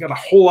 we got a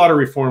whole lot of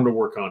reform to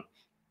work on.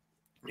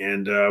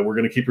 And we're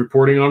going to keep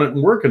reporting on it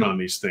and working on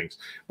these things.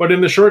 But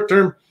in the short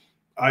term,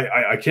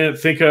 I can't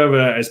think of,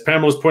 as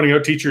Pamela's pointing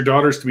out, teach your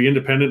daughters to be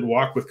independent and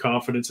walk with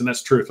confidence. And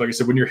that's truth. Like I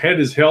said, when your head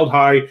is held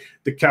high,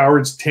 the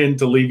cowards tend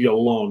to leave you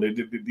alone.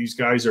 These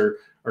guys are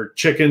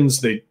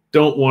chickens. They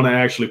don't want to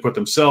actually put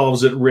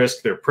themselves at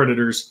risk. They're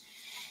predators.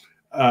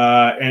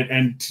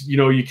 And you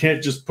know, you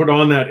can't just put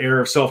on that air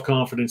of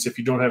self-confidence if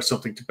you don't have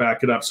something to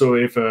back it up. So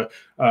if a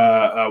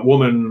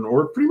woman,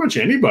 or pretty much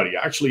anybody,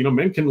 actually, you know,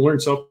 men can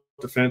learn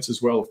self-defense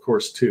as well, of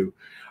course, too.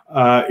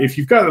 If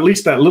you've got at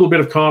least that little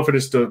bit of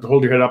confidence to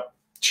hold your head up,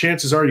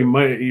 chances are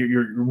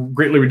you're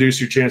greatly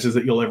reduce your chances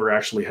that you'll ever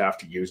actually have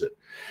to use it.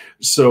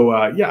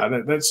 So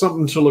yeah, that's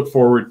something to look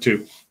forward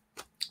to.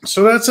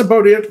 So that's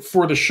about it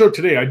for the show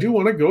today. I do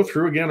want to go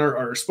through again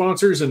our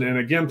sponsors and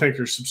again thank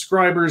your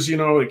subscribers. You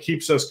know, it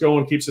keeps us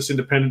going, keeps us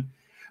independent.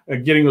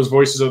 getting those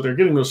voices out there,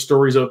 getting those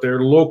stories out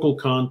there, local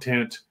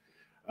content,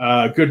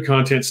 good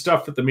content,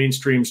 stuff that the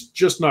mainstream's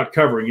just not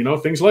covering. You know,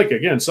 things like,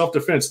 again,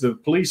 self-defense. The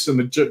police and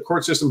the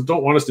court systems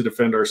don't want us to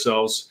defend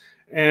ourselves,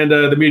 and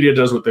the media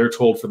does what they're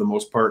told for the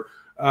most part.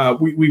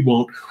 We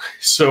won't.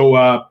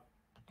 So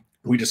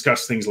we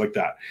discuss things like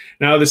that.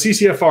 Now, the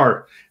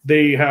CCFR,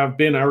 they have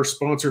been our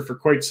sponsor for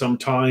quite some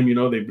time. You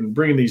know, they've been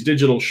bringing these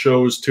digital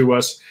shows to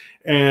us.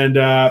 And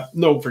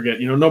don't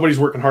forget, you know, nobody's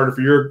working harder for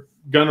your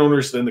gun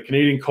owners than the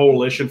Canadian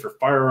Coalition for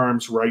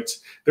Firearms Rights.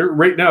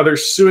 Right now they're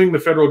suing the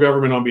federal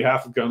government on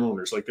behalf of gun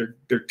owners. Like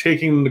they're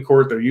taking them to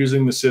court. They're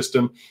using the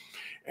system,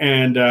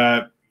 and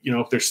you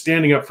know, they're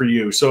standing up for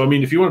you. So I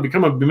mean, if you want to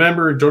become a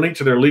member and donate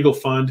to their legal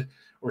fund,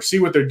 or see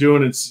what they're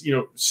doing, and you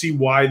know, see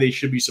why they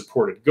should be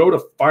supported, go to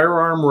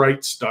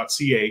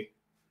firearmrights.ca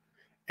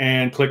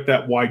and click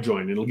that why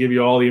join. It'll give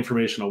you all the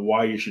information on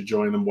why you should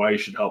join them, why you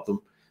should help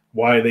them,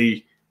 why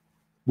they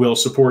will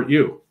support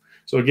you.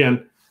 So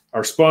again,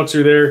 our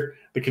sponsor there,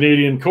 the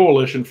Canadian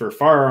Coalition for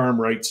Firearm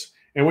Rights.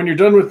 And when you're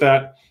done with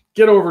that,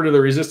 get over to the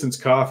Resistance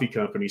Coffee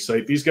Company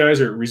site. These guys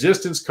are at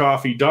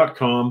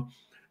resistancecoffee.com.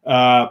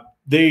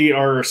 They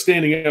are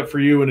standing up for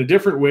you in a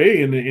different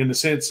way, in the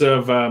sense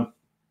of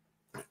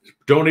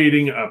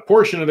donating a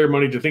portion of their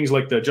money to things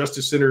like the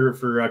Justice Center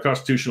for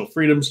Constitutional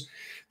Freedoms.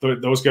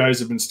 Those guys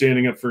have been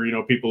standing up for, you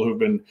know, people who've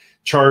been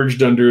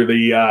charged under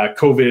the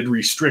COVID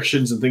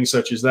restrictions and things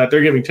such as that.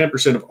 They're giving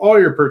 10% of all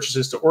your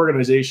purchases to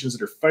organizations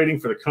that are fighting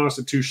for the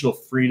constitutional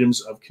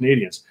freedoms of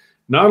Canadians.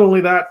 Not only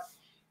that,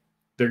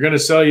 they're going to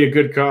sell you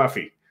good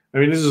coffee. I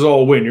mean, this is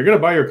all win. You're going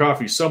to buy your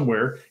coffee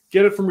somewhere.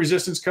 Get it from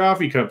Resistance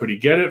Coffee Company.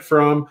 Get it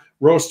from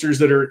roasters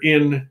that are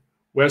in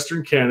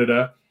Western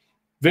Canada.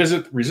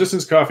 Visit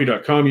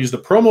resistancecoffee.com. Use the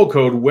promo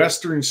code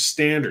Western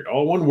Standard,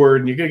 all one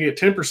word, and you're going to get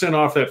 10%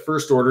 off that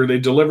first order. They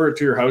deliver it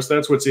to your house.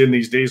 That's what's in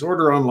these days.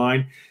 Order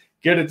online,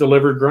 get it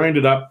delivered, grind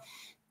it up.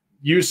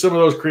 Use some of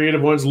those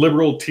creative ones,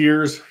 liberal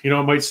tears. You know,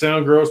 it might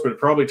sound gross, but it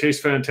probably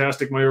tastes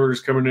fantastic. My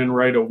order's coming in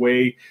right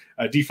away.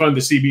 Defund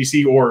the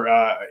CBC, or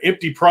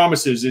Empty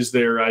Promises is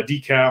their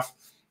decaf.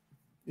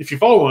 If you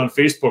follow on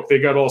Facebook, they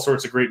got all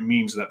sorts of great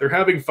memes of that. They're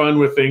having fun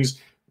with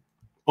things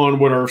on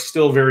what are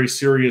still very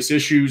serious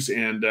issues,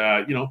 and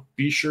you know,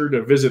 be sure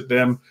to visit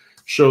them,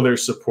 show their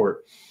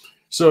support.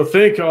 So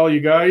thank all you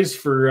guys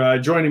for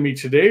joining me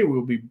today.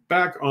 We'll be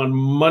back on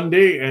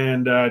Monday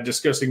and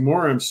discussing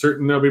more. I'm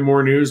certain there'll be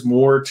more news,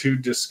 more to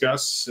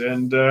discuss,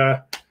 and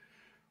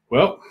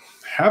well,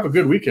 have a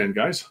good weekend,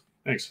 guys.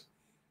 Thanks.